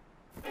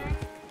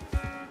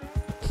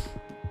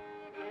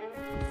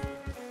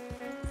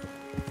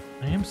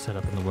 I am set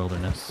up in the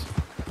wilderness.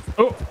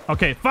 Oh,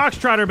 okay.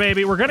 Foxtrotter,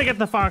 baby. We're going to get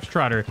the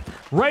Foxtrotter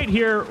right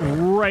here,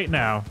 right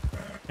now.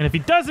 And if he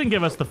doesn't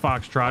give us the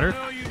Foxtrotter,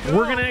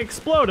 we're gonna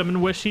explode him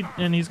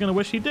and he's gonna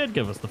wish he did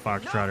give us the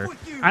Foxtrotter.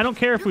 I don't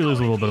care if we lose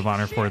a little bit of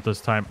honor for it this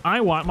time. I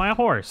want my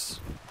horse.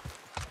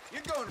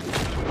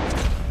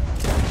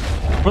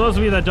 For those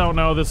of you that don't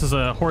know, this is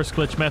a horse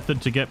glitch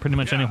method to get pretty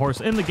much any horse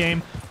in the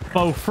game.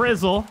 Faux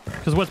frizzle,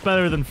 because what's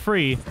better than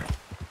free?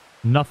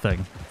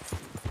 Nothing.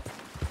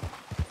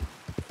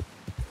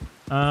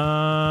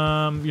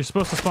 You're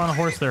supposed to spawn a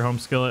horse there, Home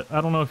Skillet.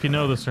 I don't know if you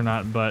know this or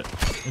not, but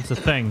it's a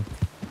thing.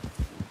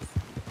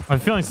 I'm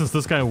feeling since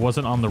this guy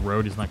wasn't on the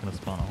road, he's not going to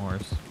spawn a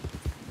horse.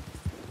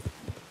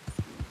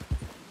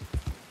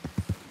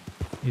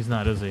 He's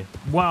not, is he?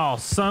 Wow,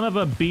 son of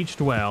a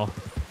beached whale.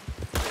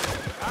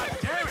 God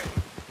damn it!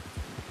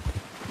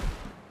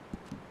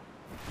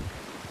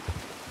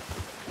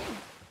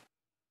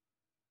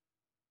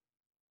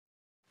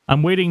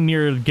 I'm waiting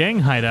near gang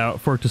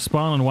hideout for it to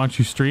spawn and watch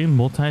you stream.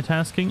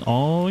 Multitasking?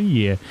 Oh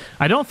yeah.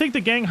 I don't think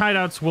the gang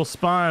hideouts will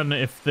spawn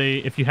if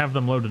you have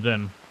them loaded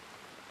in.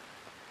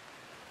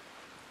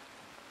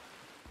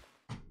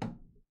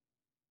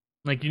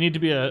 Like, you need to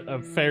be a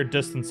fair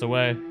distance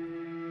away.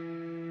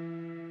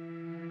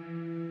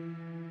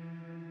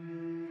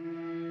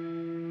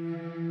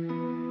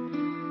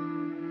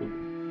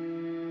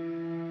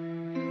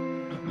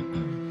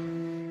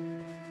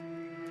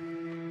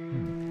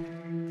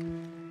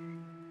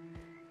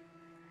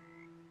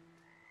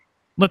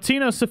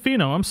 Latino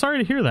Safino, I'm sorry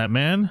to hear that,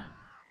 man.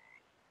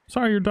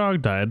 Sorry your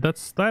dog died.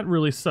 That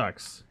really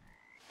sucks.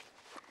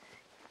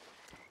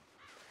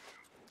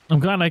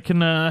 I'm glad I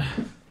can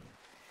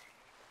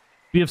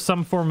be of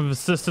some form of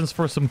assistance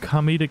for some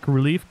comedic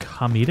relief.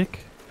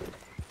 Comedic?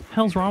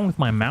 Hell's wrong with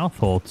my mouth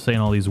hole saying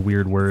all these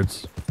weird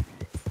words.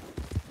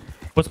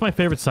 What's my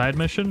favorite side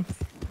mission?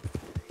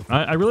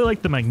 I really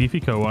like the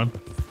Magnifico one.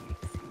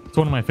 It's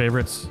one of my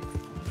favorites.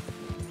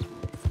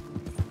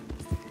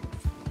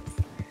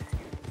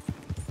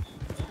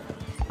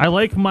 I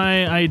like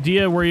my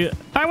idea where you...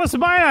 That was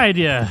my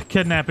idea!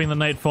 Kidnapping the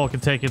Night Folk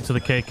and taking it to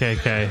the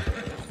KKK.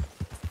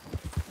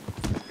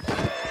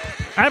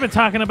 I've been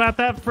talking about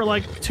that for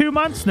like 2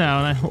 months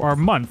now, or a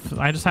month.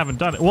 I just haven't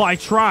done it. Well, I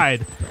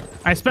tried.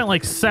 I spent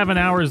like 6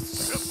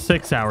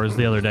 hours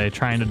the other day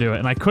trying to do it,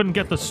 and I couldn't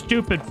get the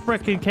stupid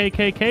frickin'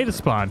 KKK to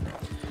spawn.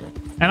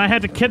 And I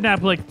had to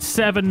kidnap like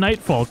 7 Night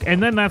Folk,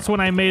 and then that's when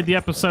I made the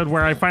episode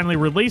where I finally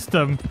released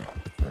him,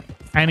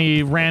 and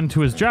he ran to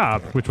his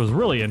job, which was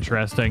really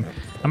interesting.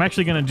 I'm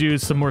actually going to do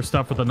some more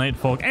stuff with the Night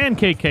Folk and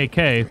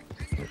KKK.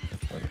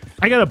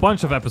 I got a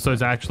bunch of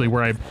episodes, actually,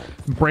 where I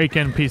break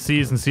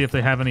NPCs and see if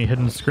they have any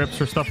hidden scripts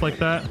or stuff like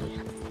that.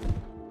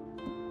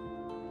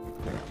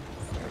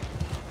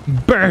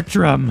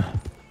 Bertram!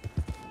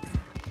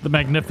 The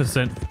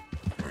Magnificent.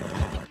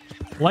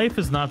 Life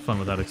is not fun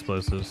without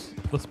explosives.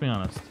 Let's be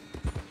honest.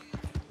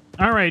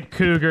 Alright,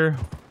 Cougar.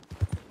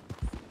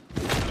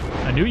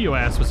 I knew you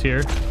ass was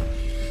here.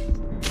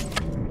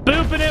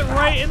 Booping it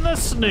right in the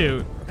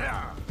snoot.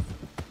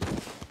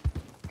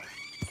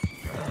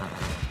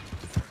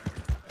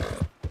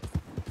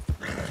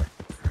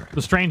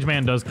 The strange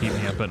man does keep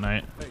me up at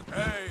night.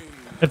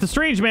 If the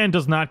strange man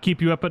does not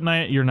keep you up at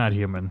night, you're not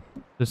human.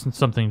 There's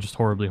something just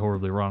horribly,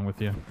 horribly wrong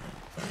with you.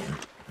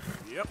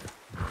 Yep.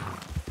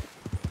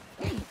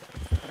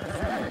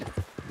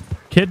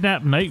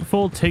 Kidnap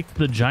Nightfall, take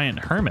the giant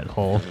hermit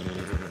hole.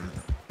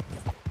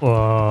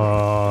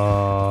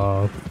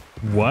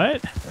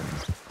 What?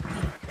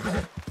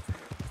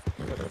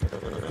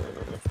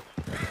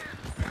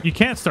 You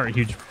can't start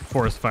huge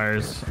forest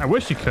fires. I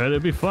wish you could.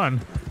 It'd be fun.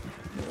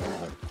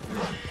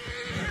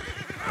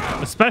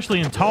 Especially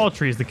in tall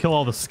trees to kill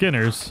all the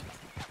skinners.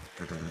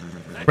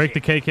 Break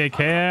the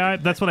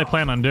KKK. That's what I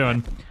plan on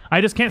doing. I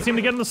just can't seem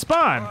to get in the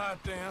spawn.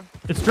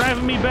 It's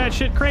driving me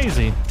batshit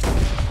crazy.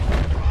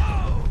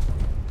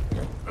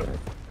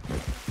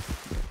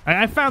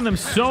 I found them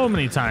so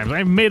many times.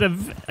 I've made a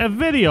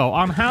video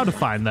on how to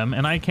find them,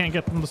 and I can't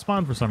get them to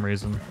spawn for some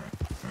reason.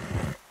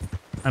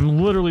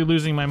 I'm literally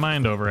losing my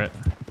mind over it.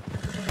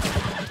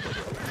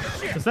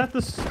 Is that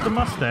the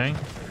Mustang?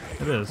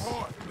 It is.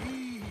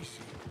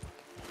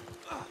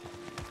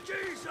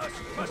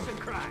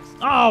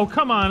 Oh,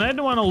 come on. I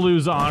didn't want to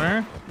lose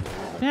honor.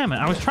 Damn it.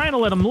 I was trying to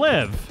let him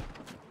live.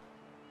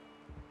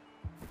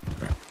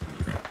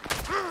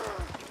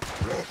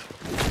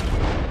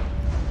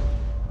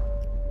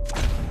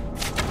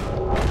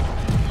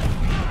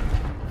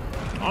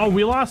 Oh,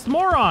 we lost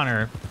more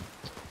honor.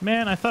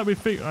 Man, I thought we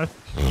figured...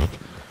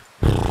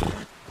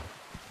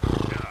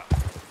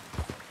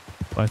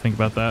 What do I think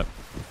about that?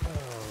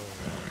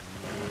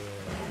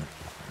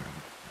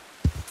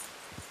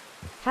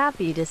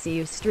 Happy to see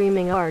you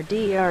streaming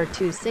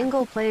RDR2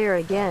 single player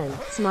again.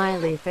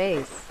 Smiley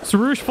face.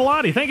 Sarush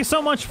Falati, thank you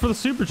so much for the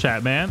super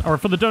chat, man. Or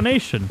for the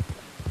donation.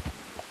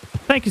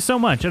 Thank you so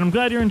much, and I'm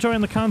glad you're enjoying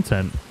the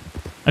content.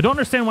 I don't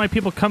understand why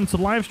people come to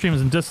live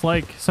streams and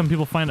dislike. Some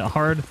people find it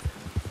hard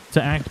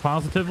to act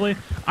positively.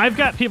 I've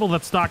got people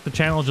that stock the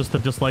channel just to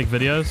dislike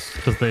videos,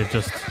 because they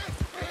just...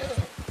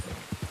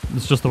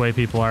 It's just the way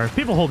people are.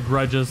 People hold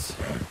grudges.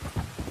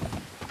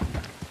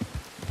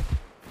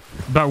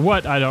 About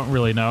what, I don't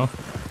really know.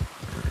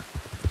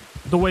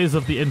 The ways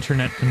of the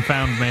internet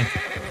confound me.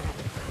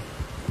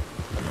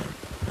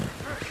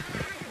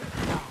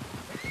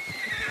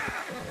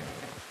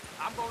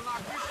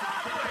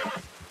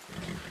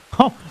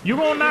 Oh, you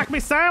gonna knock me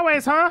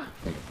sideways, huh?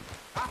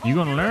 You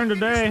gonna learn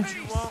today.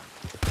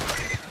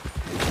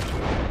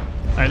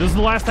 Alright, this is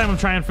the last time I'm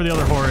trying for the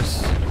other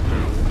horse.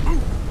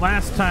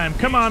 Last time.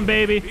 Come on,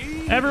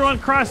 baby. Everyone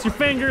cross your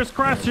fingers,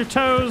 cross your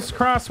toes,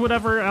 cross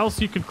whatever else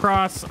you could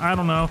cross. I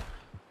don't know.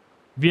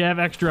 If you have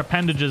extra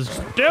appendages,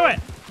 just do it!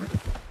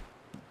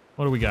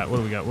 What do we got? What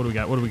do we got? What do we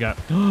got? What do we got?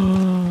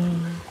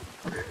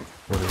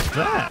 What is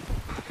that?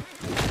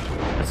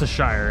 That's a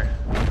Shire.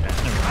 Okay,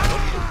 never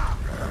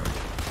mind.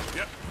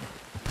 Yep.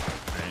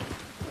 Right.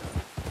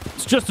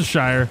 It's just a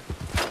Shire.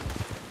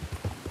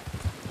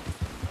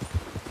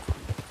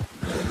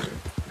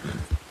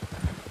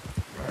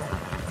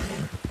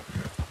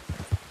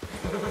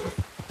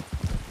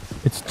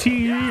 It's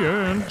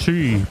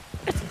TNT.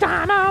 It's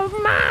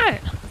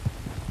dynamite.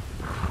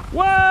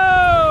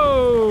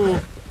 Whoa!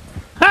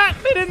 Ha!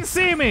 They didn't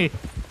see me.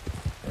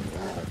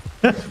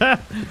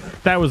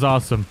 That was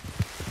awesome.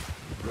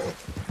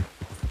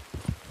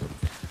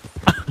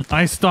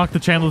 I stalked the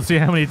channel to see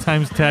how many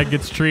times Tag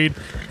gets treed.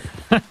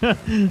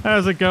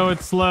 How's it going,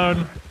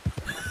 Sloan?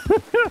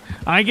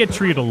 I get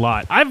treed a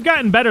lot. I've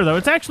gotten better though.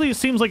 It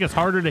seems like it's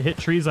harder to hit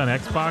trees on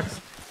Xbox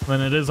than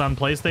it is on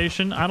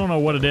PlayStation. I don't know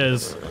what it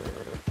is,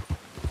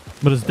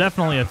 but it's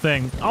definitely a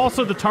thing.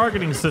 Also, the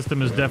targeting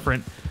system is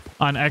different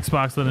on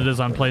Xbox than it is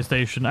on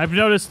PlayStation. I've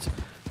noticed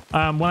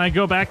when I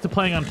go back to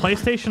playing on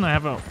PlayStation, I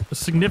have a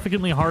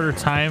significantly harder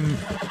time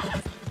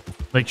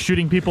like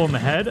shooting people in the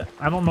head.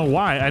 I don't know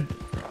why.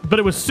 But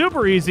it was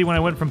super easy when I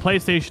went from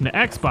PlayStation to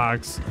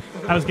Xbox.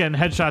 I was getting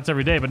headshots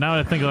every day, but now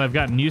I think that I've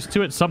gotten used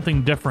to it.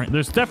 Something different.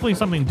 There's definitely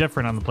something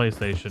different on the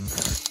PlayStation.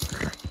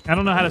 I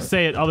don't know how to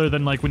say it other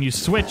than like when you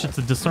switch, it's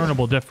a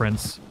discernible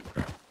difference.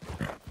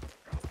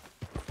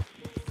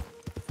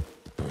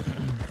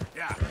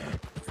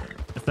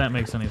 If that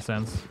makes any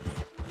sense.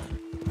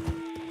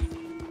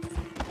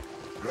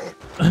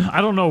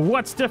 I don't know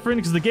what's different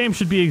because the game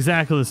should be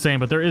exactly the same,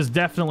 but there is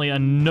definitely a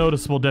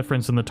noticeable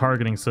difference in the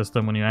targeting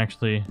system when you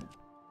actually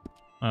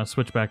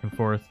switch back and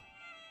forth.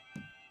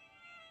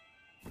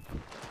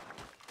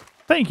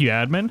 Thank you,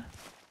 admin.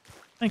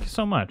 Thank you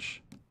so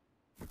much.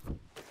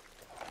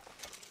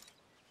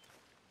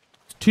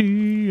 It's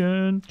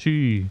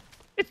TNT.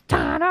 It's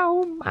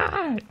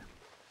dynamite.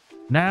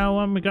 Now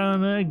I'm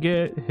gonna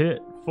get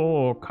hit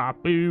for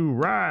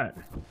copyright.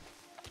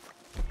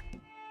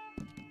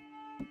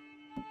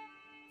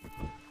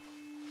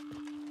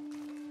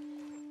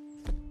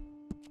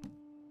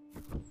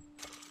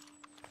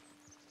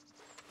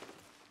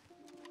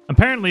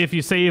 Apparently, if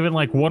you say even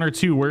like 1 or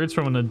 2 words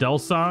from an Adele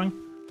song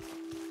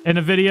in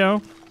a video,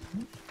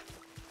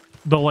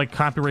 they'll like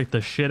copyright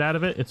the shit out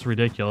of it. It's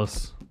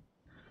ridiculous.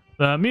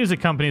 The music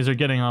companies are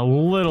getting a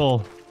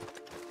little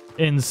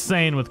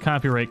insane with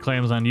copyright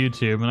claims on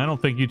YouTube, and I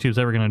don't think YouTube's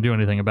ever going to do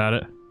anything about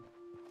it.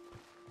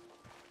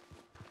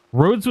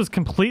 Rhodes was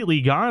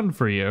completely gone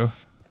for you.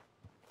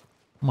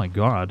 Oh my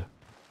god.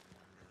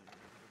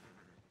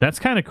 That's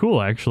kind of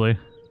cool, actually.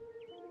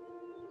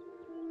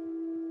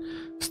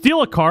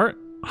 Steal a cart,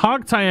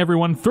 hog tie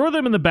everyone, throw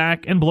them in the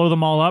back, and blow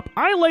them all up.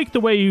 I like the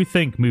way you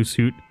think, Moose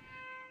Hoot.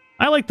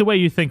 I like the way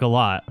you think a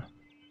lot.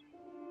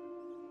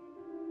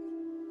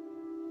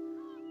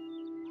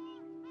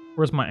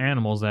 Where's my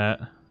animals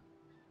at?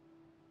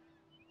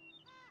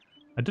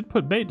 I did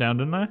put bait down,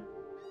 didn't I?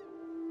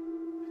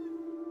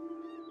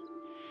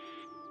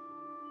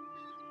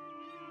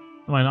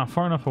 Am I not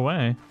far enough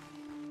away?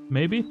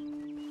 Maybe?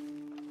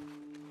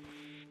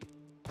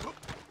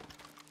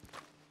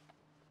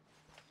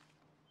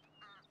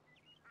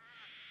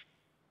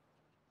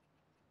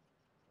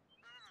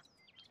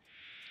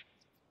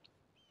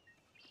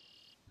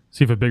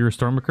 See if a bigger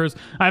storm occurs.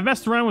 I've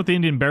messed around with the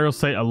Indian burial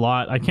site a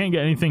lot. I can't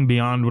get anything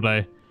beyond what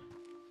I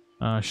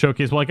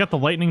showcased. Well, I got the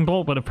lightning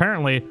bolt, but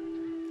apparently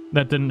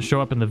that didn't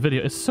show up in the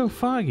video. It's so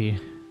foggy.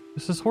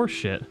 This is horse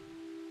shit.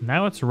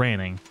 Now it's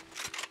raining.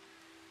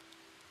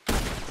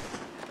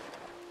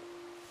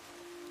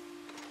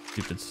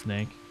 Stupid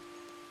snake.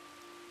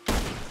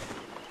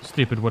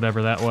 Stupid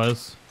whatever that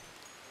was.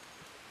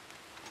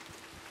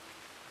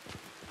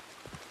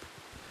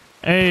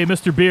 Hey,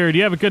 Mr. Beard,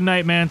 you have a good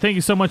night, man. Thank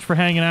you so much for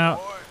hanging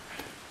out.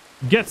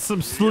 Get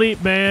some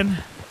sleep,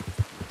 man.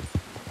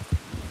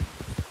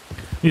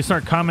 You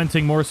start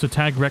commenting more so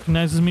Tag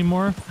recognizes me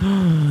more?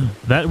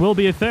 That will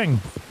be a thing.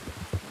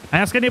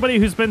 Ask anybody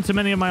who's been to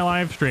many of my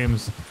live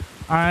streams.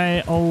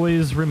 I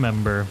always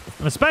remember.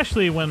 And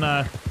especially when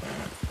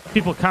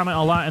people comment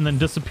a lot and then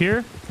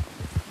disappear.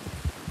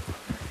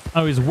 I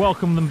always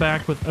welcome them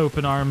back with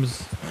open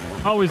arms.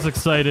 Always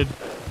excited.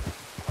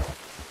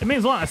 It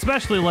means a lot,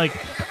 especially like...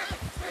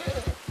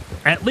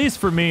 At least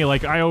for me,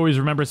 like, I always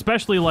remember,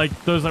 especially,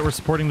 like, those that were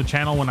supporting the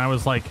channel when I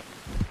was, like,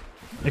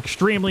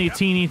 extremely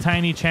teeny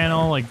tiny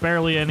channel, like,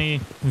 barely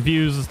any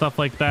views and stuff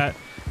like that.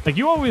 Like,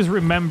 you always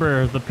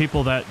remember the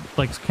people that,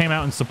 like, came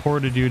out and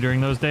supported you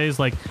during those days.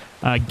 Like,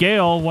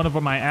 Gail, one of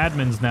my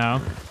admins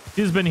now,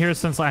 He's been here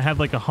since I had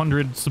like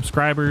 100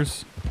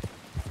 subscribers.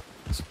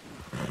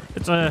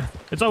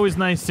 It's always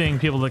nice seeing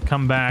people that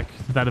come back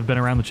that have been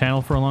around the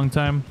channel for a long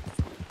time.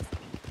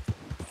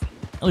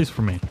 At least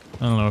for me.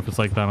 I don't know if it's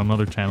like that on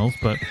other channels,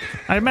 but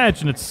I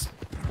imagine it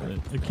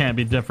can't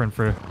be different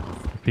for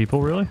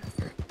people, really.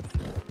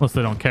 Unless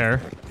they don't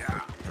care.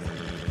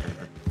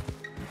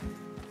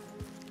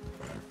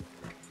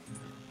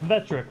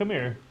 Vetra, come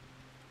here.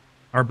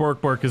 Our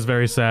Bork is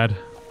very sad.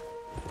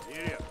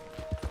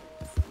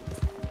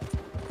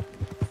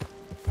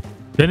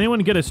 Did anyone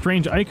get a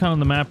strange icon on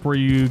the map where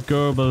you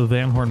go above the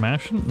Van Horn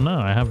Mansion? No,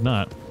 I have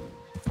not.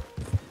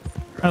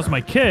 How's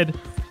my kid?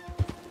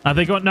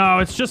 They go. No,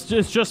 it's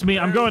just me.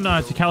 I'm going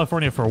to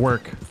California for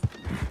work.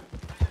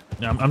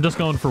 Yeah, I'm just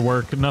going for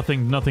work.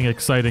 Nothing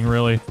exciting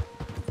really.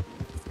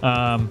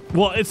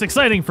 Well, it's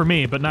exciting for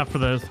me, but not for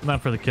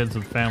the kids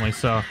and the family.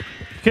 So,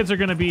 kids are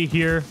gonna be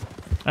here.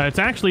 It's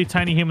actually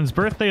Tiny Human's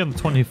birthday on the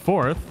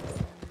 24th,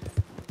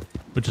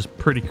 which is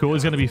pretty cool.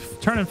 He's gonna be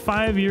turning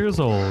 5 years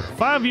old.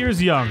 5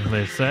 years young,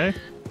 they say.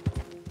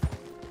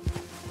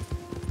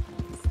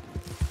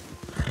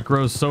 It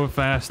grows so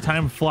fast.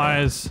 Time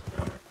flies.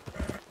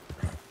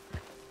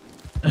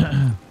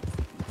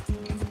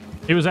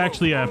 It was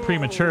actually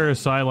premature,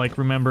 so I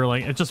remember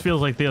it just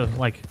feels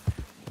like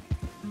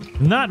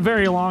not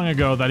very long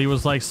ago that he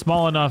was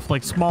small enough,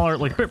 smaller,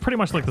 pretty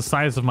much like the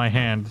size of my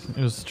hand.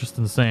 It was just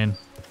insane.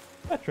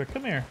 Petra,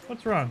 come here.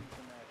 What's wrong?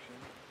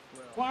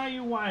 Why are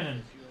you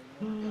whining?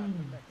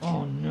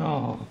 Oh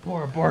no,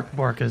 poor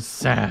Bork is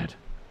sad.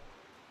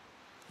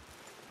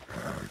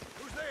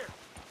 Who's there?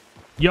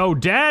 Yo,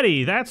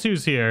 Daddy, that's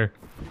who's here.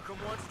 You come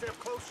one step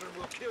closer and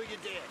we'll kill you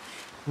dead.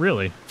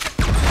 Really?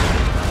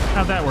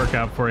 How'd that work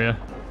out for you?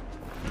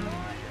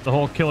 The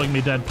whole killing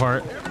me dead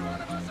part.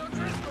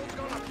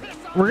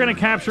 We're gonna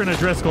capture an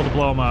O'Driscoll to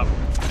blow him up.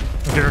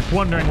 If you're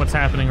wondering what's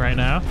happening right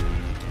now.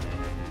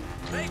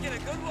 Make it a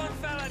good one,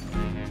 fella.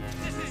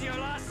 This is your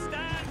last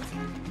stand.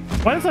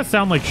 Why does that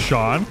sound like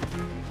Sean?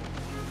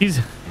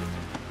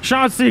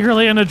 Sean's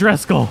secretly an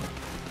O'Driscoll.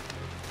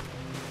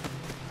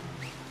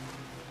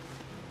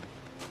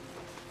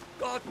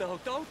 God, no,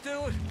 don't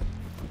do it.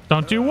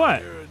 Don't do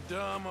what?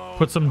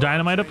 Put some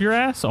dynamite up your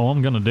ass? Oh,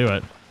 I'm gonna do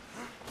it.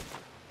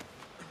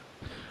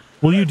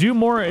 Will you do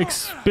more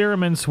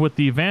experiments with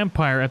the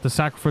vampire at the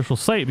sacrificial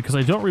site? Because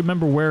I don't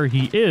remember where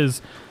he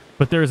is,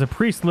 but there is a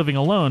priest living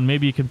alone.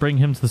 Maybe you could bring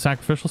him to the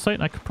sacrificial site,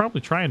 and I could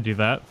probably try and do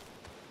that.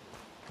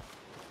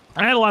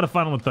 I had a lot of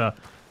fun with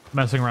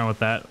messing around with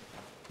that.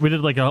 We did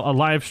a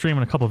live stream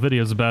and a couple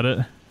videos about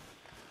it.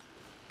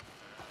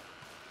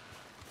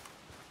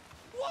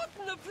 What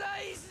in the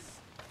place?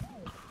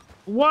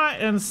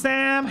 What in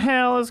Sam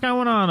hell is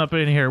going on up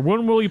in here?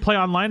 When will you play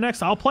online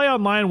next? I'll play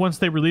online once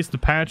they release the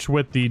patch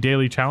with the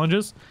daily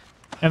challenges,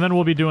 and then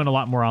we'll be doing a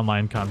lot more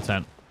online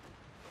content.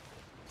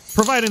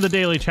 Providing the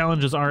daily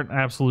challenges aren't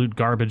absolute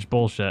garbage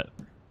bullshit,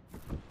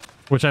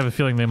 which I have a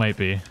feeling they might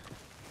be.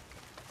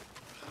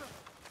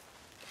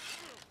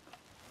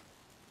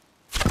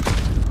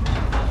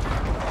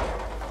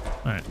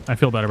 Alright, I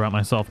feel better about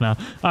myself now.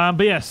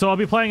 But yeah, so I'll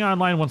be playing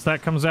online once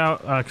that comes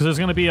out, because there's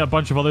going to be a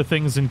bunch of other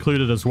things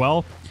included as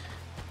well.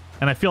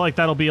 And I feel like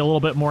that'll be a little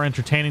bit more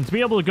entertaining to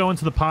be able to go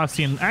into the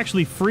posse and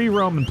actually free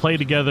roam and play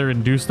together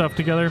and do stuff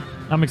together.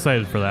 I'm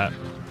excited for that.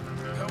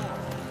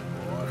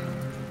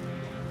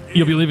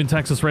 You'll be leaving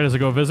Texas right as I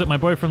go visit. My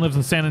boyfriend lives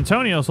in San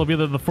Antonio, so I'll be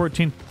there the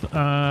 14th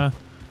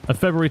of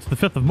February to the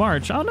 5th of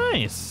March. Oh,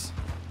 nice.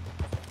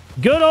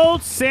 Good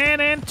old San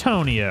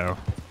Antonio.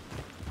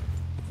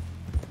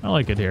 I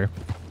like it here.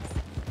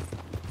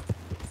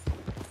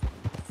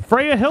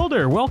 Freya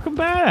Hilder, welcome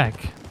back.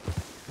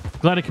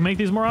 Glad I can make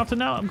these more often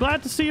now. I'm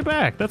glad to see you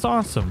back. That's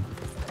awesome.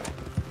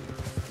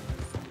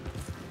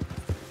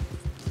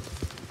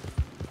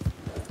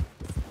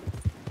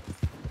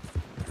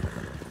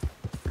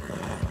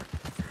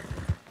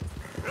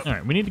 All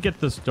right, we need to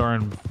get this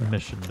darn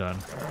mission done.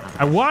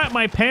 I want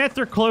my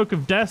Panther Cloak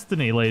of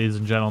Destiny, ladies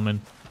and gentlemen.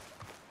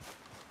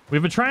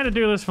 We've been trying to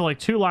do this for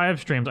 2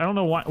 live streams. I don't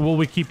know why. Well,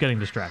 we keep getting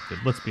distracted.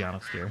 Let's be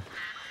honest here.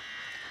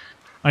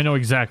 I know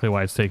exactly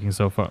why it's taking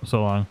so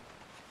long.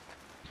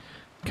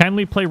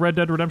 Kindly play Red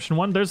Dead Redemption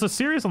 1. There's a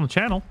series on the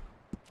channel.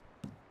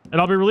 And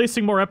I'll be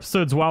releasing more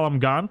episodes while I'm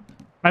gone.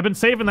 I've been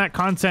saving that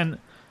content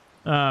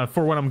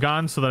for when I'm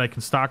gone so that I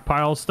can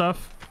stockpile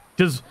stuff.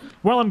 Because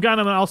while I'm gone,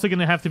 I'm also going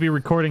to have to be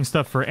recording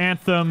stuff for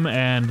Anthem.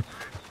 And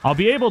I'll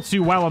be able to,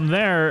 while I'm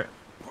there...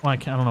 Well, I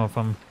don't know if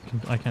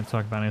I can't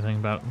talk about anything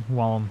about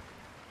while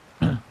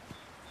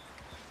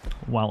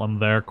I'm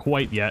there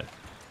quite yet.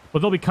 But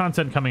there'll be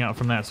content coming out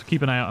from that, so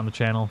keep an eye out on the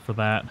channel for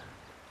that.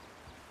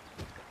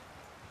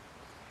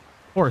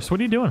 Horse, what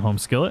are you doing, Home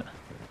Skillet?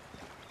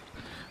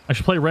 I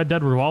should play Red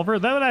Dead Revolver?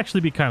 That would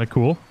actually be kind of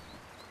cool.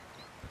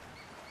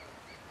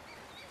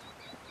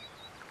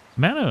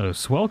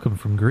 Manos, welcome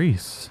from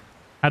Greece.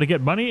 How to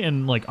get money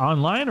in,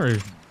 online or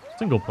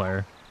single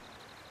player?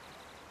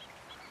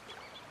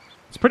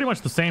 It's pretty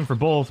much the same for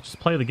both. Just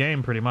play the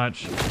game, pretty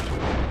much.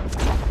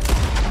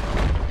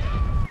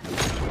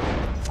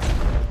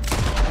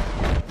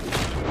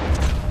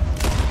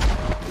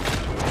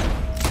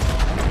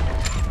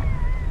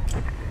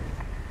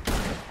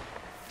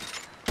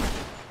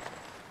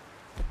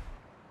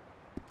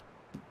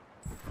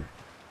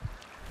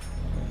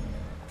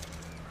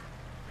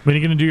 When are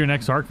you gonna do your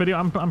next Ark video?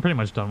 I'm pretty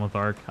much done with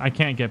Ark. I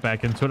can't get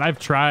back into it. I've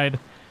tried,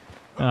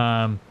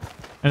 and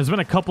there's been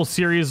a couple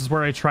series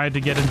where I tried to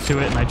get into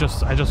it, and I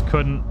just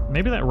couldn't.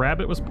 Maybe that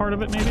rabbit was part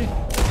of it. Maybe.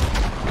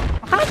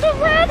 How'd the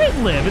rabbit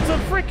live? It's a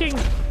freaking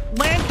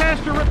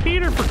Lancaster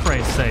repeater, for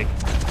Christ's sake.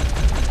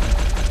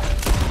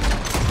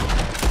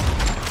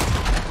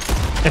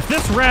 If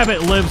this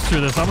rabbit lives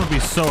through this, I'm gonna be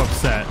so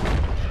upset.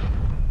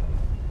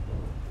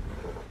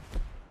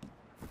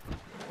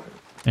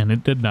 And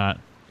it did not.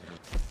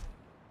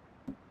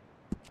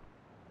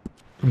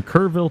 From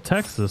Kerrville,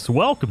 Texas.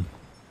 Welcome.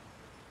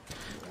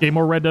 Game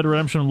more Red Dead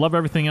Redemption. Love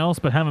everything else,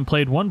 but haven't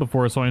played 1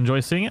 before, so I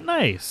enjoy seeing it.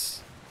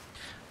 Nice.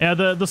 Yeah,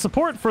 the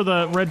support for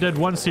the Red Dead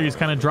 1 series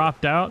kind of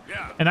dropped out,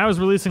 and I was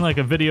releasing like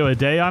a video a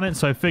day on it,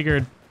 so I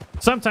figured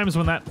sometimes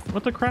when that...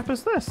 What the crap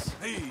is this?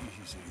 Easy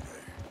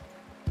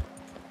there.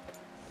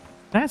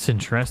 That's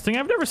interesting.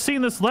 I've never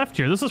seen this left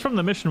here. This is from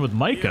the mission with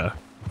Micah.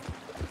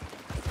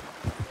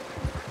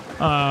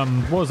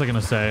 What was I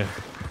gonna say?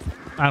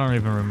 I don't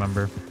even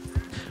remember.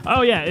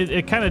 Oh yeah,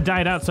 it kind of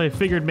died out, so I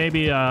figured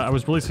maybe I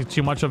was releasing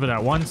too much of it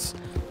at once.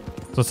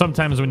 So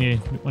sometimes when you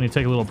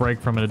take a little break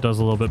from it, it does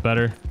a little bit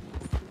better.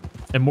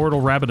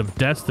 Immortal Rabbit of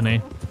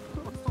Destiny.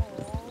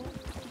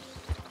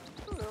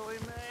 Lily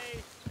May.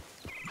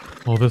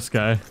 Oh, this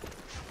guy.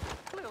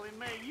 Lily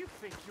May, you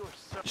think you're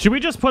so... Should we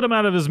just put him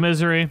out of his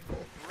misery?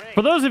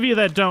 For those of you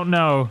that don't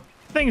know,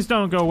 things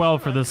don't go well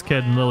for this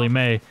kid and Lily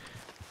May.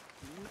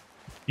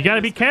 You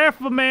gotta be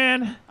careful,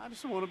 man. I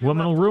just want to be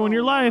Woman will left ruin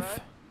your alone, life. all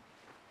right?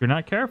 If you're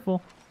not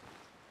careful.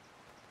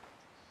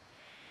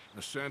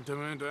 A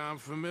sentiment I'm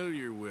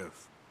familiar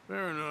with.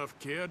 Fair enough,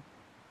 kid.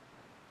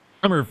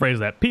 I'm gonna rephrase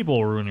that. People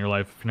will ruin your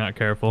life if you're not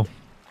careful.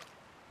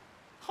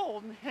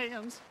 Holding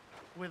hands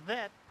with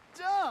that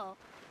dumb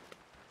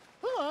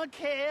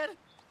kid.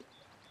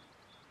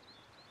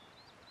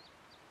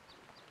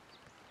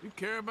 You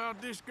care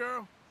about this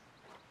girl?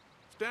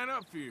 Stand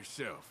up for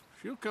yourself.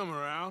 She'll come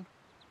around.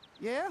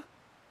 Yeah?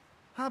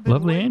 I've been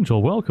Lovely waiting.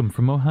 angel, welcome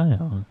from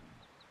Ohio.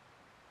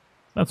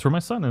 That's where my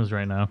son is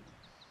right now.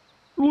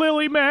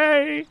 Lily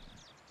May!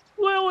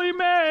 Lily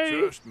May!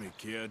 Trust me,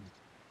 kid.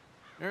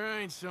 There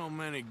ain't so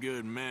many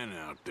good men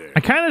out there. I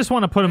kind of just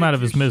want to put him out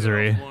of his Make yourself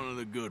misery. One of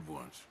the good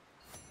ones.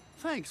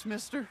 Thanks,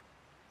 mister.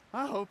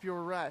 I hope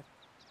you're right.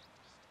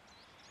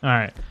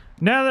 Alright.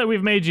 Now that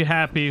we've made you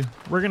happy,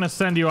 we're going to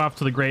send you off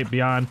to the great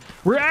beyond.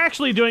 We're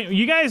actually doing...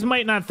 You guys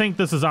might not think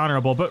this is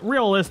honorable, but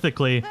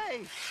realistically,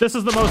 Hey! this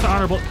is the most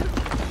honorable...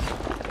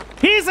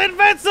 He's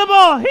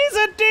invincible! He's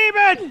a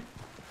demon!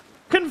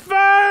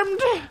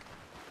 Confirmed!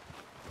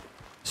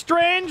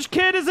 Strange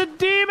Kid is a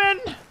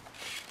demon!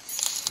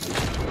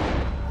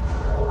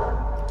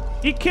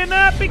 He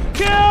cannot be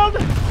killed!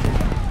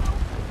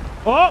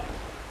 Oh!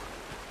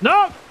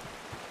 No!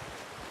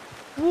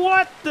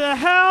 What the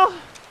hell?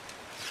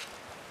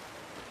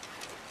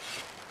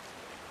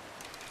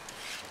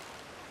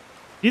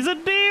 He's a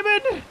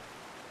demon!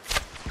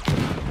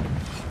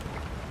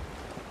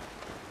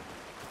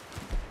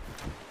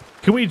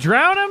 Can we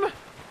drown him?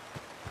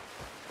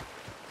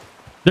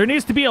 There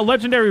needs to be a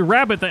legendary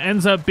rabbit that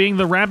ends up being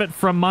the rabbit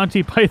from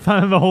Monty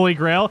Python and the Holy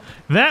Grail.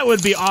 That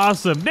would be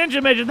awesome.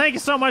 Ninja Midget, thank you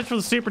so much for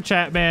the super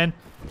chat, man.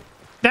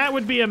 That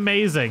would be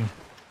amazing.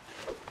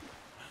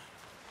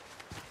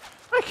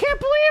 I can't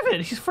believe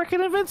it. He's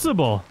freaking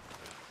invincible.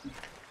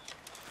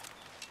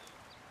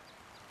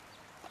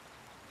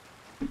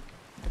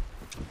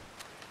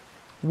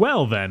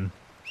 Well then,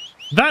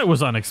 that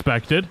was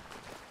unexpected.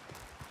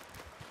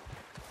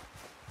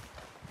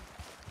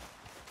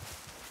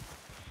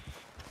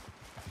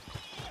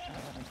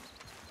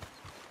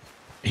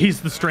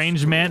 He's the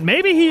strange man.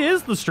 Maybe he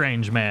is the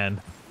strange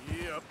man.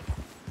 Yep.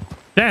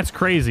 That's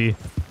crazy.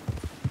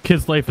 The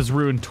kid's life is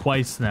ruined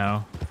twice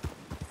now.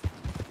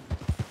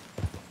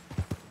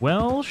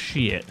 Well,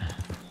 shit.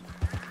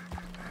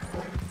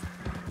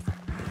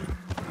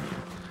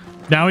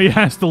 Now he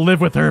has to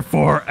live with her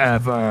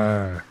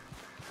forever.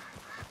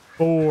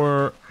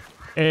 Forever.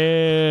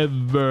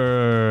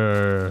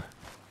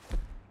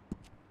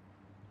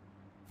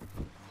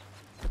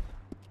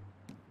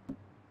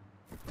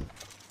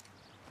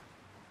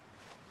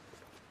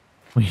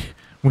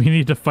 We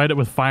need to fight it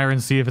with fire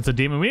and see if it's a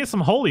demon. We need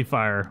some holy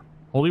fire.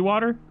 Holy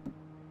water?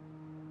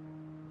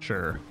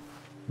 Sure.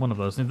 One of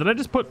those things. Did I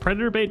just put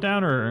predator bait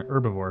down or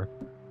herbivore?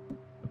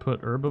 I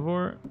put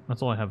herbivore?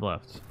 That's all I have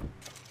left.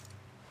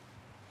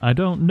 I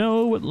don't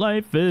know what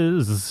life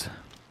is.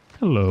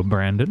 Hello,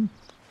 Brandon.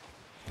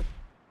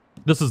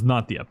 This is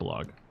not the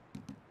epilogue.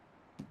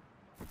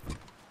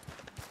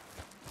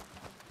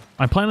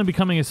 I plan on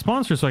becoming a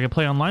sponsor so I can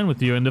play online with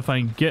you, and if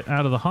I get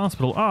out of the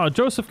hospital... Oh,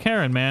 Joseph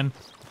Karen, man.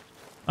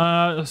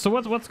 So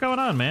what's going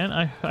on, man?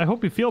 I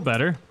hope you feel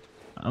better.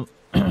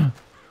 And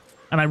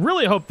I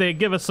really hope they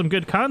give us some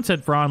good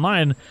content for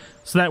online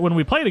so that when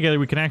we play together,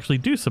 we can actually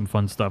do some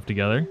fun stuff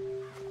together.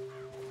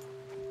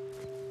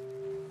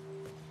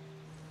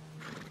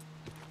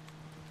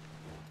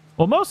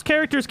 Well, most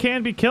characters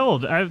can be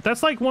killed.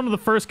 That's like one of the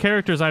first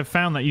characters I've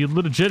found that you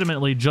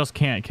legitimately just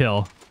can't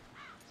kill.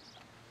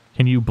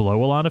 Can you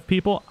blow a lot of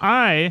people?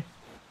 I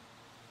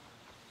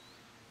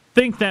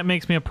think that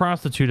makes me a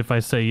prostitute if I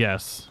say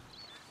yes.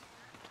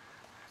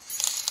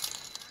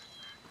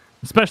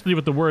 Especially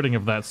with the wording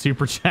of that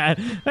super chat.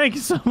 Thank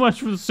you so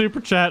much for the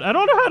super chat. I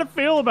don't know how to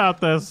feel about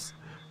this.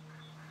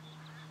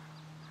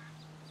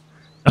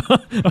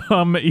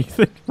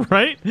 Ethan,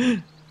 right?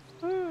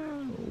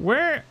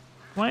 Where?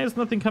 Why is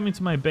nothing coming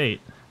to my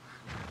bait?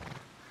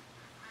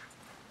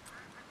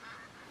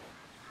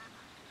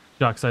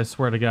 Ducks, I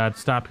swear to God,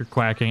 stop your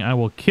quacking. I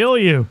will kill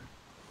you.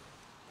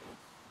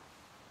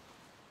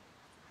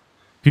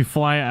 If you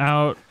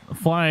fly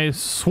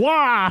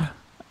swah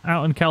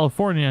out in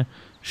California,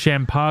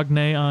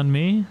 champagne on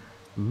me.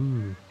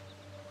 Ooh.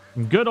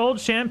 Good old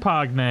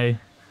champagne.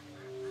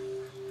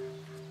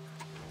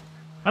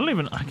 I don't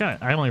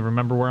even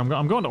remember where I'm going.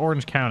 I'm going to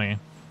Orange County.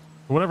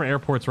 Whatever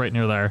airport's right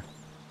near there.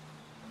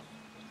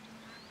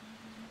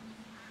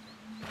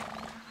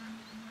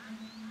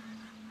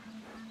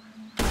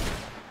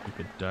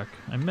 Stupid duck.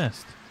 I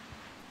missed.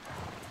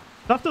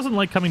 Stuff doesn't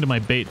like coming to my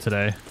bait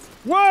today.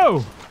 Whoa!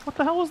 What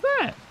the hell was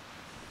that?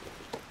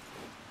 I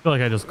feel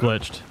like I just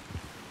glitched.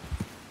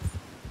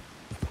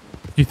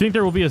 Do you think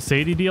there will be a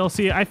Sadie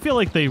DLC? I feel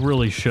like they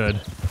really should.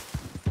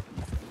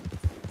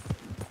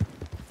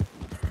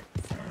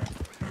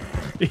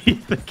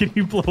 Can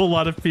you blow a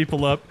lot of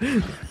people up?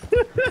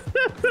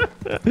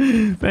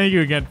 Thank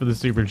you again for the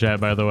super chat,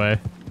 by the way.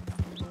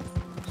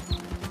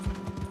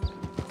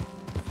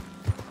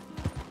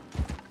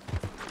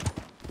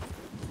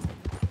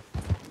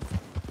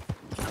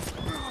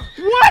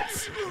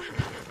 What?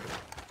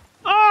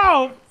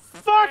 Oh,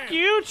 fuck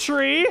you,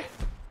 tree.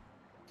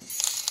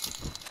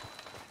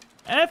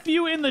 F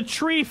you in the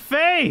tree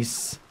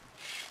face.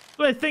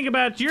 What do I think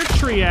about your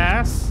tree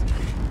ass?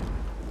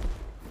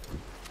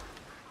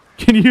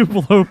 Can you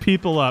blow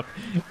people up?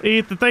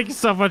 Ethan, thank you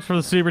so much for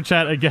the super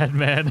chat again,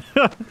 man.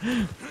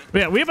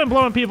 Yeah, we've been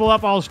blowing people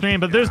up all stream,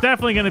 but there's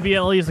definitely going to be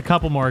at least a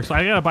couple more, so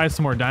I gotta buy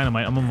some more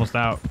dynamite. I'm almost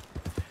out.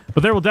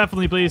 But there will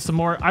definitely be some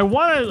more. I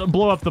want to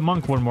blow up the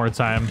monk one more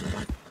time,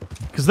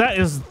 because that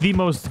is the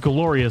most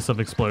glorious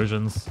of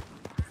explosions.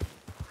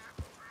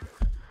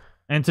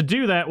 And to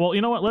do that, well,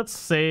 you know what? Let's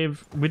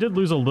save. We did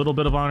lose a little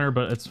bit of honor,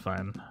 but it's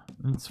fine.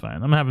 It's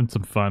fine. I'm having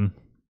some fun.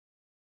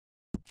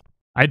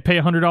 I'd pay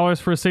 $100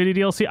 for a Sadie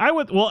DLC. I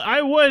would. Well,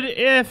 I would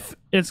if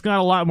it's got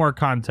a lot more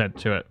content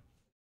to it.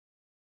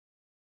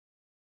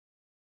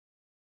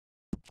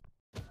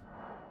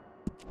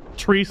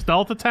 Tree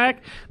stealth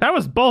attack? That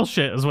was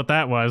bullshit, is what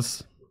that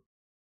was.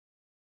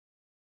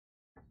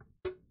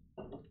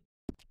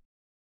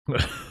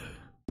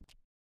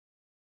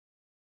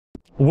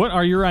 What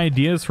are your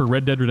ideas for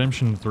Red Dead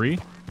Redemption 3?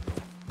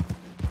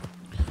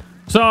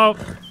 So,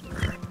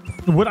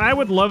 what I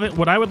would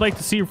like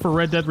to see for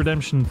Red Dead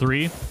Redemption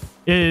 3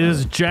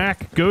 is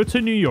Jack go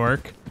to New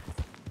York,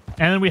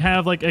 and then we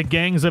have like a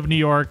Gangs of New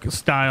York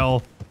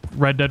style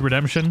Red Dead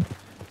Redemption.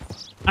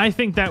 I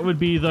think that would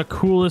be the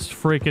coolest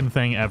freaking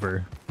thing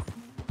ever.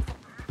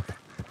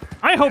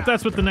 I hope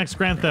that's what the next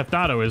Grand Theft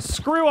Auto is.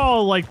 Screw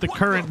all like the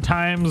current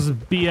times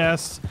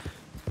BS.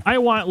 I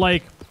want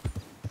like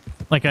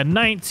a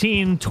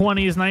 1920s,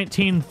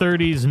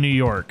 1930s New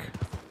York.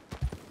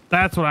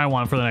 That's what I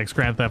want for the next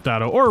Grand Theft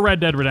Auto or Red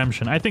Dead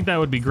Redemption. I think that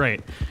would be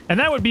great. And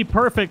that would be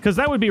perfect because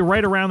that would be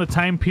right around the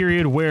time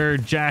period where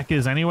Jack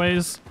is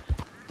anyways.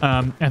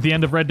 At the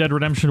end of Red Dead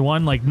Redemption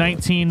 1, like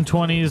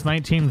 1920s,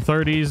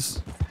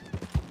 1930s.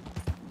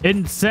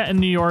 Set in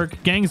New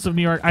York, Gangs of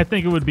New York. I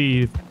think it would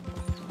be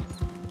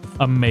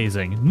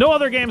amazing. No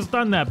other game's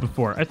done that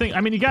before.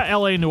 I mean, you got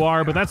LA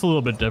Noire, but that's a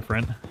little bit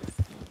different.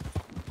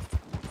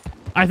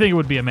 I think it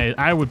would be amazing.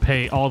 I would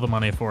pay all the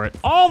money for it.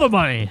 All the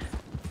money!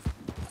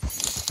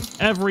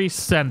 Every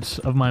cent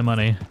of my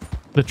money.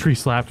 The tree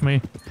slapped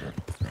me.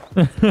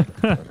 Yeah,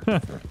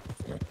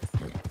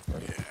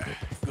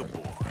 good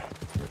boy.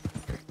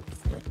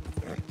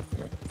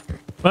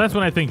 But that's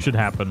what I think should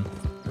happen.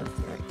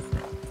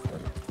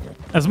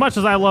 As much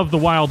as I love the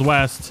Wild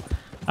West,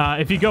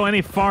 if you go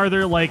any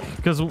farther, like,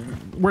 because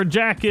where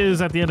Jack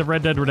is at the end of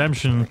Red Dead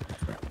Redemption,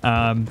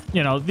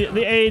 you know,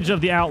 the age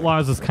of the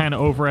outlaws is kind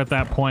of over at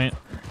that point.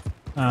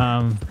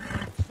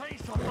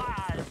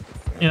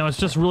 You know, it's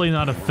just really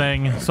not a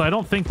thing. So I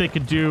don't think they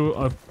could do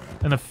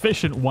an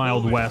efficient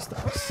Wild West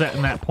set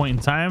in that point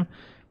in time.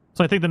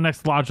 So I think the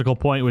next logical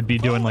point would be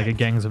doing like a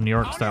Gangs of New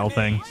York style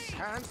thing.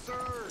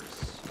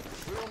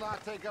 We'll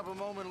not take up a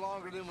moment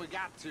longer than we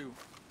got to.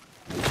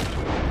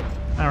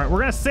 All right, we're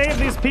gonna save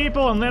these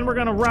people and then we're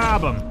gonna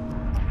rob them.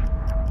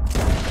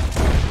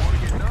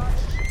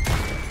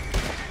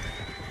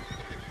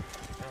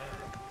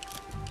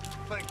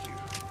 Thank you.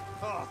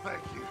 Oh,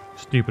 thank you.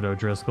 Stupid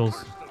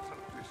O'Driscolls.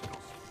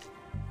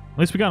 At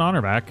least we got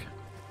honor back.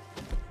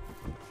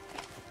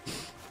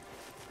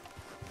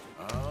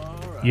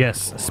 Right,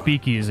 yes, boy.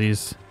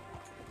 speakeasies.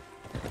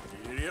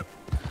 Yep.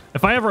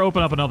 If I ever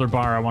open up another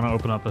bar, I want to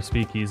open up a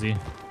speakeasy.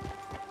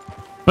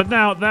 But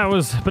now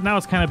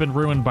it's kind of been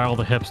ruined by all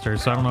the hipsters,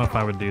 so I don't know if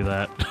I would do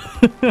that.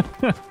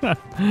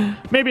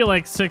 Maybe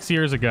like 6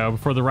 years ago,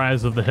 before the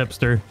rise of the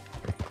hipster.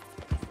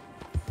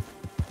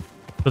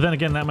 But then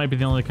again, that might be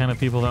the only kind of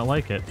people that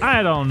like it.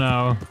 I don't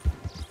know.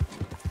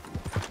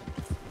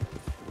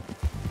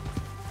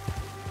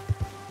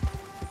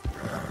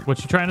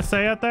 What you trying to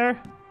say out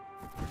there?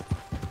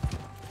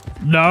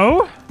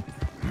 No?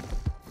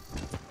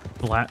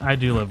 I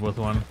do live with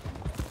one.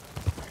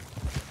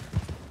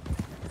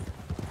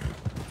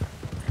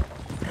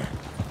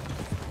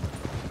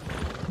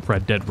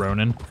 Red Dead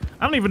Ronin.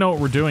 I don't even know what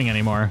we're doing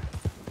anymore.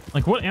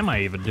 Like, what am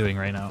I even doing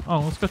right now? Oh,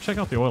 let's go check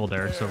out the oil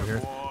derricks over here.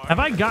 Have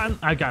I gotten...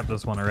 I got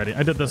this one already.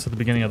 I did this at the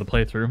beginning of the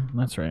playthrough.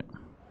 That's right.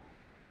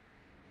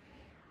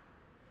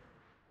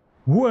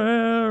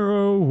 Where,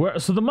 oh, where?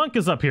 So the monk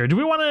is up here. Do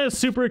we want to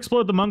super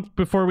explode the monk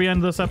before we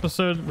end this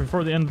episode?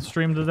 Before the end of the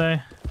stream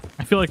today?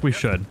 I feel like we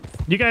should.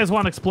 You guys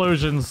want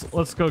explosions?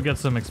 Let's go get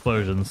some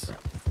explosions.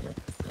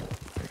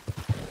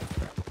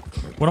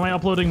 When am I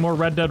uploading more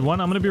Red Dead 1?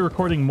 I'm going to be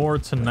recording more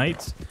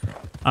tonight.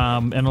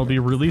 And it'll be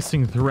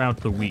releasing throughout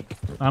the week.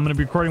 I'm going to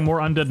be recording more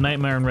Undead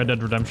Nightmare and Red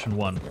Dead Redemption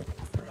 1.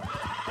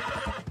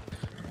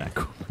 Yeah,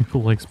 cool.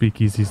 People like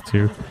speakeasies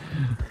too.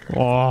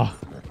 Oh.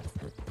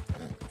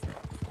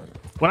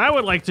 What I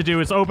would like to do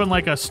is open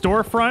like a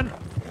storefront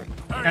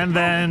and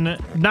then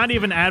not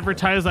even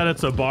advertise that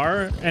it's a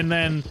bar, and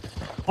then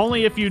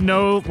only if you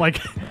know,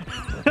 like,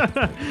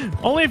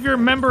 only if you're a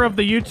member of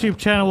the YouTube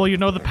channel will you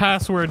know the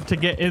password to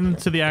get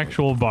into the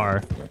actual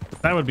bar.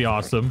 That would be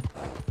awesome.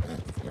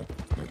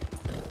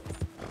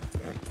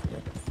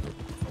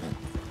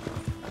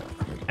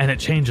 And it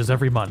changes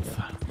every month.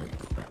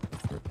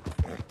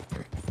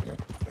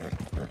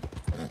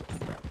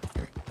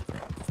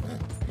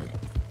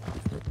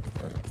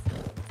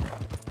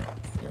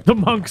 The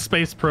monk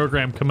space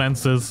program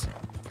commences.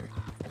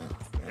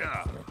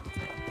 Yeah.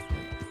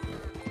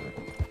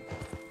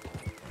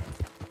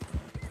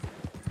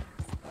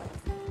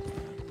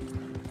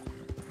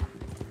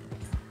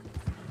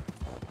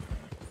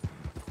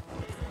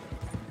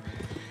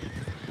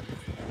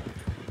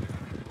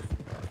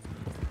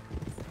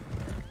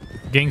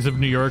 Gangs of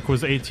New York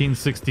was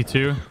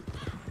 1862.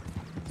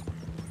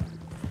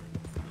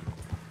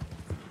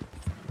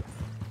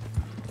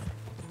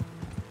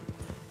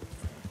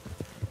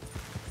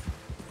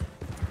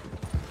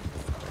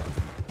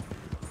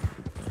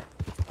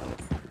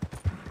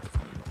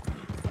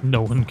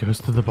 No one goes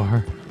to the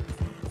bar.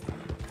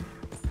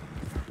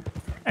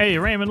 Hey,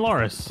 Raymond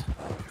Loris.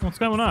 What's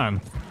going on?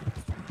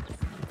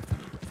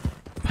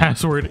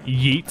 Password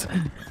yeet.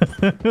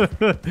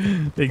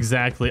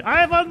 Exactly.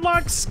 I've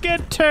unlocked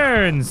skid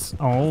turns.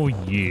 Oh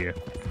yeah.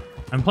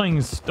 I'm playing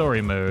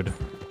story mode.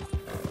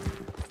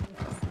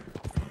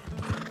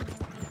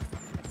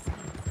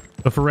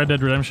 But for Red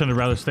Dead Redemption, I'd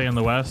rather stay in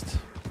the West.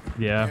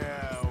 Yeah.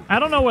 I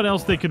don't know what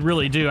else they could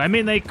really do. I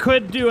mean, they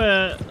could do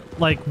a,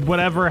 like,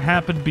 whatever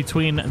happened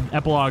between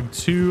Epilogue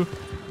 2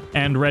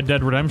 and Red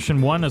Dead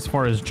Redemption 1 as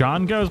far as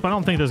John goes, but I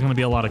don't think there's going to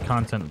be a lot of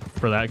content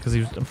for that because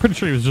I'm pretty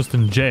sure he was just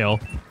in jail.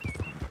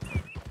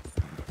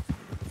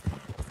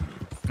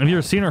 Have you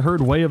ever seen or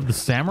heard Way of the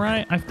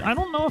Samurai? I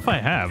don't know if I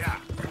have.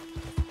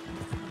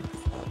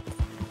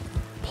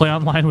 Play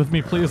online with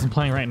me, please. I'm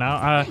playing right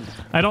now.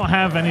 I don't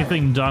have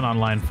anything done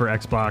online for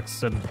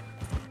Xbox, and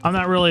I'm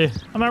not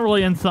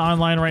really into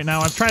online right now.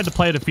 I've tried to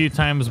play it a few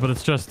times, but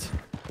it's just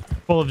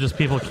full of just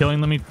people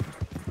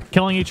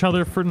killing each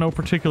other for no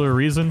particular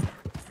reason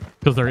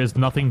because there is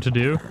nothing to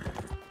do.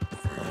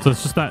 So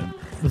it's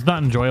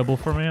not enjoyable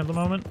for me at the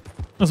moment.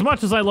 As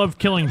much as I love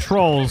killing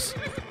trolls,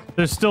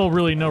 there's still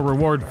really no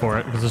reward for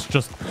it because it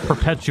just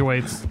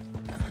perpetuates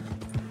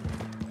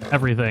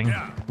everything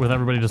with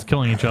everybody just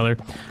killing each other.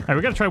 All right,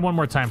 we got to try one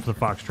more time for the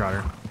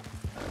Foxtrotter.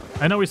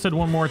 I know we said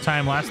one more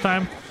time last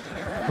time.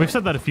 We've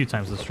said that a few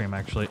times this stream,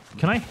 actually.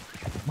 Can I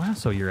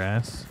lasso your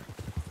ass?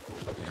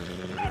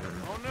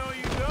 Oh, no,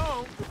 you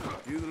don't.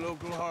 You the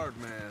local hard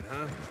man,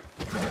 huh?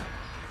 Suppose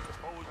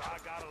I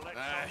gotta let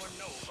someone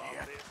know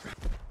about this.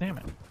 Damn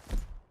it.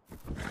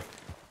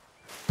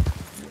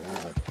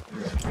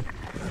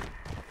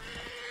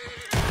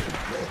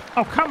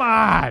 Oh, come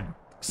on!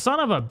 Son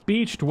of a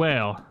beached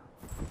whale.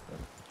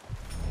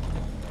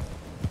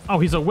 Oh,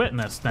 he's a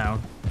witness now.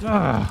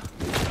 Ugh.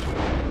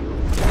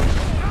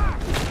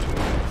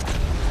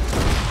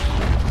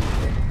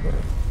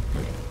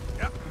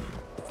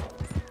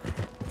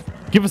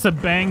 Give us a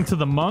bang to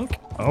the monk.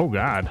 Oh,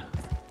 God.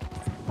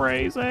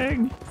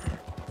 Phrasing.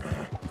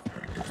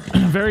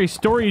 Very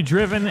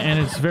story-driven, and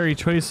it's very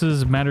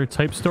choices matter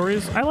type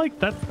stories. I like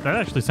that. That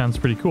actually sounds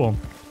pretty cool.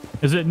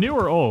 Is it new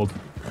or old?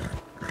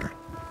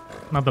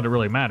 Not that it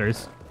really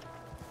matters.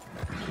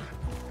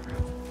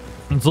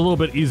 It's a little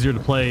bit easier to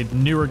play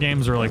newer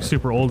games or like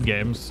super old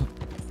games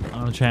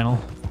on the channel.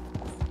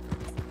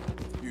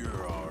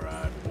 You're all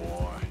right,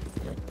 boy.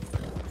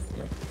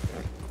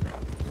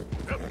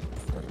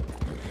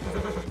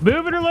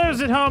 Move it or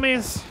lose it,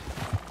 homies.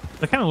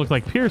 They kind of look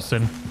like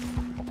Pearson.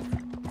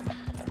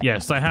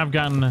 Yes, I have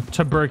gotten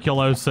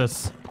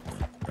tuberculosis.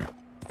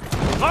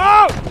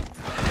 Oh!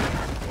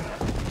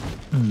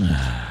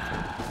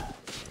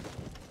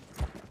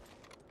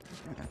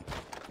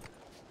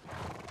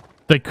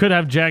 They could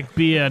have Jack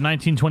be a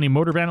 1920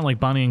 motor bandit like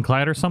Bonnie and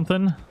Clyde or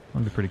something.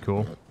 That'd be pretty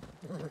cool.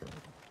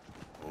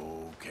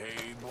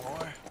 Okay, boy.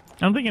 I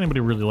don't think anybody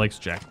really likes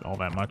Jack all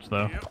that much,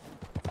 though. Yep.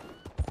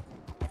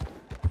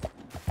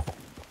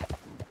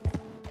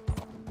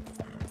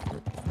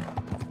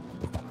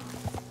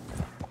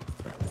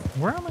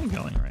 Where am I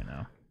going right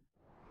now?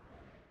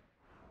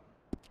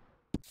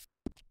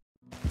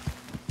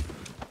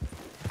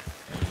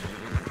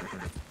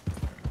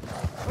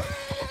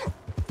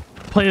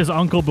 Play his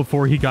uncle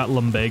before he got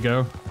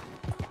lumbago.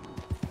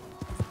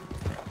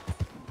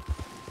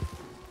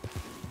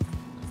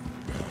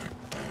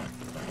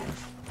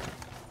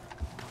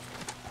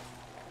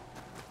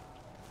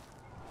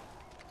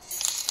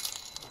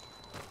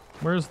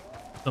 Where's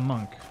the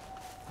monk?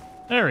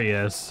 There he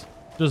is.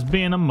 Just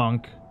being a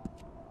monk.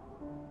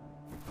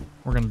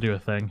 We're gonna do a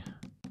thing.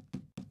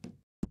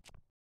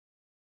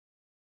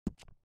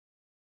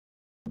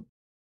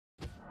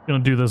 Gonna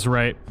do this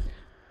right.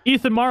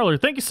 Ethan Marler,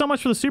 thank you so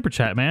much for the super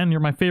chat, man. You're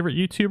my favorite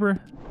YouTuber.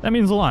 That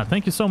means a lot.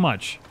 Thank you so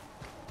much.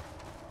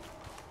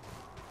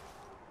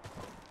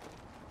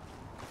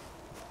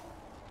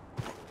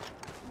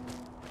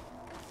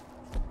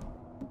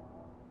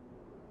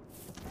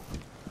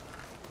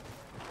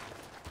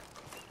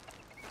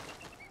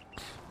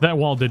 That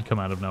wall did come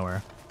out of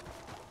nowhere.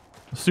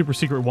 A super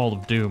secret wall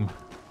of doom.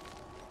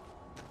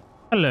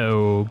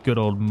 Hello, good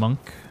old monk.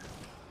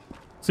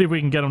 See if we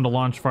can get him to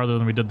launch farther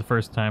than we did the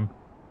first time.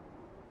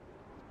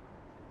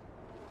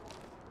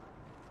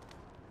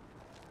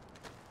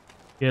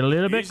 Get a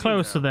little bit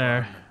closer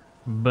there,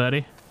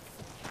 buddy.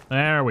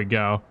 There we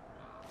go.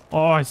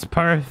 Oh, it's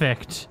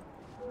perfect.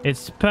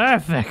 It's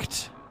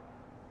perfect.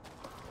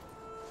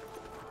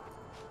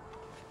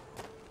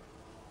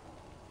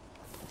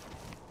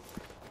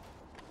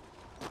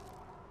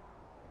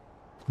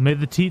 May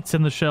the teats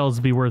and the shells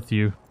be worth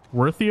you.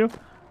 Worth you?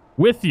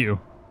 With you,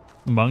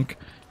 monk.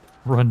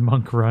 Run,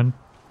 monk, run.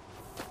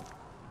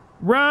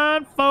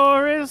 Run,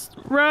 Forrest,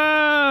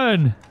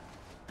 run!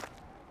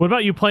 What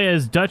about you play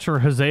as Dutch or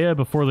Hosea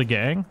before the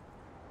gang?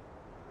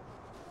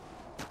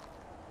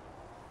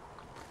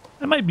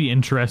 That might be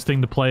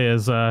interesting to play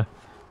as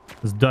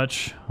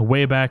Dutch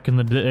way back in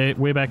the day.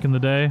 Way back in the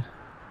day.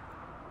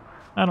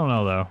 I don't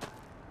know though.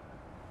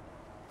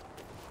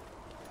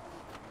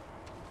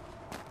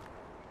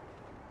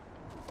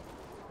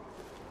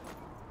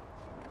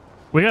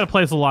 We gotta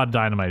place a lot of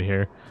dynamite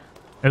here.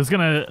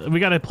 We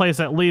gotta place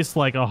at least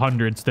like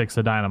 100 sticks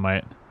of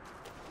dynamite.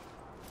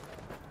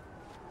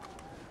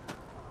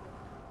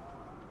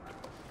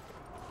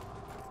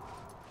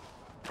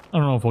 I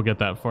don't know if we'll get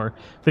that far.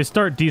 They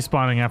start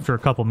despawning after a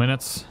couple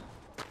minutes.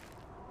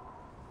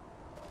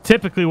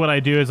 Typically what I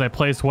do is I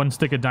place one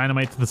stick of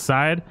dynamite to the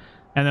side,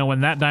 and then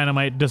when that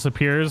dynamite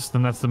disappears,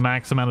 then that's the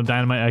max amount of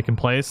dynamite I can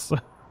place.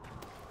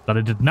 But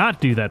I did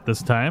not do that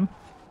this time.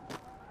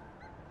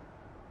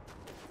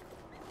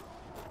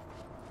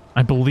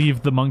 I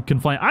believe the monk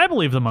can fly. I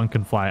believe the monk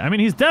can fly. I mean,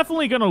 he's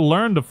definitely going to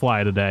learn to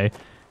fly today.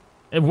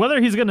 And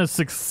whether he's going to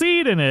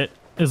succeed in it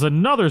is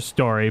another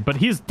story, but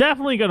he's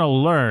definitely going to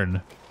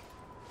learn.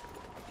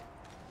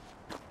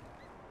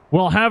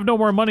 We'll have no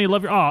more money.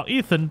 Love your... Oh,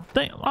 Ethan,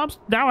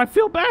 now I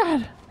feel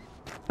bad.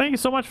 Thank you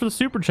so much for the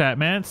super chat,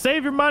 man.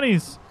 Save your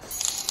monies.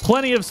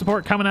 Plenty of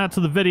support coming out to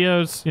the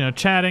videos, you know,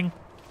 chatting,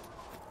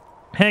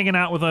 hanging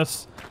out with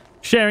us.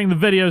 Sharing the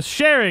videos.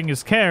 Sharing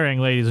is caring,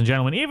 ladies and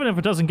gentlemen. Even if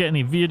it doesn't get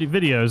any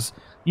videos,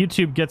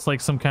 YouTube gets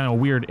like some kind of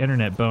weird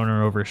internet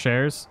boner over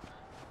shares.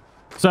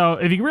 So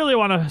if you really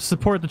want to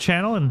support the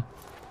channel, and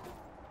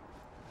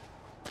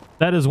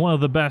that is one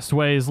of the best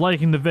ways,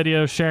 liking the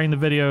videos, sharing the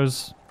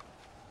videos.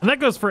 And that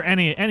goes for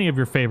any of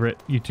your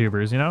favorite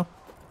YouTubers, you know?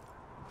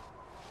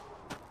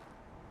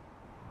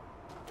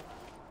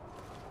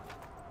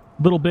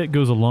 Little bit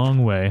goes a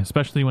long way,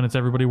 especially when it's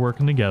everybody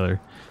working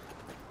together.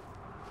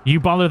 You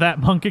bother that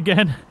monk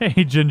again?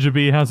 Hey,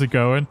 Gingerbee, how's it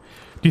going?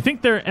 Do you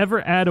think there ever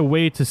add a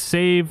way to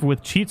save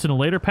with cheats in a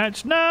later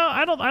patch? No,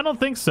 I don't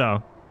think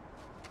so.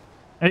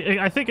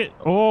 I think it...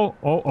 Oh,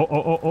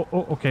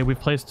 okay, we've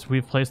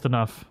placed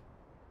enough.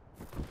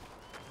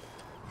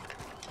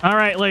 All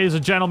right, ladies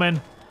and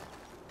gentlemen.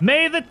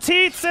 May the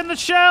teats and the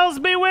shells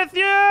be with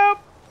you!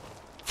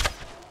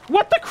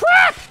 What the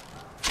crap?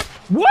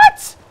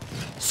 What?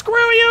 Screw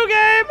you,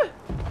 game!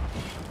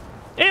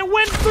 It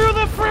went through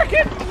the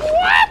frickin'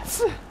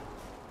 what?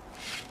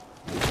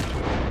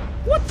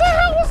 What the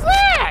hell was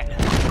that?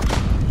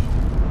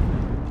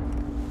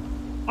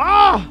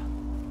 Ah!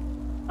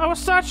 Oh, that was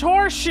such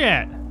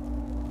horseshit.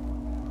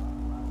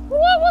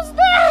 What was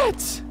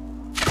that?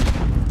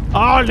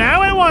 Oh,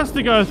 now it wants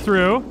to go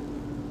through.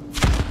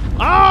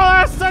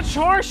 Oh, that's such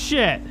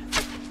horseshit.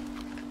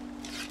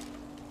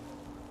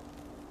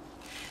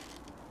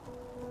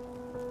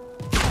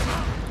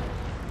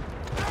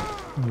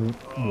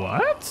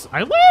 What?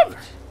 I lived!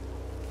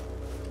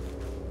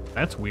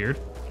 That's weird.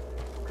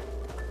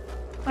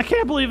 I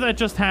can't believe that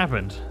just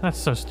happened. That's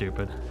so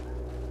stupid.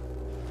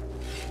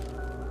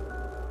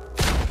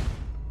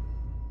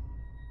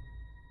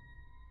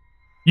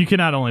 You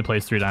cannot only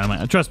place 3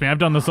 dynamite. Trust me, I've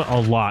done this a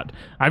lot.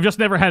 I've just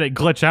never had it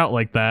glitch out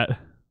like that.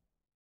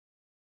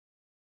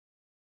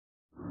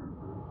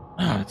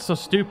 It's so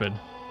stupid.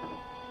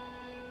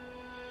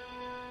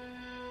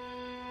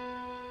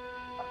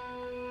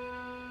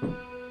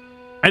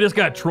 I just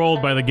got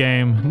trolled by the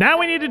game. Now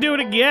we need to do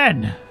it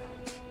again.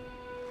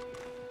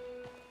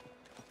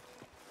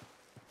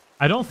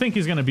 I don't think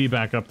he's going to be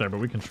back up there,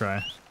 but we can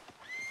try.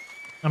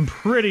 I'm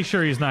pretty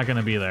sure he's not going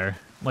to be there.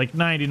 Like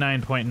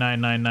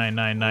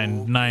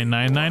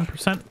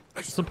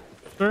 99.9999999%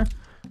 sure.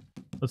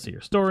 Let's see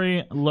your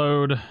story.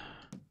 Load.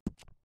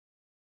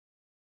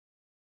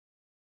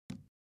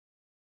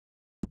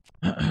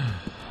 There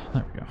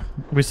we go.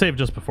 We saved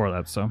just before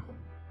that, so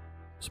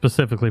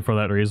specifically for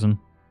that reason.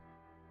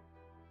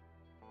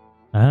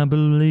 I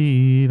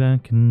believe I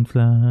can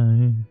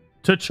fly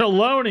to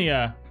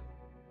Chelonia.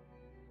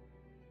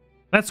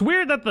 That's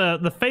weird that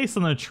the face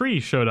on the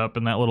tree showed up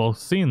in that little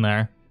scene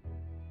there.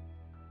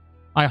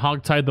 I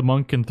hogtied the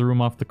monk and threw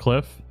him off the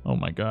cliff. Oh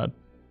my god.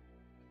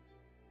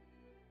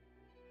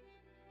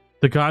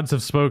 The gods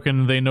have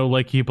spoken. They know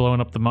Lakey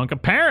blowing up the monk.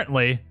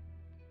 Apparently.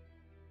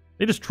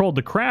 They just trolled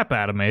the crap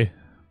out of me.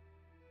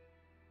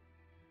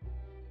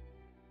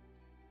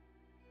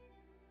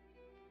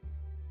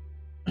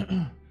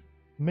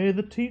 May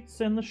the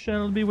teats and the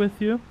shell be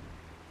with you.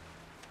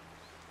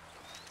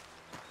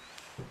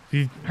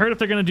 You heard if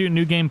they're going to do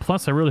New Game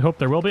Plus? I really hope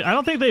there will be. I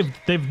don't think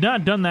they've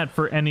not done that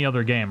for any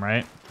other game,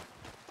 right?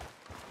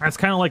 That's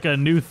kind of like a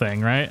new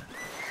thing, right?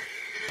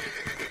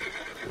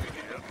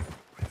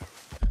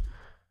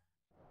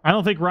 I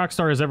don't think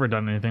Rockstar has ever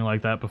done anything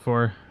like that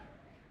before.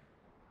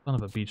 Son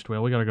of a beached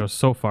whale. We gotta go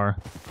so far.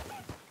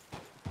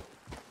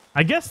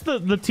 I guess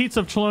the Teats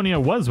of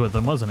Chelonia was with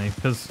him, wasn't he?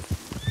 Because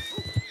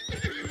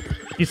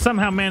he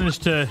somehow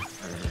managed to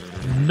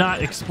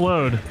not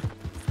explode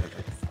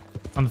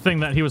on the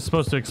thing that he was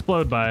supposed to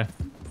explode by.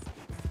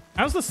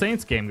 How's the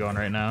Saints game going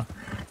right now?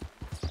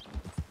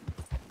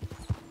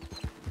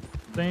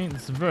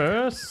 Saints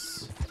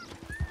versus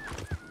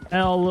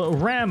El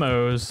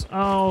Ramos.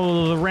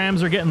 Oh, the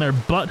Rams are getting their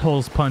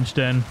buttholes punched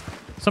in.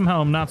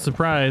 Somehow I'm not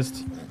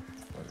surprised.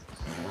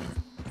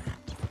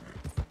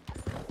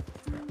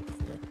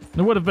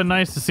 It would have been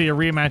nice to see a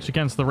rematch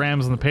against the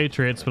Rams and the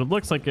Patriots, but it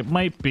looks like it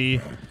might be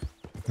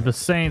the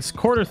Saints.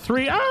 Quarter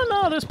 3. Oh,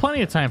 no, there's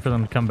plenty of time for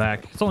them to come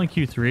back. It's only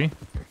Q3.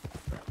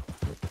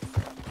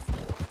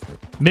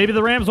 Maybe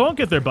the Rams won't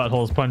get their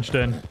buttholes punched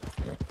in.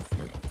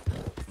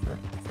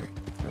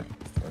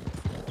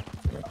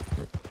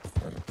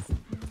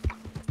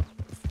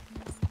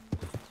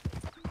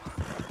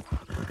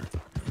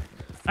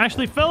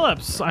 Ashley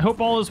Phillips, I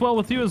hope all is well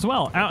with you as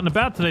well. Out and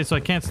about today, so I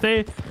can't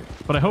stay,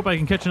 but I hope I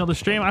can catch another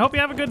stream. I hope you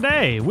have a good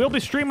day. We'll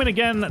be streaming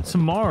again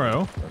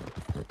tomorrow.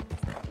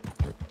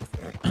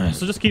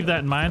 So just keep that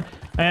in mind.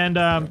 And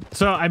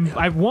so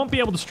I won't be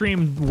able to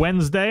stream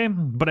Wednesday,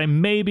 but I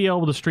may be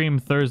able to stream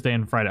Thursday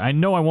and Friday. I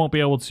know I won't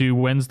be able to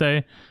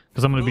Wednesday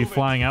because I'm going to be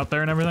flying out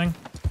there and everything.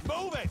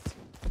 Move it!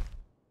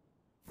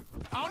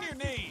 On your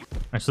knees! All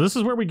right, so this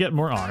is where we get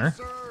more honor.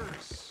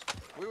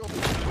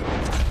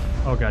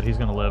 Oh god, he's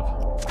going to live.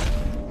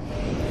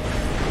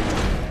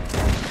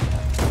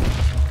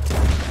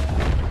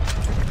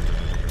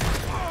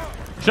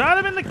 Shot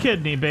him in the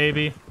kidney,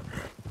 baby.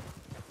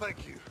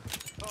 Thank you.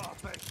 Oh,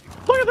 thank you.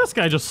 Look at this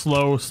guy just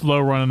slow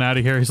running out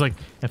of here. He's like,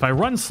 if I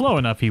run slow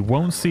enough, he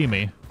won't see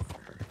me.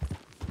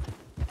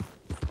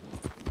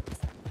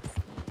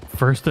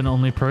 First and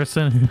only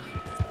person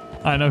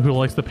I know who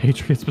likes the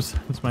Patriots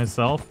besides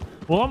myself.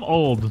 Well, I'm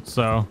old,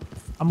 so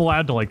I'm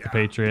allowed to like the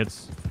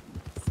Patriots.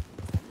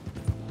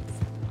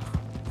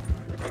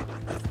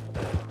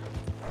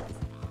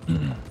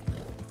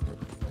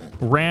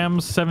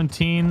 Rams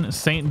 17,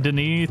 Saint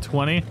Denis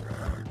 20.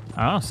 Oh,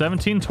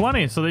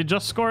 17-20. So they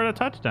just scored a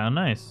touchdown.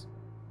 Nice.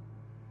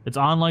 It's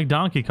on like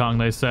Donkey Kong,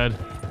 they said.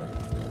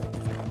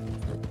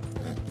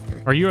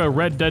 Are you a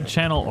Red Dead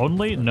channel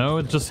only? No,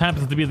 it just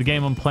happens to be the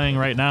game I'm playing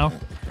right now.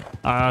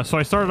 So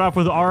I started off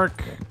with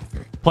Ark,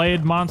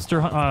 played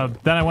Monster,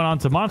 then I went on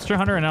to Monster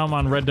Hunter, and now I'm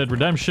on Red Dead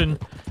Redemption.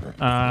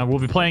 We'll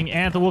be playing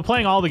Anthem. We're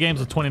playing all the games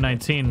of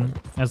 2019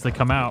 as they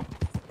come out.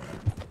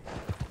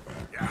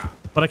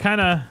 But I kind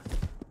of...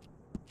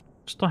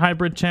 Just a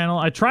hybrid channel.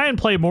 I try and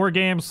play more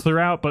games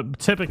throughout, but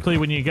typically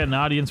when you get an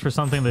audience for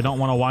something, they don't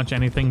want to watch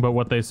anything but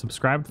what they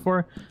subscribed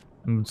for.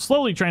 I'm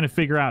slowly trying to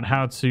figure out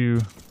how to...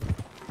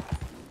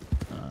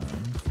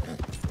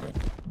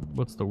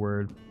 what's the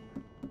word?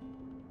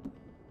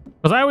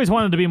 Because I always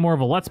wanted to be more of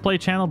a Let's Play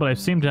channel, but I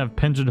seem to have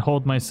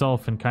pigeonholed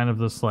myself in kind of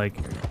this, like,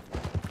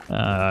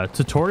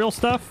 tutorial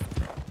stuff.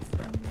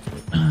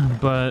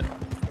 But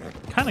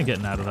kind of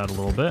getting out of that a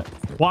little bit.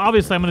 Well,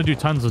 obviously I'm going to do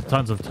tons of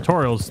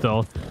tutorials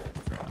still.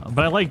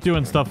 But I like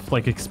doing stuff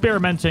like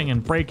experimenting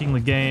and breaking the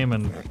game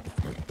and,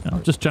 you know,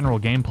 just general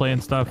gameplay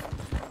and stuff.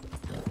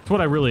 It's what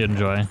I really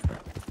enjoy.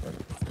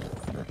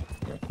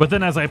 But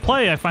then as I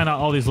play, I find out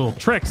all these little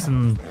tricks,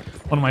 and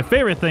one of my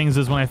favorite things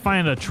is when I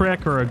find a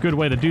trick or a good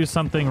way to do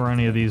something or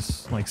any of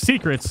these, like,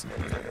 secrets,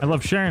 I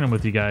love sharing them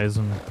with you guys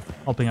and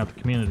helping out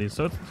the community.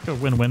 So it's a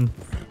win-win,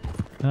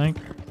 I think.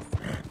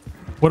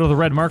 What are the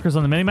red markers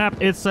on the minimap?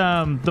 It's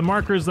the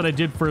markers that I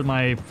did for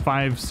my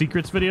 5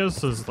 secrets videos.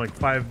 So it's like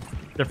 5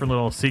 different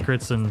little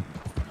secrets and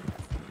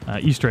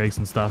Easter eggs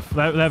and stuff.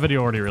 That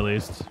video already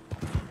released.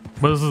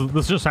 But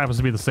this just happens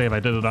to be the save I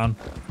did it on.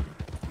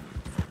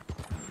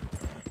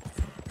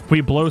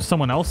 We blow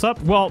someone else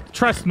up? Well,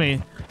 trust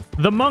me,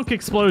 the monk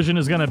explosion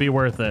is going to be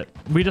worth it.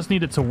 We just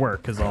need it to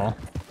work is all.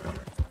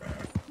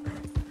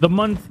 The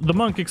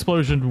monk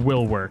explosion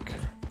will work.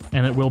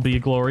 And it will be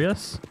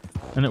glorious.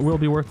 And it will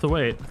be worth the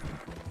wait.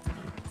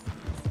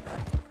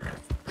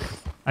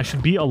 I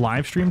should be a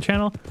live stream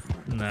channel?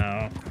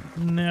 No.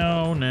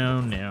 No,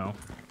 no, no.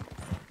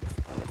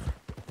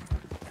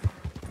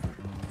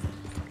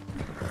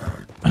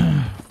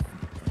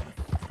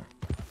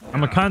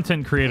 I'm a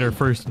content creator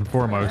first and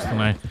foremost,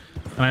 and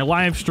I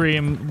live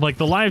stream. Like,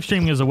 the live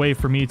streaming is a way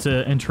for me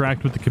to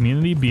interact with the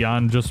community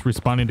beyond just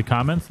responding to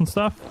comments and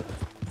stuff.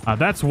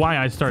 That's why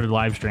I started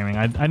live streaming.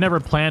 I never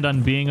planned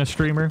on being a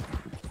streamer.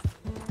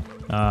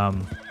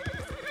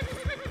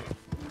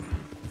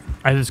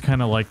 I just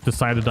kind of like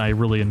decided I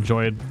really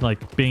enjoyed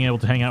like being able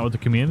to hang out with the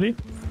community,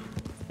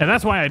 and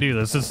that's why I do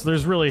this.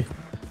 There's really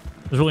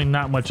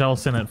not much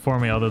else in it for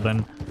me other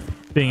than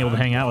being able to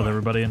hang out with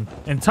everybody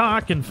and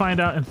talk and find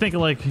out and think of,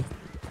 like,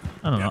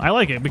 I don't know. I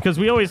like it because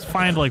we always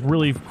find like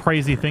really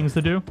crazy things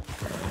to do,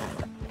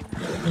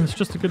 and it's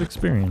just a good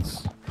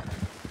experience.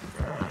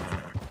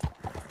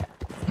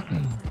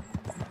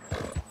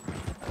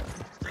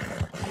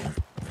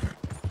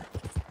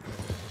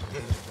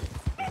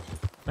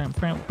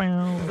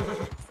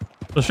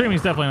 The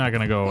streaming's definitely not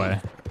going to go away.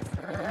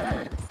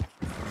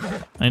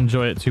 I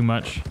enjoy it too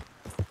much.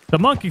 The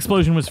monk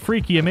explosion was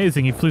freaky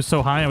amazing. He flew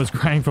so high I was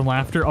crying from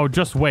laughter. Oh,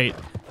 just wait.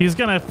 He's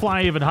going to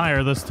fly even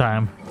higher this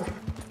time.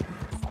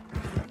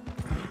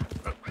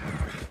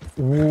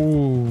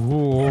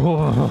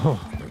 Ooh.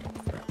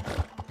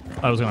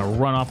 I was going to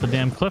run off the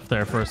damn cliff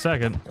there for a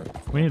second.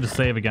 We need to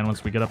save again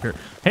once we get up here.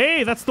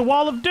 Hey, that's the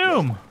Wall of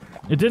Doom.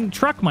 It didn't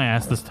truck my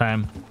ass this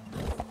time.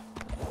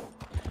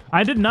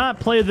 I did not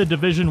play the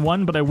Division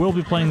 1, but I will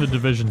be playing the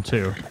Division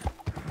 2.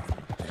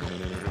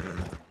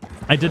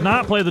 I did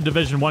not play the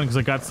Division 1 because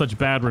it got such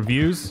bad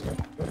reviews.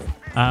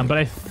 But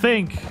I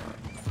think...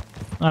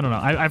 I don't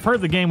know. I've heard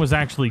the game was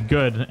actually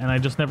good, and I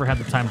just never had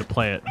the time to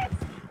play it.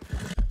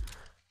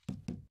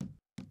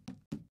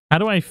 How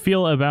do I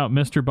feel about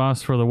Mr.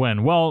 Boss for the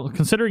win? Well,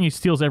 considering he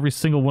steals every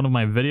single one of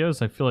my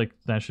videos, I feel like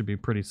that should be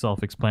pretty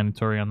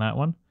self-explanatory on that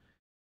one.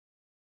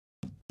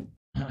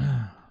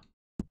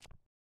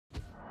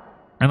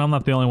 And I'm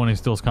not the only one he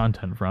steals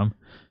content from.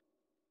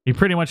 He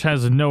pretty much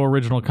has no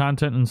original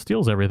content and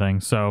steals everything,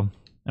 so,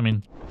 I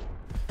mean,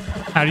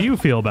 how do you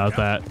feel about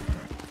that?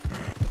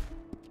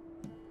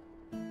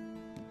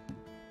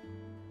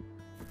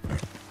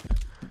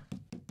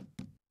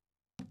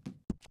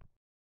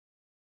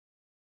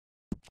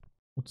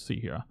 Let's see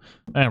here.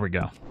 There we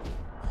go.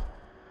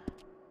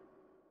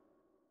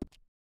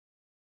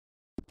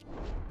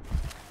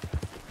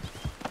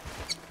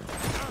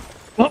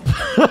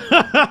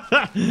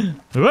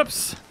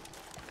 Whoops.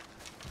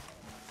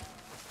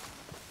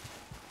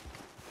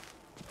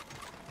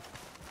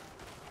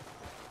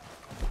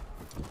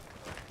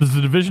 Does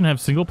the Division have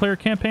single player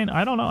campaign?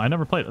 I don't know. I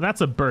never played it.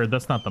 That's a bird.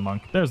 That's not the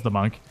monk. There's the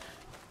monk.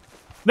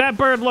 That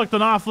bird looked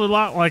an awful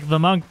lot like the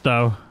monk,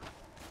 though.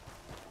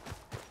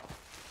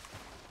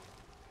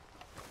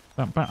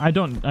 I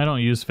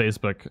don't use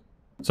Facebook,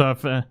 so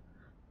if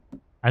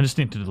I just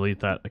need to delete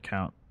that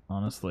account,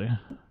 honestly.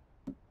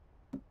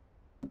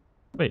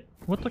 Wait,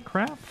 what the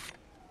crap?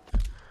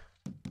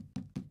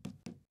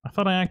 I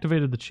thought I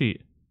activated the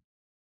cheat.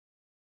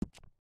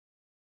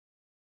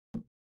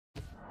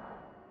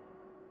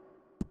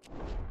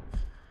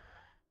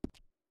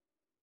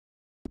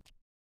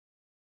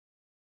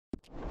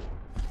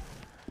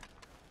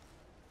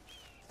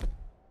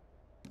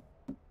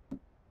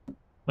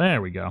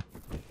 There we go.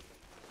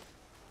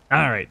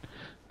 Alright.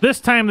 This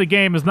time the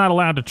game is not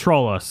allowed to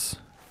troll us.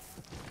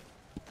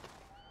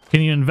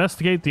 Can you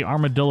investigate the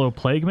Armadillo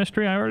Plague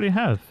mystery? I already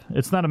have.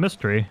 It's not a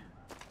mystery.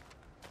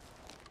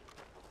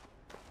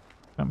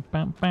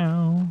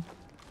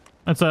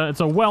 It's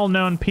a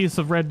well-known piece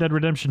of Red Dead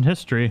Redemption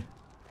history.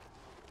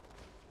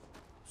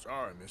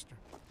 Sorry, mister.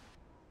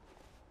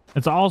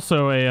 It's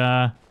also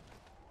a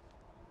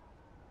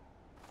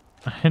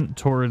hint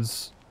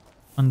towards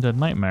Undead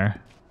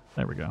Nightmare.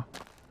 There we go.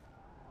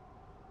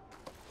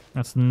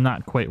 That's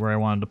not quite where I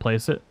wanted to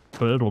place it,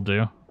 but it'll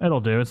do.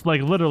 It'll do. It's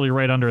like literally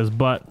right under his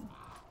butt.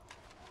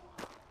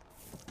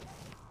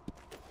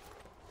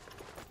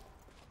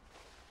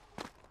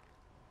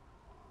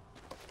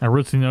 I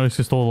recently noticed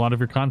you stole a lot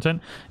of your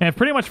content. And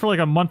pretty much for like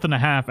a month and a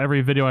half,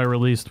 every video I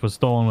released was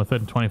stolen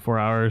within 24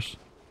 hours.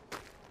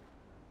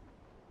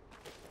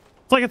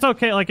 It's like, it's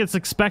okay. Like, it's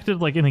expected,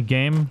 like, in a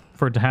game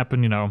for it to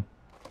happen, you know,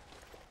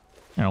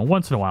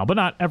 once in a while. But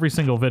not every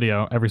single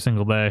video, every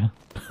single day.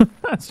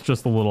 That's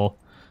just a little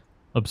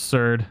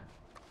absurd.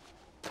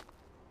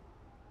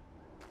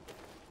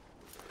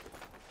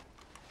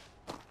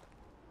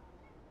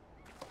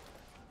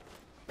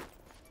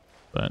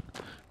 But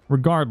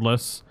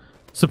regardless,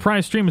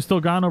 surprise stream is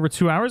still gone over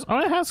 2 hours. Oh,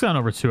 it has gone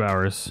over 2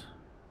 hours.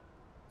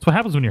 That's what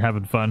happens when you're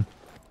having fun.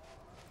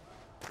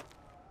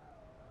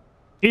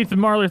 Ethan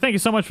Marler, thank you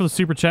so much for the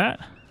super chat.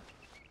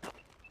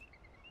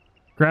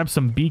 Grab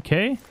some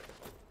BK.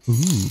 Ooh.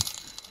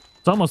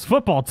 It's almost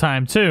football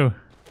time, too.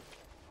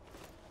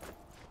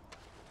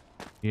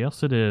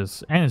 Yes, it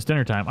is. And it's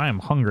dinner time. I am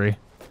hungry.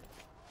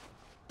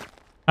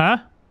 Huh?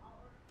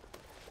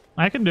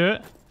 I can do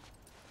it.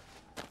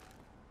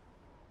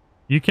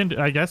 You can...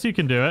 I guess you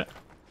can do it.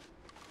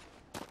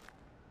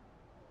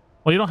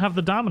 Well, you don't have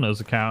the Domino's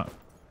account.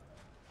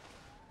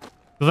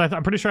 Because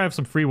I'm pretty sure I have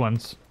some free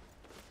ones.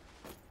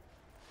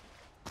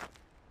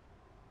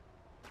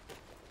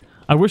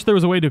 I wish there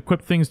was a way to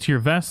equip things to your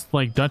vest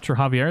like Dutch or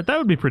Javier. That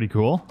would be pretty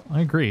cool.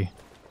 I agree.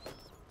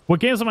 What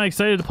games am I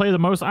excited to play the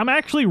most? I'm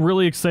actually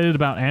really excited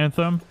about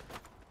Anthem.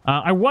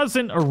 I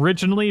wasn't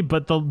originally,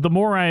 but the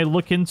more I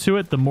look into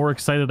it, the more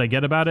excited I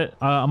get about it.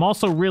 I'm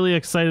also really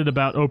excited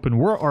about Open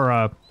World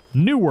or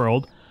New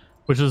World,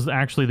 which is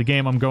actually the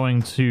game I'm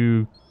going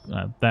to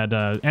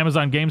that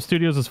Amazon Game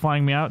Studios is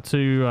flying me out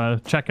to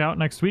check out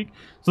next week.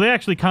 So they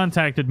actually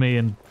contacted me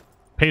and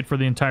paid for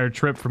the entire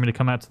trip for me to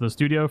come out to the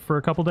studio for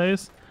a couple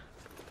days.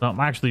 So I'm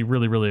actually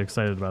really, really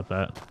excited about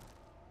that.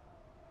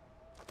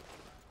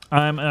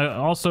 I'm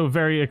also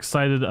very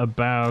excited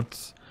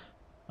about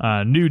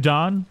New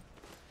Dawn.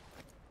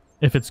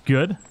 If it's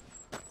good.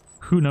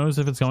 Who knows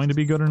if it's going to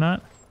be good or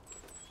not.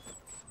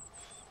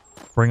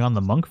 Bring on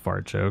the monk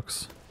fart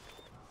jokes.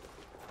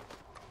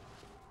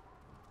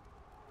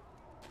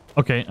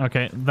 Okay,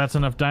 okay. That's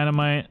enough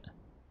dynamite.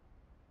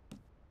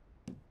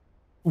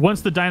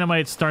 Once the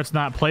dynamite starts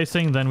not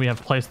placing, then we have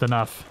placed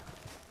enough.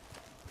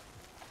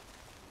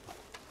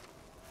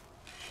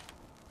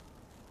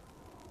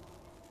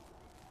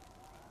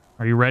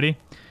 Are you ready?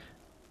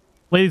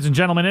 Ladies and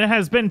gentlemen, it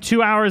has been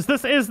 2 hours.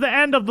 This is the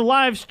end of the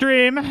live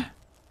stream.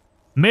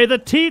 May the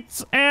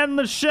teats and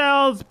the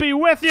shells be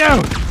with you.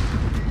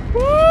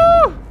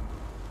 Woo!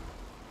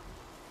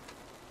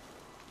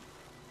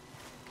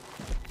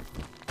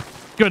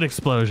 Good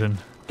explosion.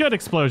 Good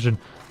explosion.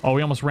 Oh,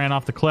 we almost ran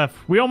off the cliff.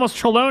 We almost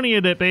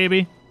Trelonia'd it,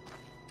 baby.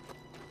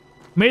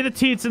 May the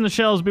teats and the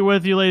shells be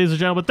with you, ladies and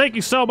gentlemen. Thank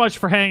you so much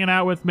for hanging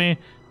out with me.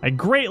 I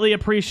greatly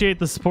appreciate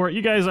the support.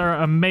 You guys are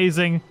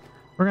amazing.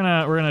 We're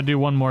gonna do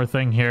one more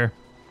thing here.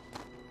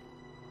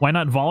 Why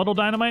not volatile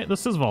dynamite?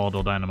 This is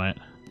volatile dynamite.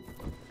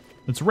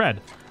 It's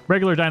red.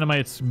 Regular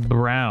dynamite's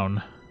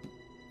brown.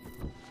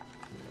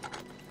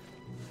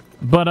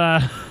 But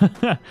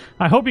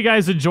I hope you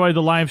guys enjoyed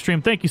the live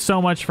stream. Thank you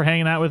so much for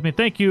hanging out with me.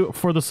 Thank you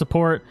for the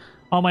support.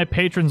 All my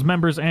patrons,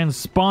 members, and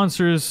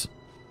sponsors.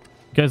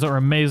 You guys are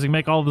amazing.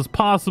 Make all of this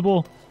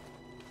possible.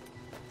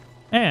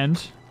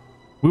 And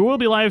we will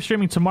be live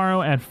streaming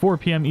tomorrow at 4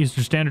 p.m.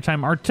 Eastern Standard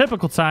Time, our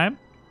typical time.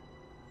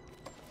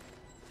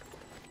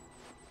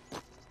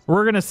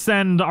 We're going to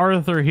send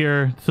Arthur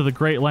here to the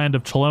great land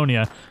of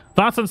Chelonia.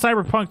 Thoughts on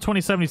Cyberpunk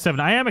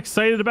 2077? I am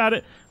excited about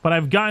it, but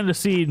I've gotten to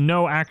see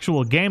no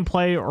actual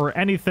gameplay or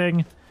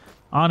anything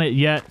on it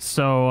yet.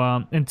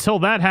 So until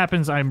that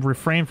happens, I'm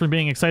refrained from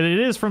being excited.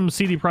 It is from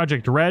CD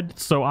Projekt Red,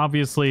 so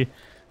obviously,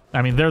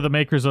 I mean, they're the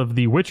makers of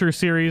the Witcher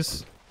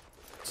series.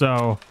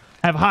 So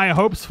I have high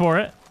hopes for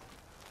it.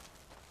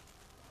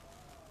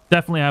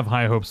 Definitely have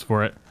high hopes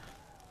for it.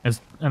 And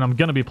I'm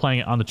going to be playing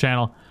it on the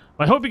channel.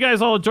 I hope you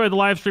guys all enjoyed the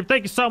live stream.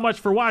 Thank you so much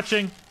for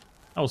watching.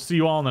 I will see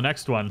you all in the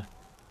next one.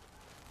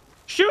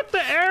 Shoot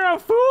the arrow,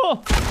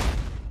 fool!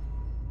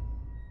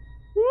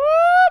 Woo,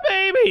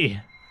 baby!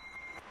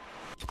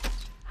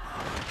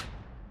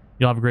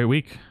 You'll have a great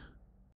week.